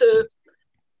concept to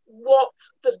what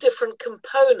the different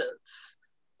components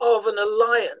of an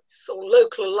alliance or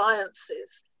local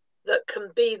alliances that can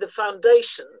be the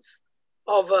foundations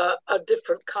of a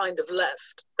different kind of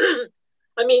left.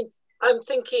 I mean, I'm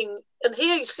thinking, and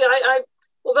here you see,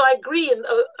 although I agree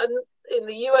in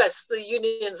the US, the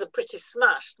unions are pretty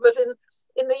smashed, but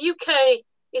in the UK,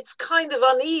 it's kind of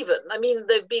uneven. I mean,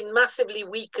 they've been massively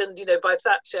weakened, you know, by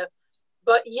Thatcher,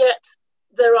 but yet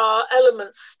there are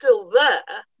elements still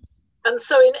there. And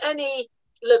so in any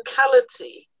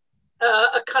locality,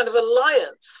 a kind of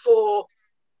alliance for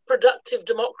productive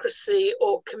democracy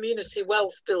or community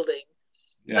wealth building.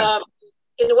 Yeah.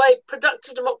 In a way,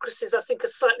 productive democracy is, I think, a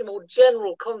slightly more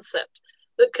general concept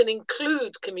that can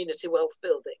include community wealth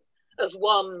building as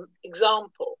one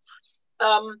example.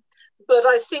 But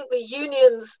I think the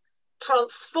unions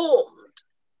transformed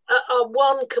are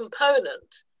one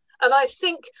component. And I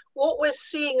think what we're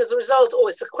seeing as a result, or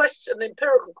it's a question, an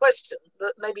empirical question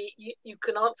that maybe you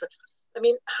can answer. I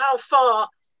mean, how far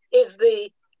is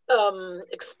the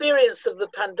experience of the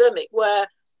pandemic where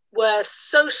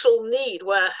social need,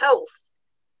 where health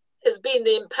has been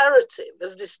the imperative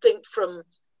as distinct from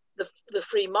the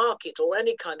free market or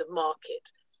any kind of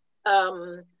market?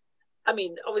 I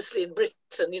mean, obviously in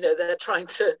Britain, you know, they're trying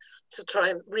to try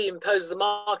and reimpose the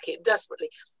market desperately,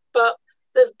 but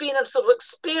there's been a sort of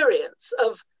experience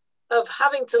of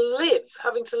having to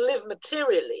live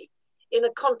materially in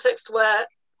a context where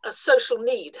a social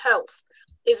need, health,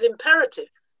 is imperative.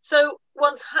 So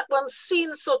one's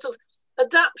seen sort of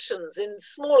adaptions in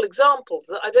small examples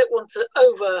that I don't want to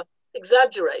over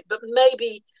exaggerate, but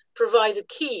maybe provide a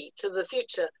key to the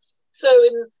future. So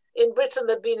in Britain,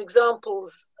 there've been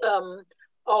examples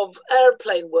of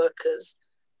airplane workers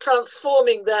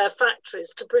transforming their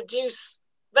factories to produce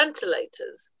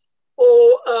ventilators,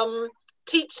 or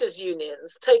teachers'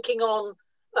 unions taking on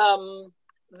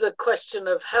the question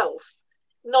of health,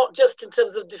 not just in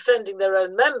terms of defending their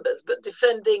own members, but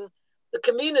defending the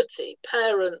community,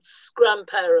 parents,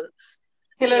 grandparents.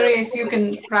 Hilary, if you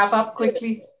can wrap up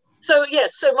quickly. So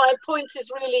yes, so my point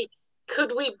is really,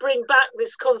 could we bring back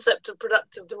this concept of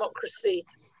productive democracy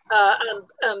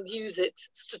and use it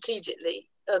strategically?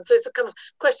 And so it's a kind of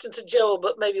question to Joel,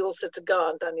 but maybe also to Gar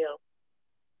and Danielle.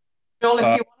 Joel, if you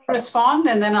want to respond,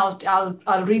 and then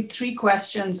I'll read 3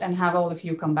 questions and have all of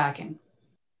you come back in.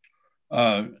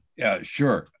 Yeah,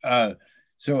 sure.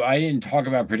 So I didn't talk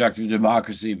about productive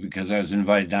democracy because I was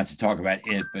invited not to talk about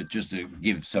it, but just to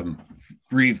give some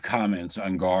brief comments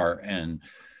on Gar and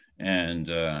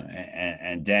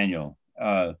Daniel.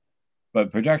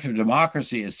 But productive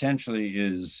democracy essentially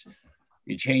is,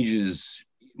 it changes,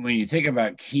 when you think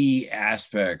about key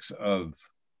aspects of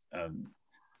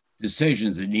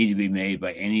decisions that need to be made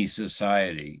by any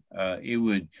society, it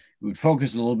would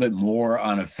focus a little bit more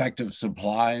on effective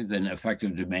supply than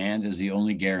effective demand as the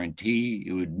only guarantee.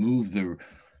 It would move the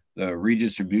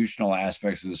redistributional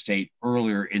aspects of the state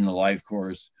earlier in the life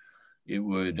course. It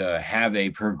would have a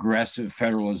progressive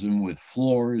federalism with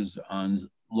floors on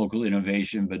local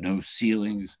innovation, but no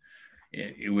ceilings.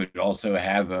 It would also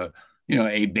have a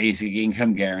basic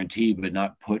income guarantee, but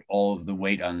not put all of the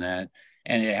weight on that.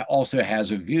 And it also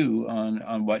has a view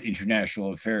on what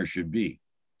international affairs should be.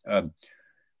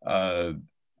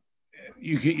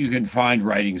 You can find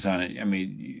writings on it. I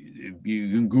mean, you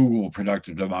can Google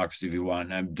productive democracy if you want.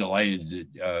 And I'm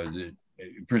delighted that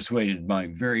it persuaded my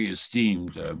very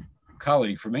esteemed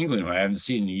colleague from England, who I haven't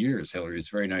seen in years, Hilary. It's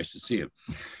very nice to see him.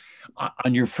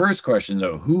 On your first question,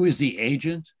 though, who is the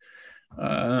agent?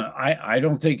 I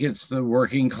don't think it's the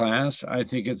working class. I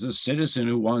think it's a citizen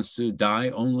who wants to die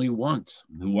only once,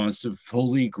 who wants to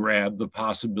fully grab the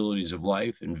possibilities of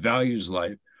life and values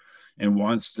life, and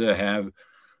wants to have,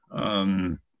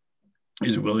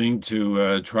 is willing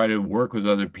to try to work with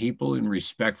other people in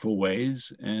respectful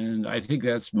ways. And I think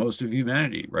that's most of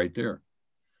humanity right there.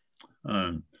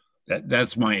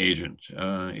 That's my agent.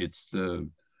 It's the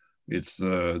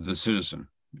citizen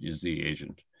is the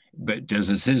agent. But does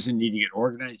a citizen need to get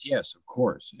organized? Yes, of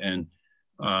course. And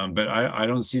But I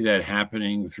don't see that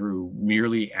happening through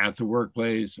merely at the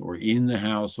workplace or in the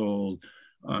household.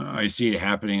 I see it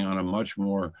happening on a much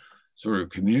more sort of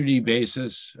community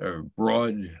basis or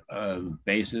broad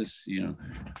basis, you know,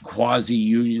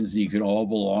 quasi-unions that you can all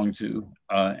belong to,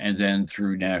 and then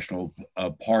through national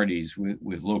parties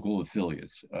with local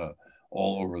affiliates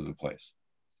all over the place.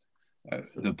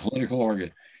 The political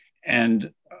organ.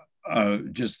 And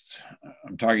I'm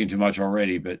talking too much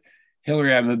already, but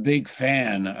Hillary, I'm a big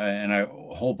fan, and I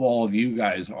hope all of you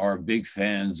guys are big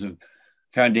fans of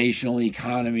foundational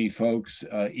economy folks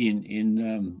in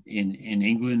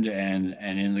England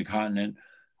and in the continent,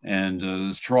 and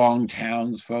the strong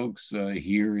towns folks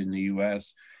here in the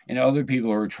US, and other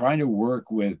people who are trying to work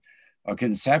with a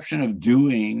conception of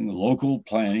doing local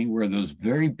planning where those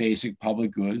very basic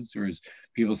public goods, or as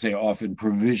people say often,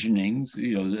 provisionings,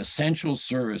 you know, the essential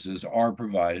services are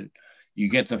provided. You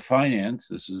get the finance.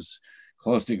 This is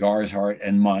close to Gar's heart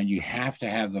and mine. You have to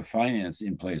have the finance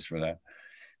in place for that.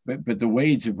 But the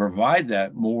way to provide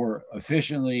that more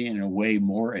efficiently, in a way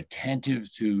more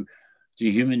attentive to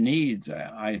human needs,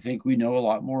 I think we know a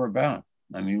lot more about.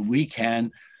 I mean, we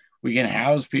can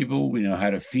house people. We know how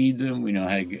to feed them. We know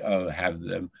how to have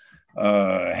them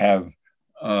have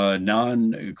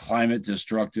non-climate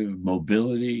destructive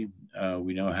mobility.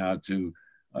 We know how to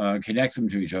connect them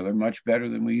to each other much better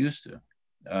than we used to.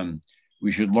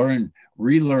 We should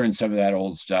relearn some of that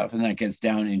old stuff, and that gets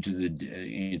down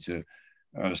into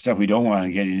stuff we don't want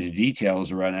to get into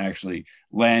details around actually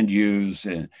land use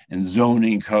and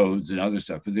zoning codes and other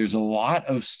stuff. But there's a lot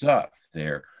of stuff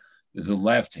there that the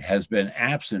left has been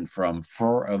absent from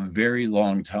for a very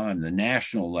long time, the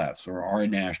national lefts or our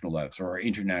national lefts or our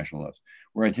international lefts,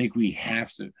 where I think we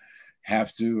have to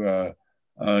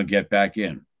get back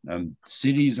in.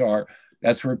 Cities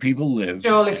that's where people live.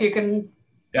 Joel, if you can.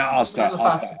 Yeah, I'll stop.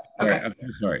 Okay. I'm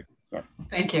sorry.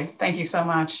 Thank you. Thank you so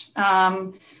much.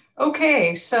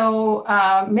 Okay, so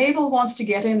Mabel wants to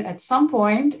get in at some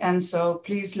point, and so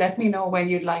please let me know when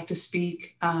you'd like to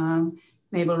speak,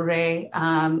 Mabel Ray,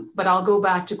 but I'll go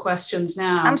back to questions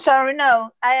now. I'm sorry,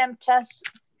 no, I am just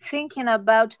thinking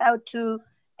about how to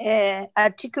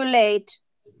articulate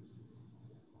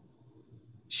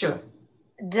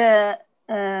the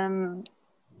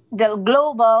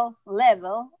global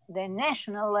level, the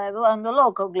national level, and the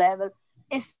local level.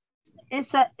 It's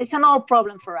an old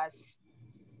problem for us.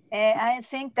 I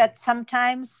think that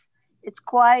sometimes it's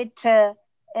quite a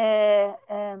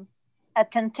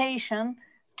temptation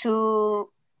to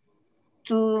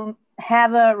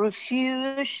have a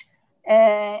refuge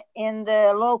in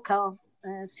the local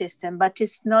system, but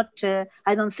it's not.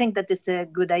 I don't think that it's a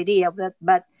good idea.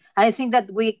 But I think that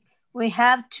we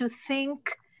have to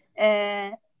think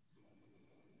the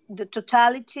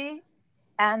totality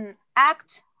and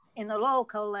act in the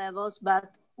local levels,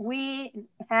 but we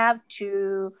have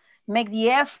to make the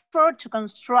effort to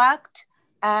construct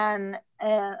a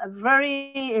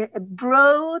very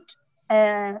broad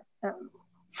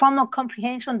formal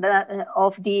comprehension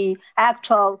of the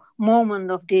actual moment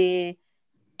of the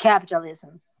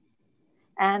capitalism.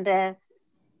 And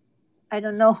I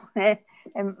don't know, the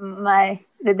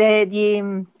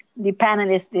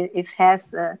panelist, if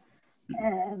has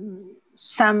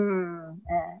some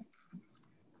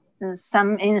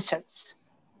inserts.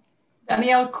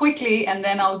 Danielle, quickly, and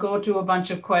then I'll go to a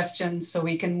bunch of questions so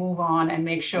we can move on and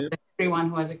make sure that everyone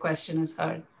who has a question is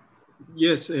heard.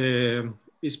 Yes,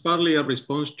 it's partly a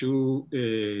response to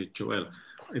Joel.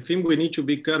 I think we need to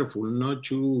be careful not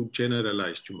to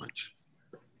generalize too much.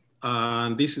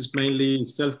 And this is mainly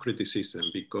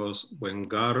self-criticism, because when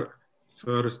Gar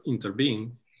first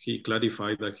intervened, he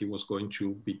clarified that he was going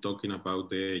to be talking about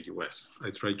the US. I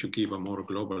tried to give a more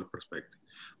global perspective.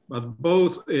 But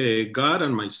both Gar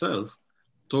and myself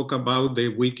talk about the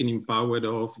weakening power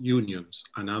of unions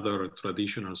and other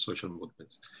traditional social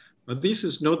movements. But this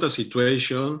is not a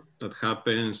situation that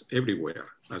happens everywhere,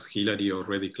 as Hilary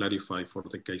already clarified for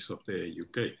the case of the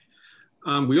UK.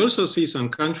 And we also see some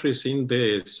countries in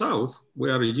the South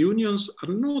where unions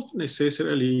are not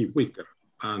necessarily weaker.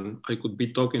 And I could be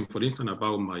talking, for instance,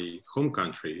 about my home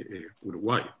country,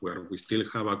 Uruguay, where we still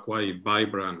have a quite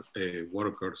vibrant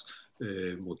workers'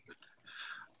 movement.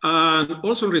 And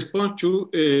also in response to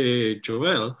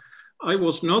Joel, I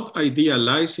was not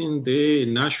idealizing the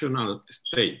national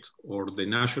state or the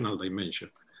national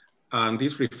dimension. And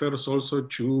this refers also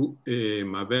to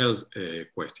Mabel's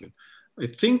question. I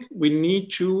think we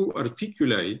need to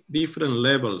articulate different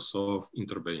levels of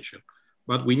intervention,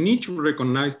 but we need to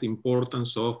recognize the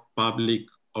importance of public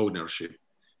ownership,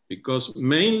 because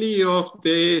mainly of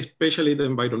especially the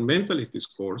environmentalist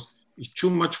discourse, is too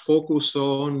much focus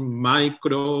on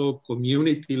micro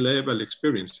community level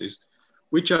experiences,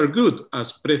 which are good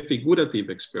as prefigurative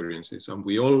experiences, and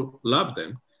we all love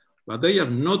them, but they are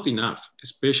not enough,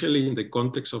 especially in the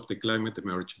context of the climate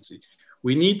emergency.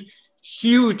 We need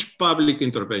huge public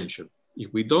intervention.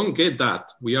 If we don't get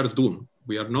that, we are doomed.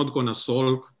 We are not gonna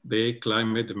solve the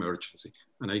climate emergency.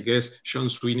 And I guess Sean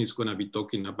Sweeney is gonna be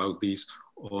talking about this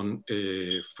on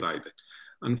Friday.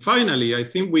 And finally, I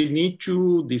think we need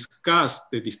to discuss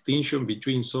the distinction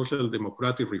between social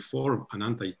democratic reform and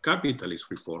anti-capitalist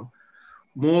reform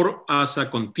more as a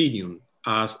continuum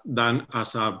than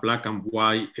as a black and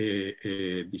white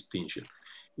distinction.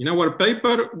 In our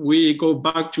paper, we go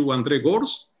back to André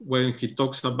Gorz when he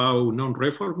talks about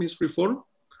non-reformist reform,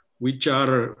 which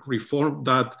are reforms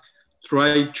that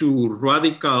try to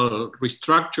radical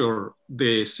restructure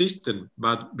the system,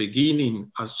 but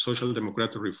beginning as social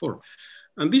democratic reform.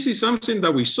 And this is something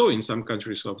that we saw in some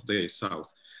countries of the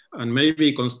South. And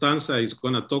maybe Constanza is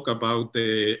gonna talk about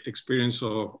the experience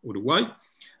of Uruguay.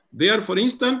 There, for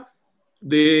instance,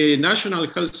 the national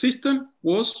health system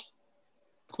was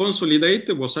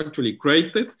consolidated, was actually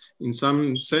created in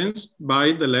some sense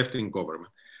by the left-wing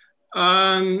government.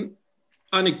 And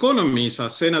an economist, a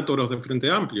senator of the Frente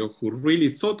Amplio, who really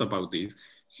thought about this,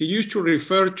 he used to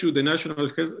refer to the national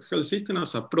health system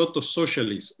as a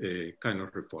proto-socialist kind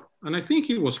of reform. And I think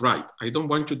he was right. I don't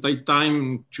want to take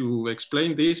time to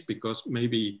explain this because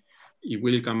maybe it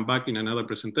will come back in another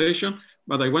presentation,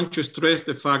 but I want to stress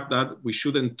the fact that we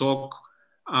shouldn't talk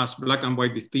as black and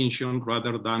white distinction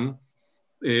rather than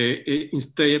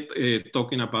instead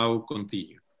talking about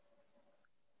continuum.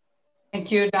 Thank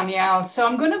you, Danielle. So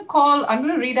I'm going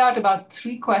to read out about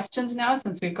 3 questions now,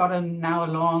 since we've got a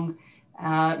long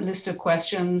list of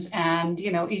questions, and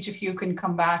each of you can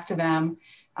come back to them.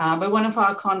 But one of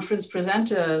our conference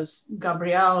presenters,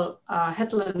 Gabrielle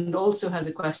Hetland, also has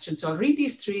a question. So I'll read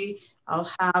these 3.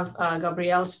 I'll have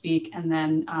Gabrielle speak and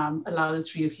then allow the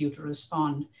 3 of you to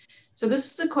respond. So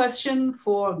this is a question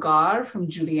for Gar from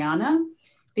Juliana.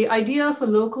 The idea of a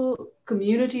local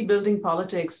community building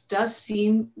politics does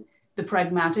seem the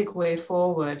pragmatic way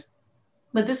forward,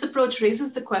 but this approach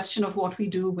raises the question of what we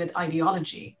do with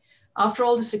ideology. After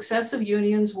all, the success of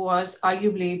unions was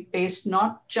arguably based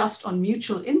not just on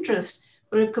mutual interest,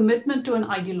 but a commitment to an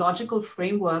ideological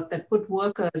framework that put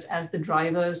workers as the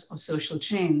drivers of social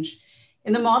change.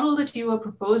 In the model that you are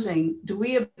proposing, do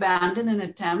we abandon an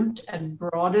attempt at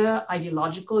broader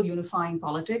ideological unifying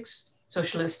politics,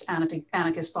 socialist,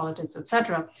 anarchist politics,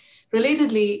 etc.?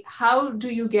 Relatedly, how do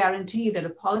you guarantee that a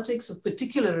politics of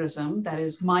particularism, that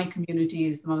is, my community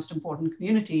is the most important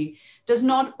community, does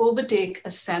not overtake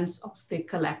a sense of the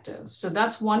collective? So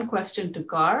that's one question to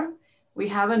Gar. We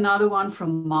have another one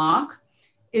from Mark.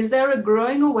 Is there a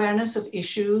growing awareness of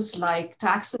issues like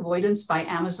tax avoidance by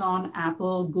Amazon,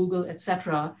 Apple, Google,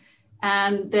 etc.,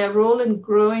 and their role in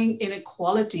growing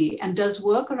inequality? And does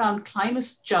work around climate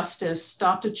justice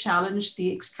start to challenge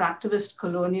the extractivist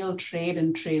colonial trade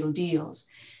and trade deals?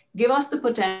 Give us the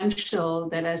potential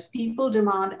that as people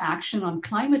demand action on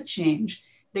climate change,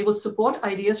 they will support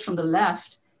ideas from the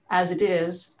left, as it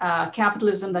is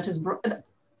capitalism that has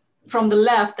from the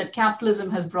left, that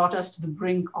capitalism has brought us to the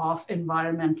brink of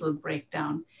environmental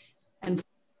breakdown. And a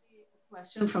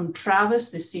question from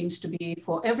Travis, this seems to be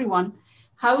for everyone.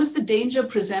 How is the danger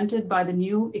presented by the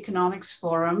new economics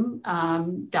forum,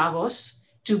 Davos,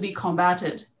 to be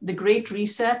combated? The Great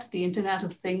Reset, the Internet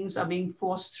of Things are being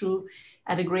forced through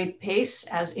at a great pace,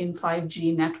 as in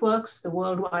 5G networks. The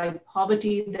worldwide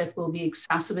poverty that will be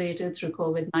exacerbated through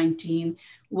COVID-19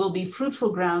 will be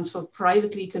fruitful grounds for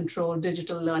privately controlled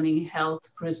digital learning,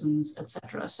 health, prisons,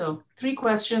 etc. So 3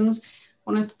 questions.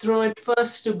 I want to throw it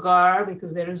first to Gar,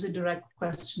 because there is a direct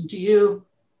question to you,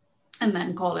 and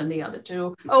then call in the other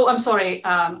 2. Oh, I'm sorry,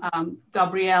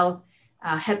 Gabrielle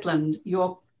Hetland,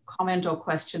 your comment or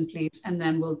question, please, and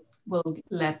then we'll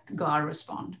let Gar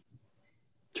respond.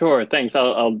 Sure, thanks.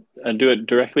 I'll do it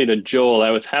directly to Joel. I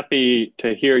was happy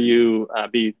to hear you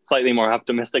be slightly more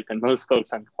optimistic than most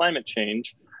folks on climate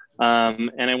change.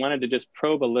 And I wanted to just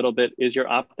probe a little bit. Is your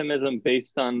optimism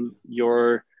based on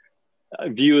your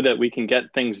view that we can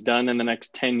get things done in the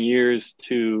next 10 years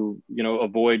to,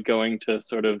 avoid going to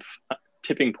sort of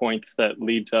tipping points that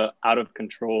lead to out of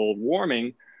control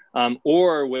warming?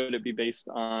 Or would it be based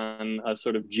on a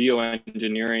sort of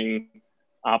geoengineering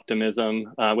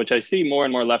optimism, which I see more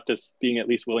and more leftists being at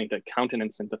least willing to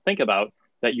countenance and to think about,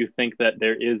 that you think that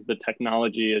there is the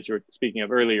technology, as you were speaking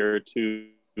of earlier,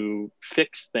 to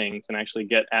fix things and actually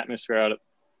get atmosphere out of,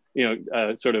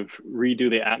 sort of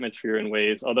redo the atmosphere in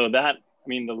ways, although that I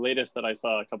mean, the latest that I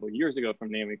saw a couple of years ago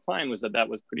from Naomi Klein was that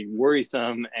was pretty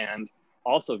worrisome and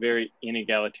also very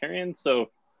inegalitarian. So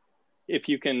if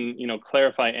you can,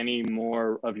 clarify any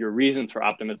more of your reasons for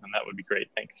optimism, that would be great.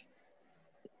 Thanks.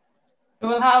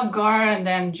 We'll have Gar, and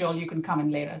then Joel, you can come in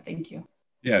later. Thank you.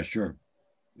 Yeah, sure.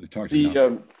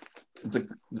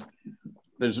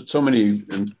 There's so many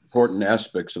important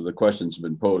aspects of the questions have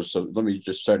been posed. So let me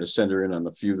just try to center in on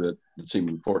a few that seem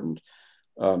important.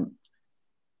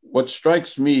 What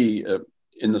strikes me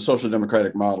in the social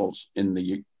democratic models in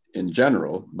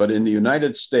general, but in the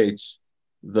United States,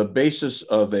 the basis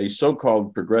of a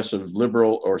so-called progressive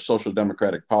liberal or social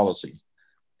democratic policy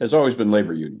has always been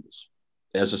labor unions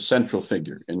as a central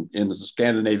figure. In the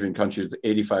Scandinavian countries,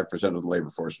 85% of the labor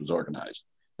force was organized,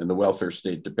 and the welfare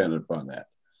state depended upon that.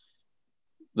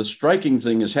 The striking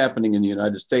thing is happening in the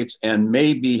United States, and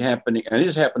may be happening, and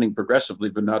is happening progressively,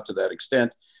 but not to that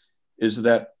extent, is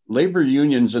that labor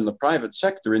unions in the private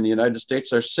sector in the United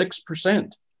States are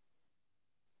 6%.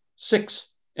 6%,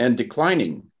 and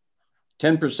declining.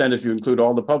 10% if you include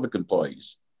all the public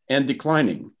employees, and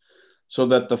declining. So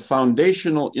that the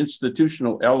foundational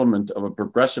institutional element of a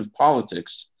progressive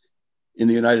politics in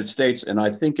the United States, and I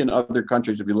think in other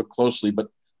countries, if you look closely, but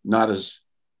not at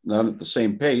the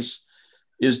same pace,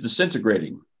 is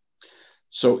disintegrating.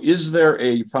 So is there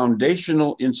a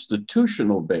foundational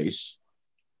institutional base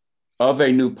of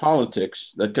a new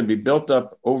politics that can be built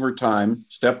up over time,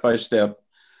 step by step,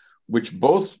 which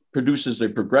both produces a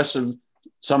progressive,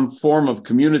 some form of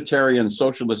communitarian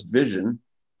socialist vision,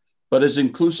 but is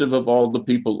inclusive of all the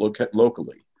people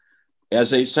locally,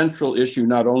 as a central issue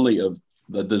not only of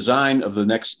the design of the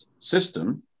next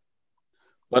system,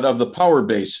 but of the power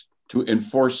base to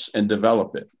enforce and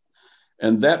develop it.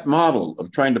 And that model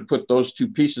of trying to put those two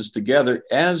pieces together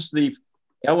as the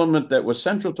element that was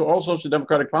central to all social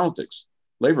democratic politics,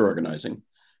 labor organizing,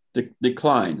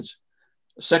 declines.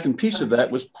 The second piece of that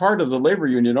was part of the labor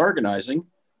union organizing,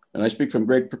 and I speak from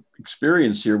great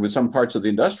experience here with some parts of the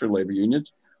industrial labor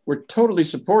unions, were totally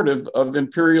supportive of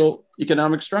imperial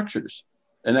economic structures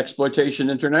and exploitation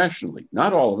internationally.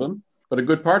 Not all of them, but a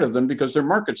good part of them, because their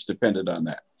markets depended on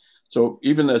that. So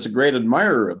even as a great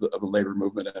admirer of the labor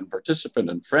movement and participant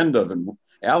and friend of and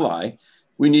ally,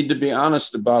 we need to be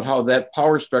honest about how that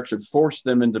power structure forced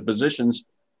them into positions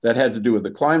that had to do with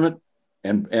the climate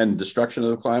and destruction of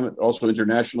the climate, also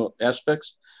international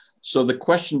aspects. So the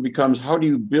question becomes, how do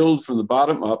you build from the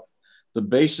bottom up the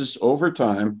basis over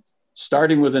time,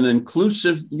 starting with an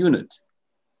inclusive unit?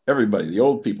 Everybody, the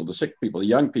old people, the sick people, the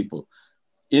young people,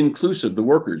 inclusive, the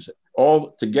workers,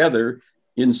 all together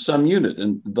in some unit.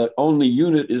 And the only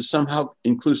unit is somehow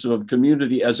inclusive of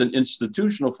community as an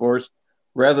institutional force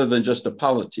rather than just a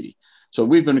polity. So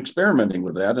we've been experimenting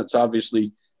with that. It's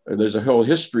obviously, there's a whole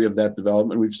history of that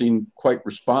development. We've seen quite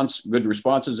good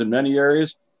responses in many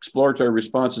areas, exploratory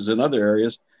responses in other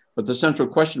areas. But the central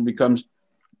question becomes,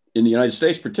 in the United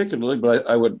States particularly, but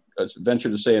I would venture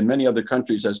to say in many other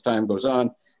countries as time goes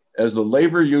on, as the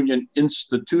labor union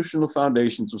institutional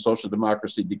foundations of social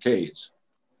democracy decays,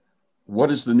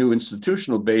 what is the new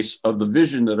institutional base of the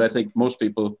vision that I think most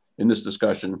people in this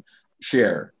discussion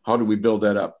share? How do we build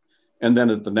that up? And then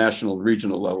at the national,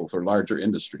 regional level for larger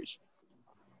industries.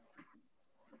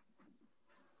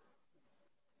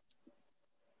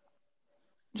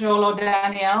 Joel or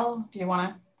Danielle, do you want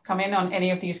to come in on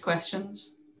any of these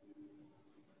questions?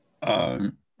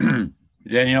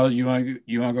 Danielle, you want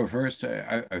to go first?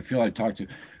 I feel I talked to.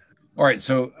 All right,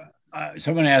 so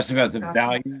someone asked about the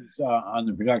values on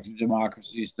the productive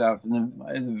democracy stuff,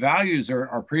 and the values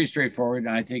are pretty straightforward,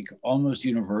 and I think almost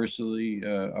universally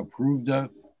approved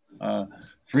of.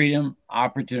 Freedom,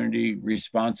 opportunity,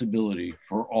 responsibility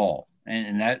for all,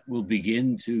 and that will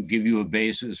begin to give you a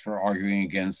basis for arguing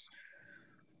against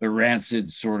the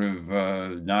rancid sort of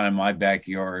not in my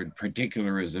backyard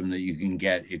particularism that you can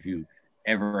get if you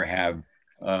ever have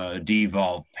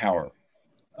devolved power.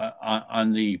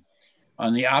 On the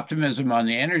optimism, on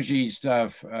the energy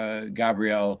stuff,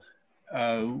 Gabrielle,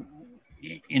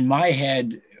 in my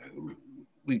head,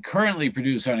 we currently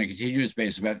produce on a continuous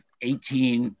basis about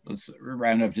 18, let's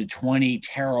round up to 20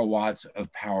 terawatts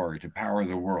of power to power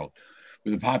the world.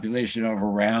 With a population of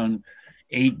around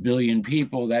 8 billion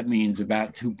people, that means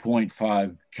about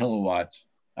 2.5 kilowatts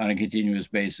on a continuous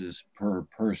basis per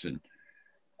person.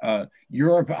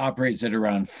 Europe operates at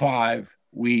around 5.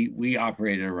 We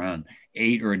operate at around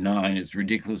 8 or 9. It's a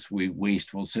ridiculously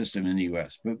wasteful system in the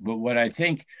US. But what I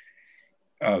think,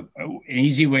 an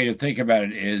easy way to think about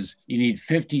it is you need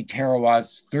 50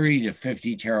 terawatts, 30 to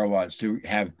 50 terawatts to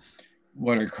have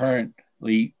what are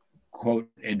currently quote,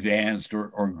 advanced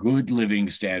or good living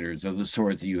standards of the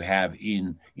sort that you have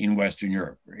in Western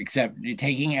Europe, except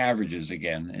taking averages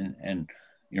again and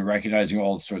recognizing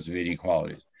all sorts of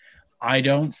inequalities. I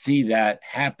don't see that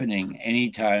happening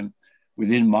anytime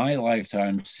within my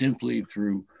lifetime simply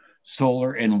through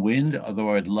solar and wind,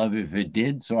 although I'd love if it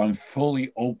did. So I'm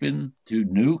fully open to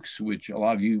nukes, which a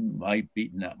lot of you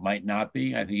might not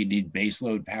be. I think you need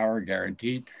baseload power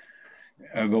guaranteed.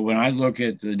 But when I look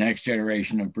at the next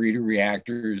generation of breeder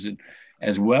reactors, and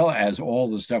as well as all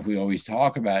the stuff we always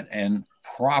talk about and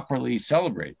properly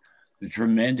celebrate, the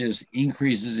tremendous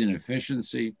increases in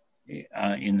efficiency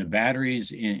in the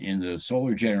batteries, in the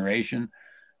solar generation,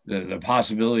 the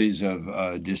possibilities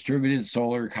of distributed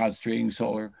solar, concentrating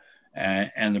solar,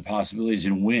 and the possibilities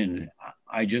in wind.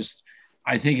 I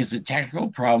think it's a technical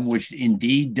problem, which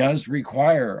indeed does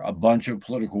require a bunch of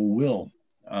political will,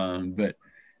 but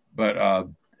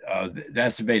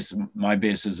that's the my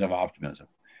basis of optimism.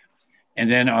 And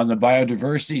then on the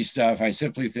biodiversity stuff, I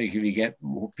simply think if you get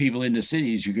more people into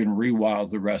cities, you can rewild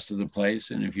the rest of the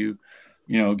place. And if you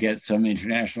get some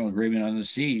international agreement on the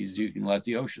seas, you can let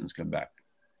the oceans come back.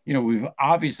 We've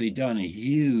obviously done a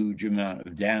huge amount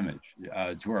of damage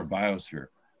to our biosphere,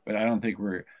 but I don't think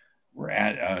we're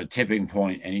at a tipping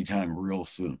point anytime real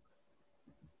soon.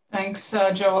 Thanks,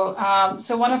 Joel.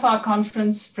 So one of our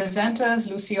conference presenters,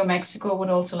 Lucio Mexico, would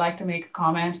also like to make a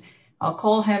comment. I'll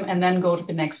call him and then go to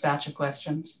the next batch of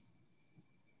questions.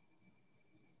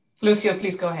 Lucio,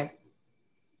 please go ahead.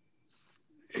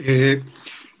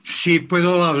 Sí,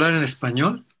 ¿puedo hablar en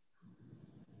español?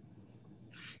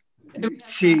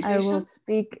 Sí. I will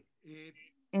speak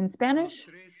in Spanish.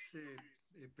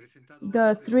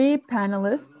 The three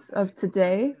panelists of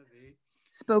today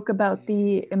spoke about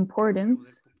the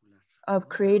importance of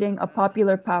creating a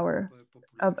popular power,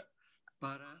 of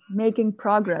making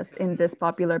progress in this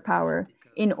popular power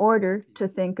in order to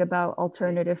think about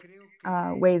alternative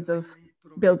ways of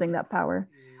building that power.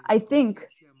 I think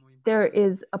there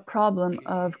is a problem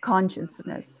of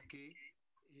consciousness,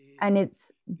 and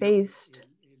it's based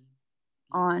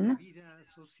on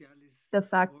the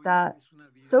fact that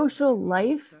social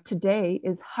life today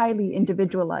is highly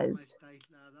individualized.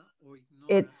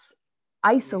 It's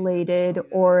isolated,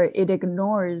 or it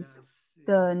ignores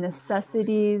the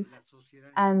necessities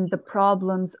and the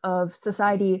problems of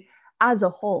society as a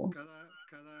whole.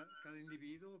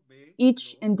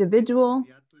 Each individual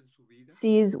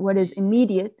sees what is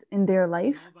immediate in their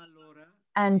life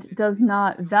and does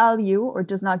not value or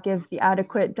does not give the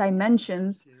adequate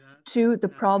dimensions to the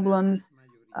problems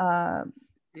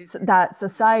that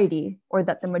society or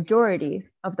that the majority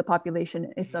of the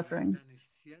population is suffering.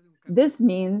 This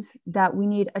means that we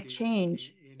need a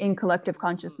change in collective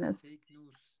consciousness.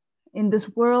 In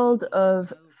this world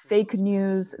of fake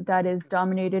news that is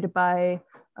dominated by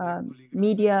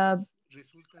media,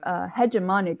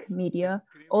 hegemonic media,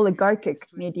 oligarchic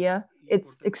media,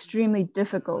 it's extremely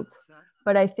difficult.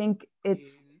 But I think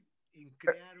it's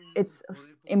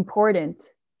important,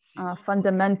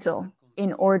 fundamental,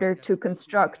 in order to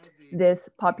construct this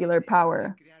popular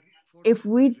power. If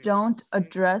we don't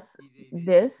address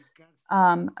this,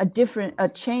 a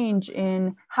change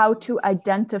in how to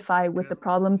identify with the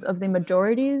problems of the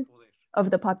majorities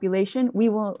of the population, we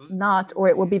will not, or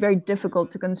it will be very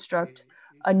difficult to construct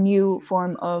a new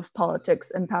form of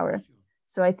politics and power.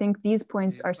 So I think these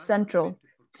points are central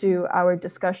to our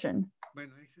discussion.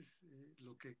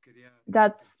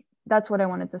 That's what I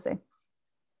wanted to say.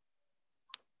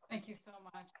 Thank you so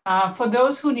much. For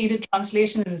those who needed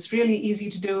translation, it was really easy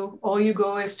to do. All you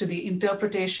go is to the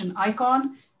interpretation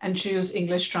icon and choose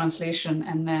English translation.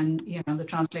 And then, the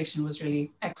translation was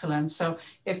really excellent. So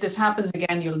if this happens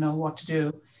again, you'll know what to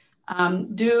do.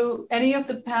 Do any of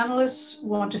the panelists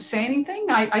want to say anything?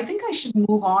 I think I should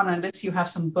move on unless you have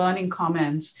some burning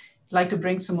comments. I'd like to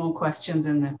bring some more questions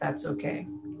in, if that's okay.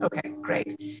 Okay,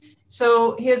 great.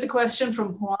 So here's a question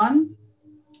from Juan.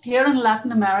 Here in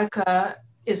Latin America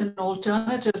is an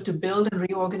alternative to build and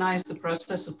reorganize the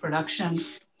process of production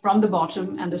from the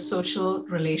bottom and the social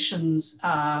relations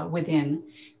within,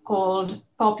 called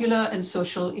popular and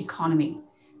social economy.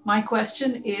 My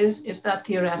question is if that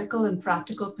theoretical and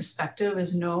practical perspective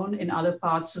is known in other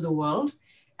parts of the world,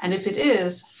 and if it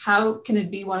is, how can it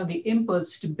be one of the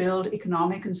inputs to build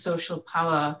economic and social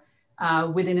power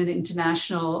within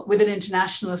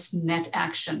internationalist net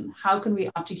action? How can we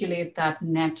articulate that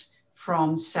net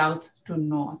from south to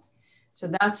north? So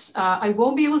that's, I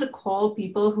won't be able to call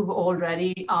people who've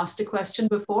already asked a question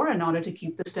before in order to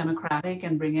keep this democratic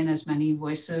and bring in as many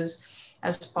voices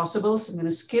as possible. So I'm going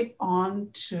to skip on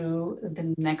to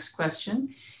the next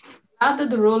question. glad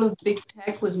that the role of big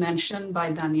tech was mentioned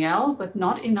by Danielle, but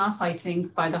not enough, I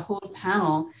think, by the whole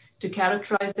panel to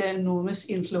characterize their enormous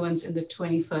influence in the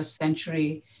 21st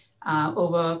century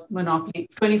over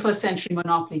 21st century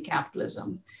monopoly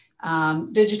capitalism.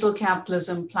 Digital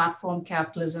capitalism, platform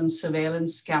capitalism,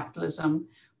 surveillance capitalism.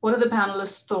 What are the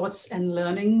panelists' thoughts and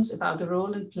learnings about the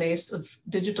role and place of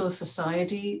digital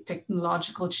society,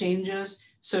 technological changes,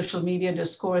 social media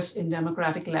discourse in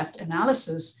democratic left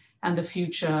analysis, and the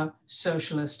future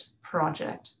socialist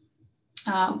project?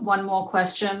 One more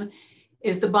question.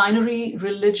 Is the binary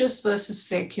religious versus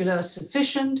secular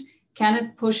sufficient? Can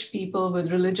it push people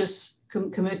with religious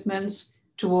commitments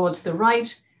towards the right?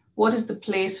 What is the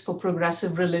place for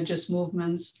progressive religious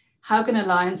movements? How can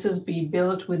alliances be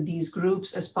built with these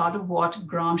groups as part of what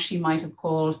Gramsci might have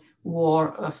called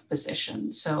war of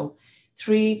position? So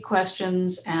 3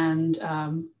 questions, and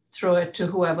throw it to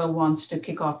whoever wants to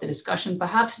kick off the discussion.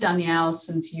 Perhaps Danielle,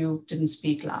 since you didn't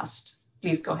speak last.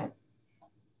 Please go ahead.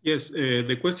 Yes,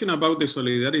 the question about the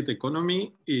solidarity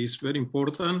economy is very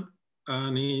important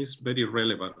and is very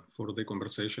relevant for the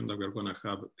conversation that we're going to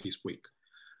have this week.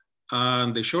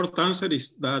 And the short answer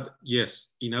is that,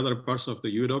 yes, in other parts of the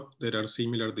Europe, there are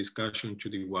similar discussions to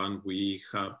the one we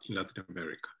have in Latin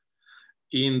America.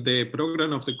 In the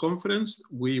program of the conference,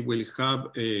 we will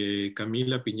have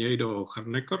Camila Piñeiro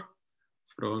Harnecker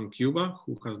from Cuba,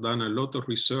 who has done a lot of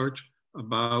research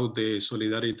about the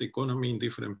solidarity economy in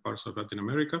different parts of Latin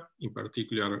America, in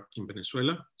particular in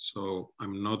Venezuela. So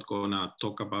I'm not gonna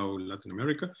talk about Latin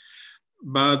America,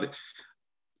 but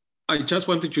I just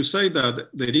wanted to say that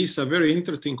there is a very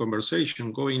interesting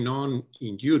conversation going on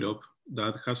in Europe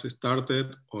that has started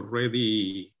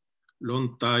already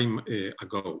long time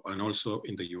ago, and also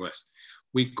in the US.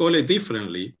 We call it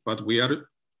differently, but we are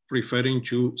referring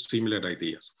to similar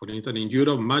ideas. For instance, in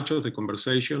Europe, much of the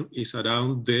conversation is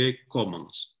around the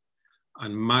commons,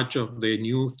 and much of the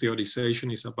new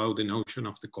theorization is about the notion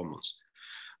of the commons.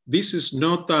 This is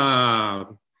not a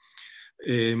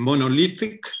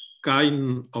monolithic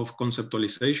kind of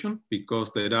conceptualization, because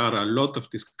there are a lot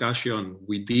of discussion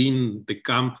within the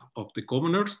camp of the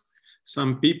commoners.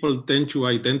 Some people tend to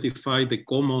identify the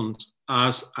commons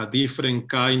as a different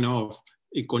kind of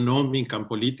economic and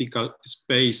political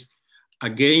space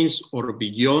against or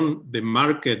beyond the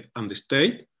market and the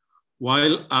state,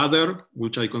 while other,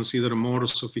 which I consider more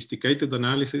sophisticated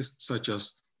analysis, such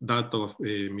as that of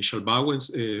Michel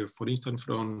Bouwens, for instance,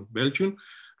 from Belgium,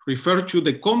 refer to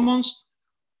the commons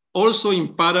also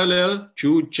in parallel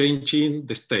to changing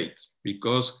the state,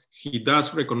 because he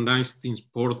does recognize the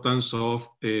importance of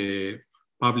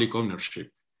public ownership,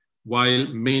 while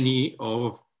many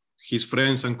of his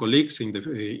friends and colleagues in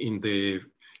the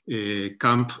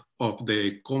camp of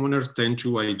the commoners tend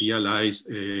to idealize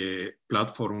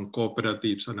platform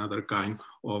cooperatives and other kind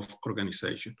of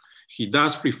organization. He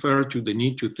does refer to the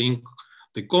need to think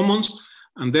the commons.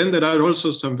 And then there are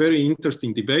also some very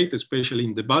interesting debate, especially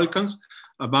in the Balkans,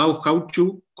 about how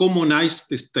to commonize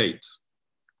the states.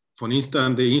 For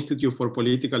instance, the Institute for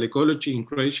Political Ecology in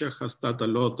Croatia has done a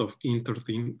lot of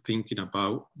interesting thinking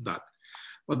about that.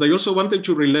 But I also wanted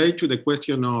to relate to the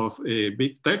question of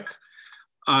big tech,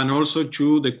 and also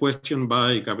to the question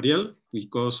by Gabriel,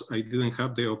 because I didn't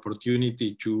have the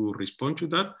opportunity to respond to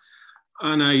that.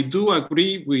 And I do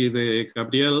agree with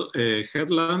Gabriel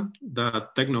Headland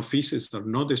that technophysics are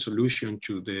not the solution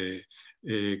to the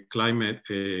climate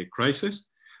crisis.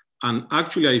 And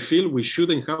actually, I feel we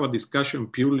shouldn't have a discussion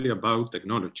purely about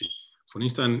technology. For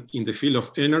instance, in the field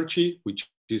of energy, which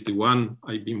is the one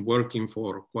I've been working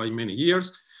for quite many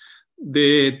years,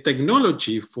 the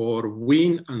technology for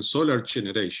wind and solar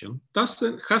generation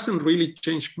hasn't really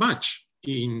changed much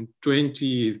in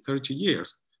 20, 30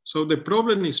 years. So the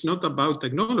problem is not about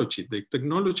technology. The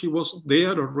technology was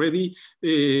there already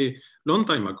a long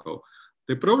time ago.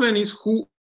 The problem is who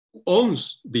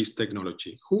owns this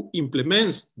technology, who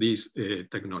implements this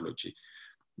technology.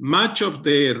 Much of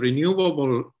the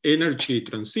renewable energy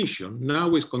transition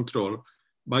now is controlled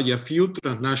by a few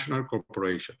transnational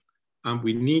corporations, and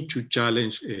we need to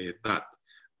challenge that.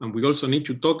 And we also need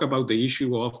to talk about the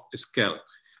issue of scale,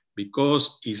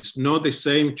 because it's not the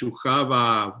same to have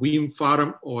a wind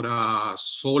farm or a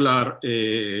solar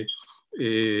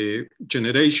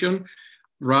generation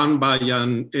run by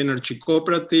an energy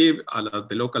cooperative at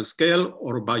the local scale,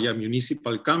 or by a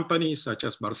municipal company such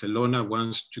as Barcelona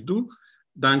wants to do,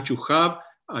 than to have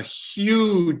a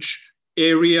huge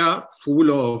area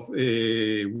full of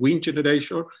wind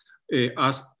generation,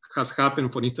 as has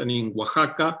happened, for instance, in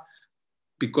Oaxaca,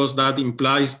 because that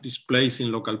implies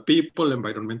displacing local people,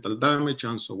 environmental damage,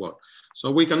 and so on. So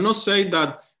we cannot say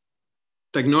that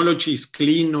technology is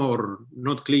clean or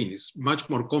not clean. It's much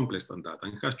more complex than that,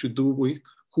 and has to do with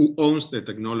who owns the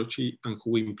technology and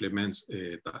who implements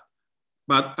that.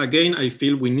 But again, I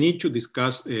feel we need to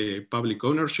discuss public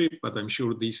ownership, but I'm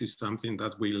sure this is something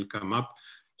that will come up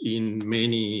in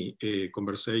many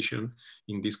conversations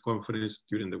in this conference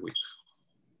during the week.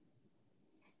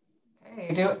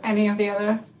 Okay, do any of the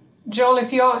other? Joel,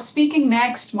 if you're speaking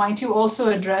next, might you also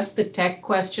address the tech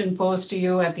question posed to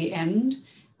you at the end?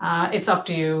 It's up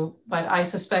to you, but I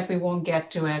suspect we won't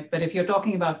get to it. But if you're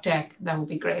talking about tech, that would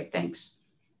be great. Thanks.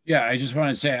 Yeah, I just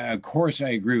want to say, of course, I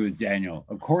agree with Daniel.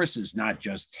 Of course, it's not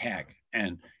just tech,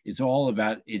 and it's all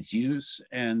about its use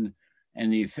and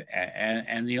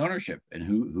the ownership and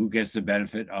who gets the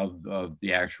benefit of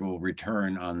the actual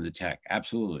return on the tech.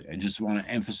 Absolutely, I just want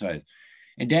to emphasize.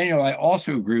 And Daniel, I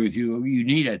also agree with you. You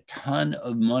need a ton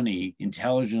of money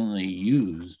intelligently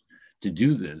used to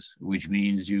do this, which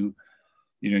means you're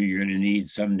going to need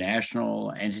some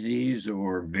national entities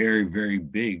or very, very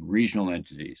big regional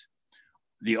entities.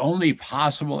 The only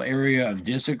possible area of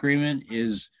disagreement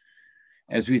is,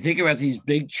 as we think about these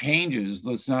big changes,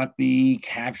 let's not be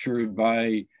captured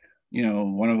by,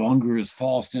 one of Unger's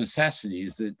false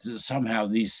necessities that somehow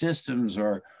these systems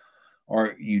are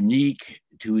unique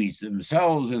to each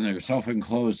themselves and they're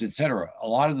self-enclosed, et cetera. A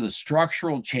lot of the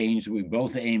structural change that we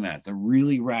both aim at, the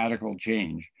really radical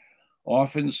change,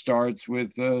 often starts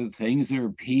with things that are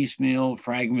piecemeal,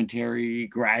 fragmentary,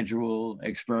 gradual,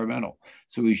 experimental.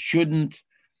 So we shouldn't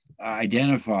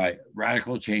identify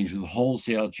radical change with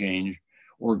wholesale change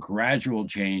or gradual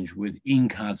change with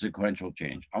inconsequential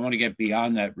change. I want to get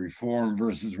beyond that reform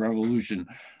versus revolution.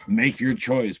 Make your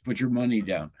choice, put your money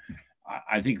down.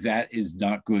 I think that is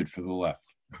not good for the left.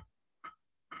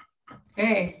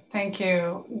 Okay, thank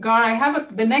you. Gar,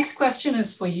 the next question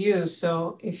is for you.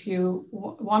 So if you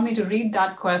want me to read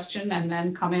that question and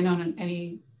then come in on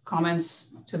any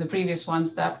comments to the previous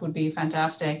ones, that would be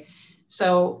fantastic.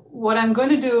 So what I'm going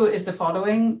to do is the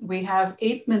following. We have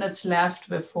 8 minutes left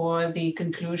before the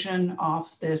conclusion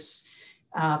of this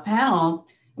panel.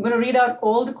 I'm going to read out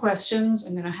all the questions.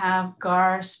 I'm going to have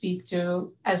Gar speak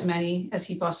to as many as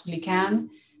he possibly can,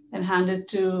 and hand it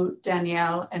to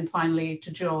Danielle and finally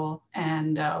to Joel,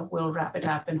 and we'll wrap it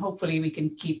up. And hopefully we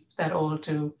can keep that all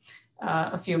to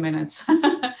a few minutes.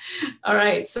 All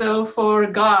right, so for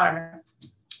Gar,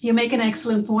 you make an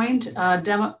excellent point.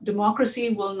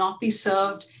 Democracy will not be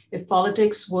served if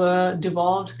politics were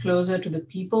devolved closer to the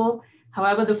people.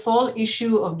 However, the fall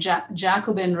issue of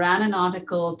Jacobin ran an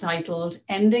article titled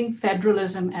 "Ending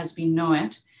Federalism as We Know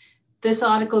It." This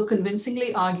article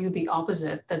convincingly argued the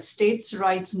opposite, that states'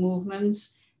 rights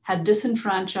movements had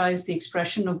disenfranchised the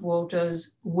expression of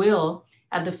voters' will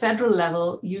at the federal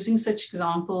level, using such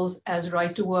examples as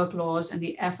right-to-work laws and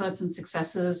the efforts and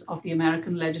successes of the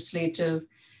American Legislative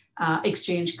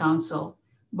Exchange Council.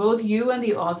 Both you and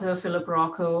the author, Philip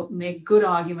Rocco, make good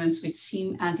arguments which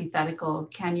seem antithetical.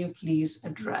 Can you please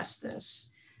address this?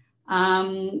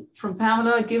 From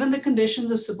Pamela, given the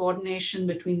conditions of subordination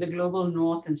between the global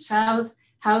North and South,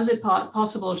 how is it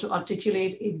possible to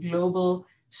articulate a global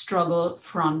struggle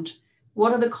front?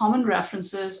 What are the common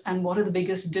references and what are the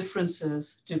biggest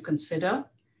differences to consider?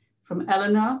 From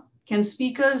Eleanor, can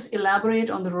speakers elaborate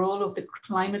on the role of the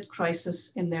climate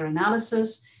crisis in their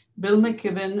analysis? Bill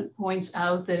McKibben points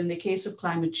out that in the case of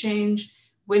climate change,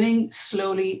 winning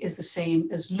slowly is the same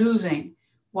as losing.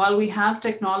 While we have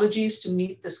technologies to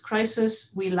meet this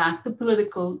crisis, we lack the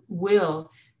political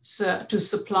will to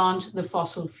supplant the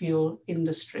fossil fuel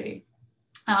industry.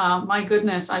 My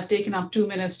goodness, I've taken up 2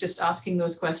 minutes just asking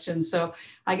those questions. So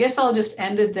I guess I'll just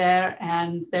end it there.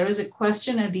 And there is a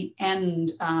question at the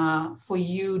end for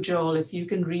you, Joel, if you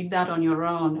can read that on your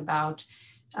own about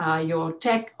your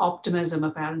tech optimism,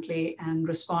 apparently, and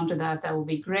respond to that, that would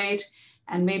be great.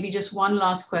 And maybe just one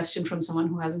last question from someone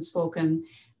who hasn't spoken.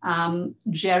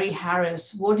 Jerry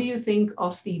Harris, what do you think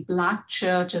of the Black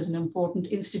church as an important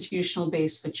institutional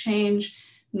base for change,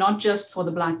 not just for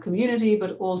the Black community,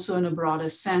 but also in a broader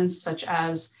sense, such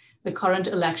as the current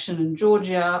election in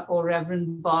Georgia or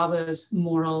Reverend Barber's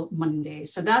Moral Monday?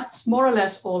 So that's more or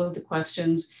less all of the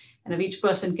questions. And if each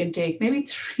person can take maybe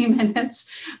 3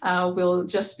 minutes, we'll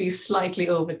just be slightly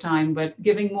over time, but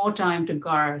giving more time to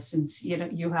Gar, since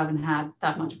you haven't had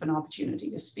that much of an opportunity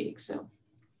to speak. So.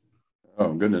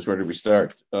 Oh goodness, where do we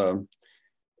start?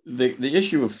 The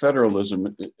issue of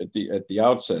federalism at the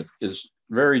outset is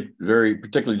very, very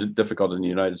particularly difficult in the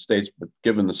United States, but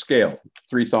given the scale,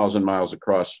 3,000 miles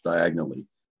across diagonally,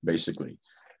 basically.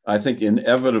 I think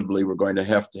inevitably we're going to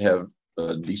have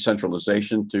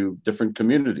decentralization to different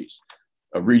communities,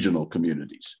 regional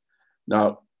communities.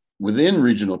 Now, within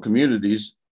regional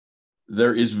communities,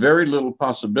 there is very little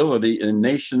possibility in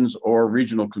nations or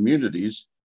regional communities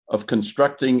of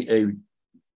constructing a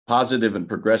positive and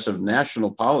progressive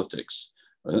national politics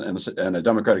and a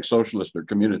democratic socialist or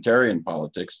communitarian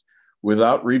politics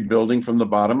without rebuilding from the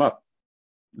bottom up.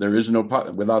 There is no,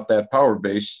 without that power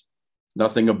base,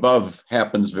 nothing above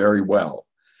happens very well.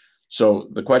 So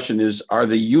the question is, are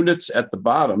the units at the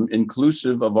bottom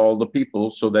inclusive of all the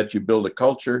people so that you build a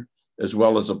culture as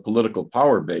well as a political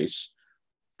power base,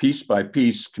 piece by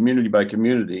piece, community by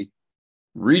community,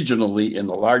 regionally in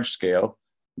the large scale,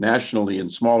 nationally in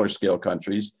smaller scale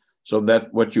countries, so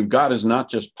that what you've got is not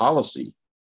just policy,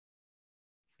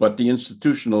 but the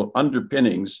institutional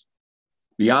underpinnings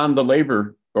beyond the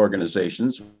labor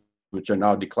organizations, which are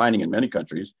now declining in many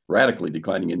countries, radically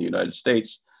declining in the United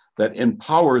States, that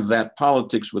empower that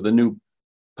politics with a new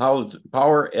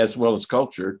power as well as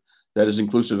culture that is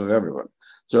inclusive of everyone.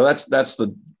 So that's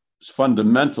the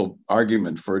fundamental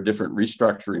argument for a different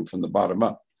restructuring from the bottom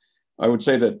up. I would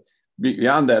say that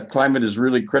beyond that, climate is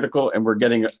really critical, and we're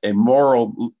getting a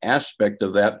moral aspect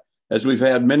of that, as we've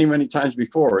had many, many times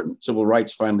before. And civil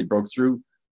rights finally broke through.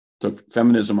 Took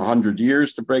feminism 100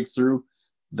 years to break through.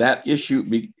 That issue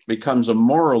becomes a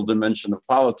moral dimension of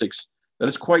politics that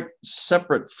is quite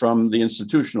separate from the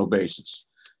institutional basis.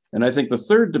 And I think the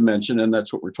third dimension, and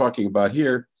that's what we're talking about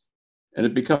here, and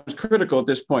it becomes critical at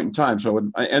this point in time,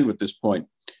 so I end with this point.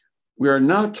 We are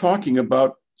now talking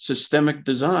about systemic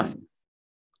design.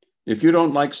 If you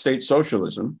don't like state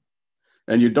socialism,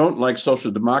 and you don't like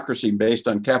social democracy based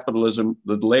on capitalism,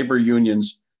 the labor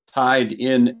unions tied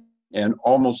in and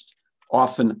almost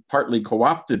often partly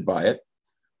co-opted by it,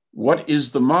 what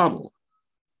is the model?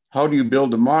 How do you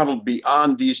build a model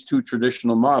beyond these two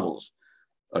traditional models?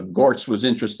 Gortz was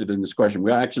interested in this question.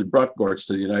 We actually brought Gortz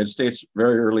to the United States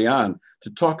very early on to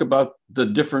talk about the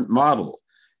different model.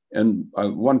 And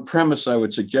one premise I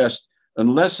would suggest,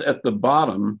 unless at the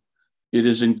bottom, it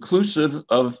is inclusive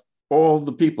of all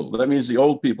the people. That means the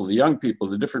old people, the young people,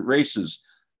 the different races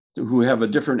who have a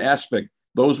different aspect,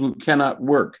 those who cannot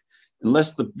work.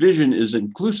 Unless the vision is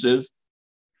inclusive,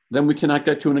 then we cannot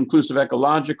get to an inclusive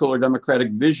ecological or democratic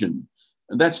vision.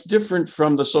 And that's different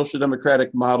from the social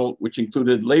democratic model, which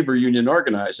included labor union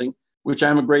organizing, which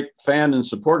I'm a great fan and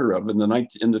supporter of in the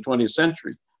 20th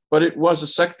century. But it was a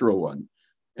sectoral one.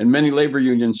 And many labor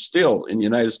unions still in the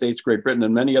United States, Great Britain,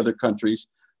 and many other countries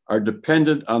are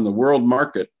dependent on the world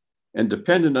market and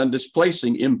dependent on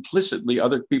displacing implicitly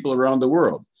other people around the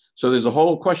world. So there's a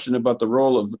whole question about the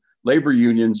role of labor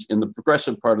unions in the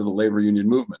progressive part of the labor union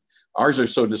movement. Ours are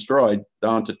so destroyed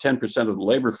down to 10% of the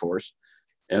labor force.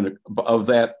 And of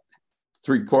that,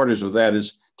 3/4 of that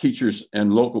is teachers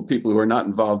and local people who are not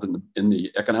involved in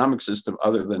the economic system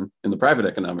other than in the private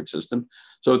economic system.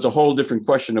 So it's a whole different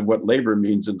question of what labor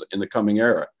means in the coming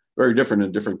era, very different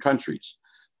in different countries.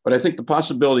 But I think the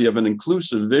possibility of an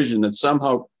inclusive vision that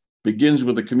somehow begins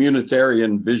with a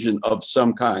communitarian vision of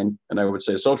some kind, and I would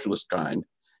say a socialist kind,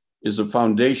 is a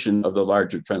foundation of the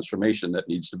larger transformation that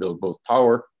needs to build both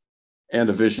power and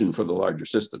a vision for the larger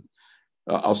system.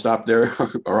 I'll stop there,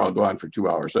 or I'll go on for 2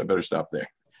 hours, so I better stop there.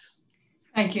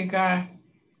 Thank you, Gar.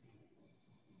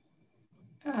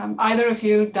 Either of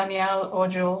you, Danielle or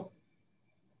Joel?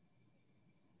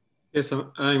 Yes,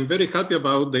 I'm very happy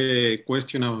about the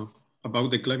question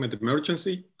about the climate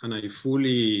emergency, and I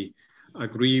fully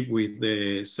agree with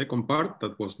the second part.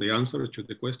 That was the answer to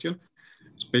the question,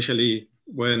 especially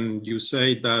when you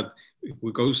say that if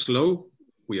we go slow,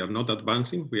 we are not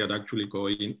advancing, we are actually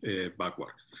going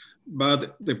backward.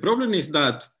 But the problem is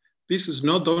that this is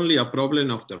not only a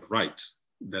problem of the right.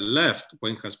 The left,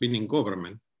 when it has been in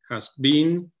government, has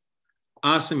been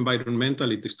as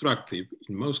environmentally destructive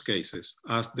in most cases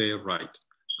as the right.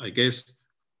 I guess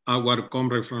our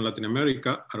comrades from Latin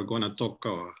America are going to talk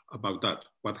about that.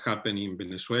 What happened in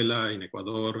Venezuela, in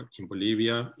Ecuador, in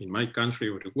Bolivia, in my country,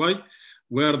 Uruguay,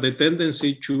 where the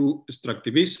tendency to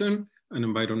extractivism and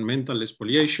environmental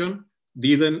spoliation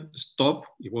didn't stop.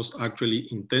 It was actually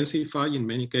intensified in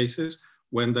many cases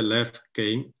when the left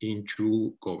came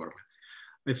into government.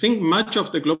 I think much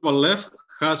of the global left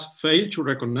has failed to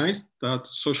recognize that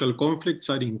social conflicts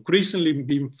are increasingly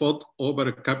being fought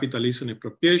over capitalism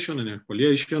appropriation and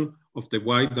spoliation of the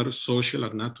wider social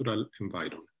and natural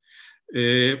environment.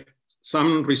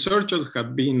 Some researchers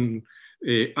have been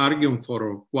arguing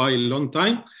for quite a long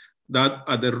time that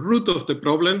at the root of the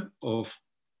problem of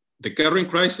the current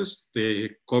crisis,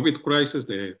 the COVID crisis,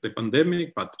 the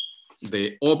pandemic, but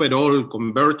the overall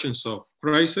convergence of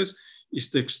crisis is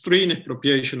the extreme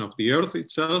expropriation of the earth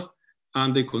itself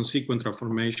and the consequent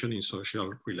transformation in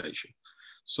social relations.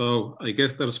 So I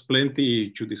guess there's plenty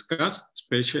to discuss,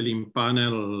 especially in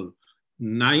panel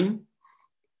 9,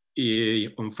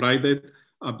 on Friday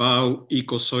about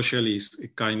eco-socialist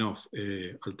kind of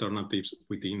alternatives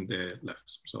within the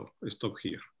left. So I stop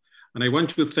here. And I want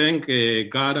to thank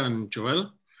Gar and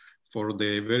Joel for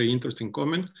the very interesting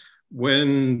comment.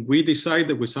 When we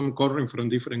decided with some colleagues from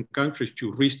different countries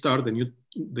to restart the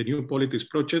new politics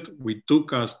project, we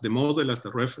took as the model, as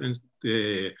the reference,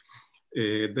 the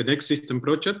Next System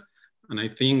project. And I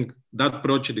think that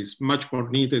project is much more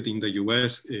needed in the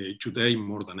US today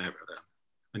more than ever.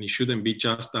 And it shouldn't be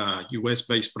just a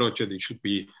US-based project, it should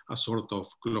be a sort of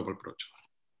global project.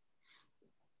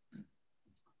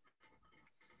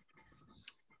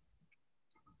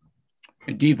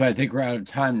 Deep, I think we're out of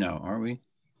time now, aren't we?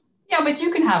 Yeah, but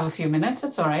you can have a few minutes.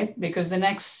 That's all right, because the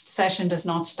next session does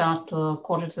not start till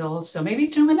 1:45, so maybe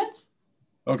 2 minutes?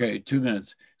 Okay, 2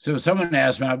 minutes. So someone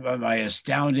asked me about my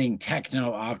astounding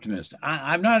techno-optimist.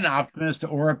 I'm not an optimist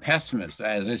or a pessimist,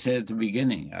 as I said at the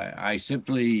beginning. I think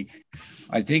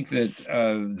that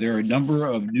there are a number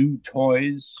of new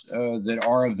toys that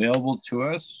are available to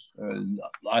us,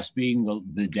 us being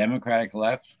the democratic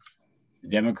left. The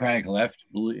democratic left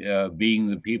being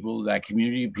the people, that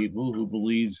community of people who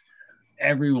believes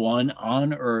everyone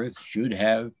on earth should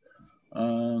have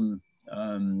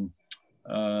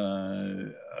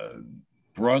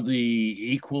broadly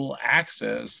equal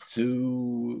access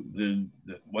to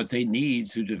what they need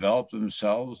to develop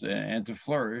themselves and to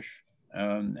flourish,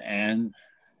 and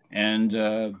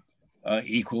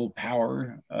equal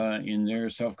power in their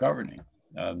self-governing.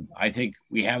 I think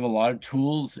we have a lot of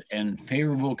tools and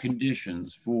favorable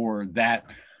conditions for that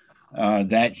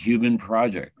human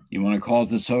project. You want to call it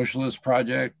the socialist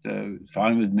project,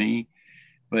 fine with me,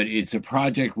 but it's a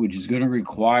project which is going to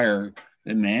require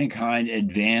that mankind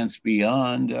advance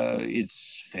beyond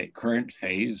its current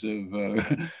phase of,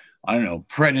 I don't know,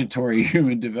 predatory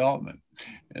human development,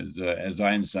 as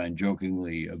Einstein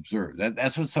jokingly observed.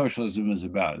 That's what socialism is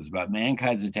about. It's about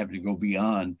mankind's attempt to go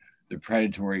beyond the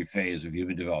predatory phase of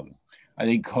human development. I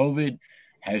think COVID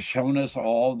has shown us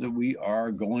all that we are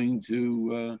going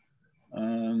to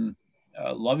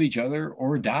love each other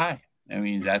or die. I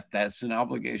mean, that's an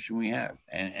obligation we have.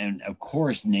 And of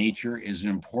course, nature is an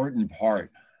important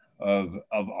part of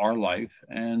our life,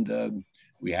 and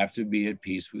we have to be at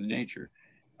peace with nature.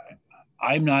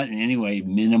 I'm not in any way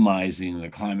minimizing the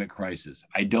climate crisis.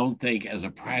 I don't think, as a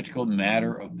practical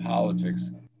matter of politics,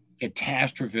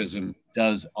 catastrophism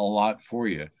does a lot for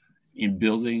you in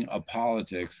building a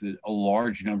politics that a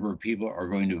large number of people are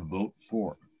going to vote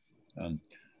for.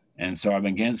 And so I'm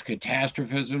against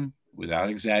catastrophism without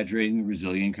exaggerating the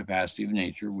resilient capacity of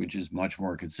nature, which is much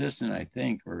more consistent, I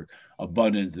think, or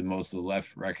abundant than most of the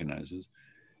left recognizes.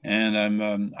 And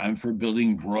I'm for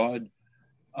building broad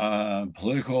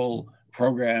political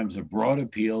programs of broad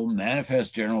appeal,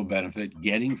 manifest general benefit,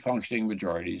 getting functioning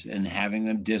majorities, and having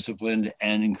them disciplined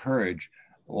and encourage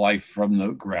life from the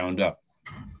ground up.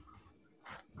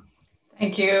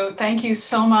 Thank you. Thank you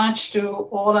so much to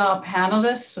all our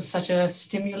panelists for such a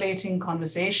stimulating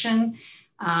conversation,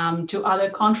 to other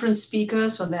conference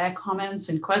speakers for their comments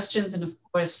and questions, and of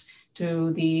course,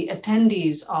 to the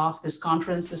attendees of this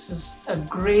conference. This is a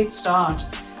great start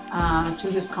to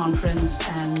this conference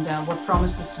and what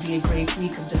promises to be a great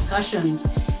week of discussions.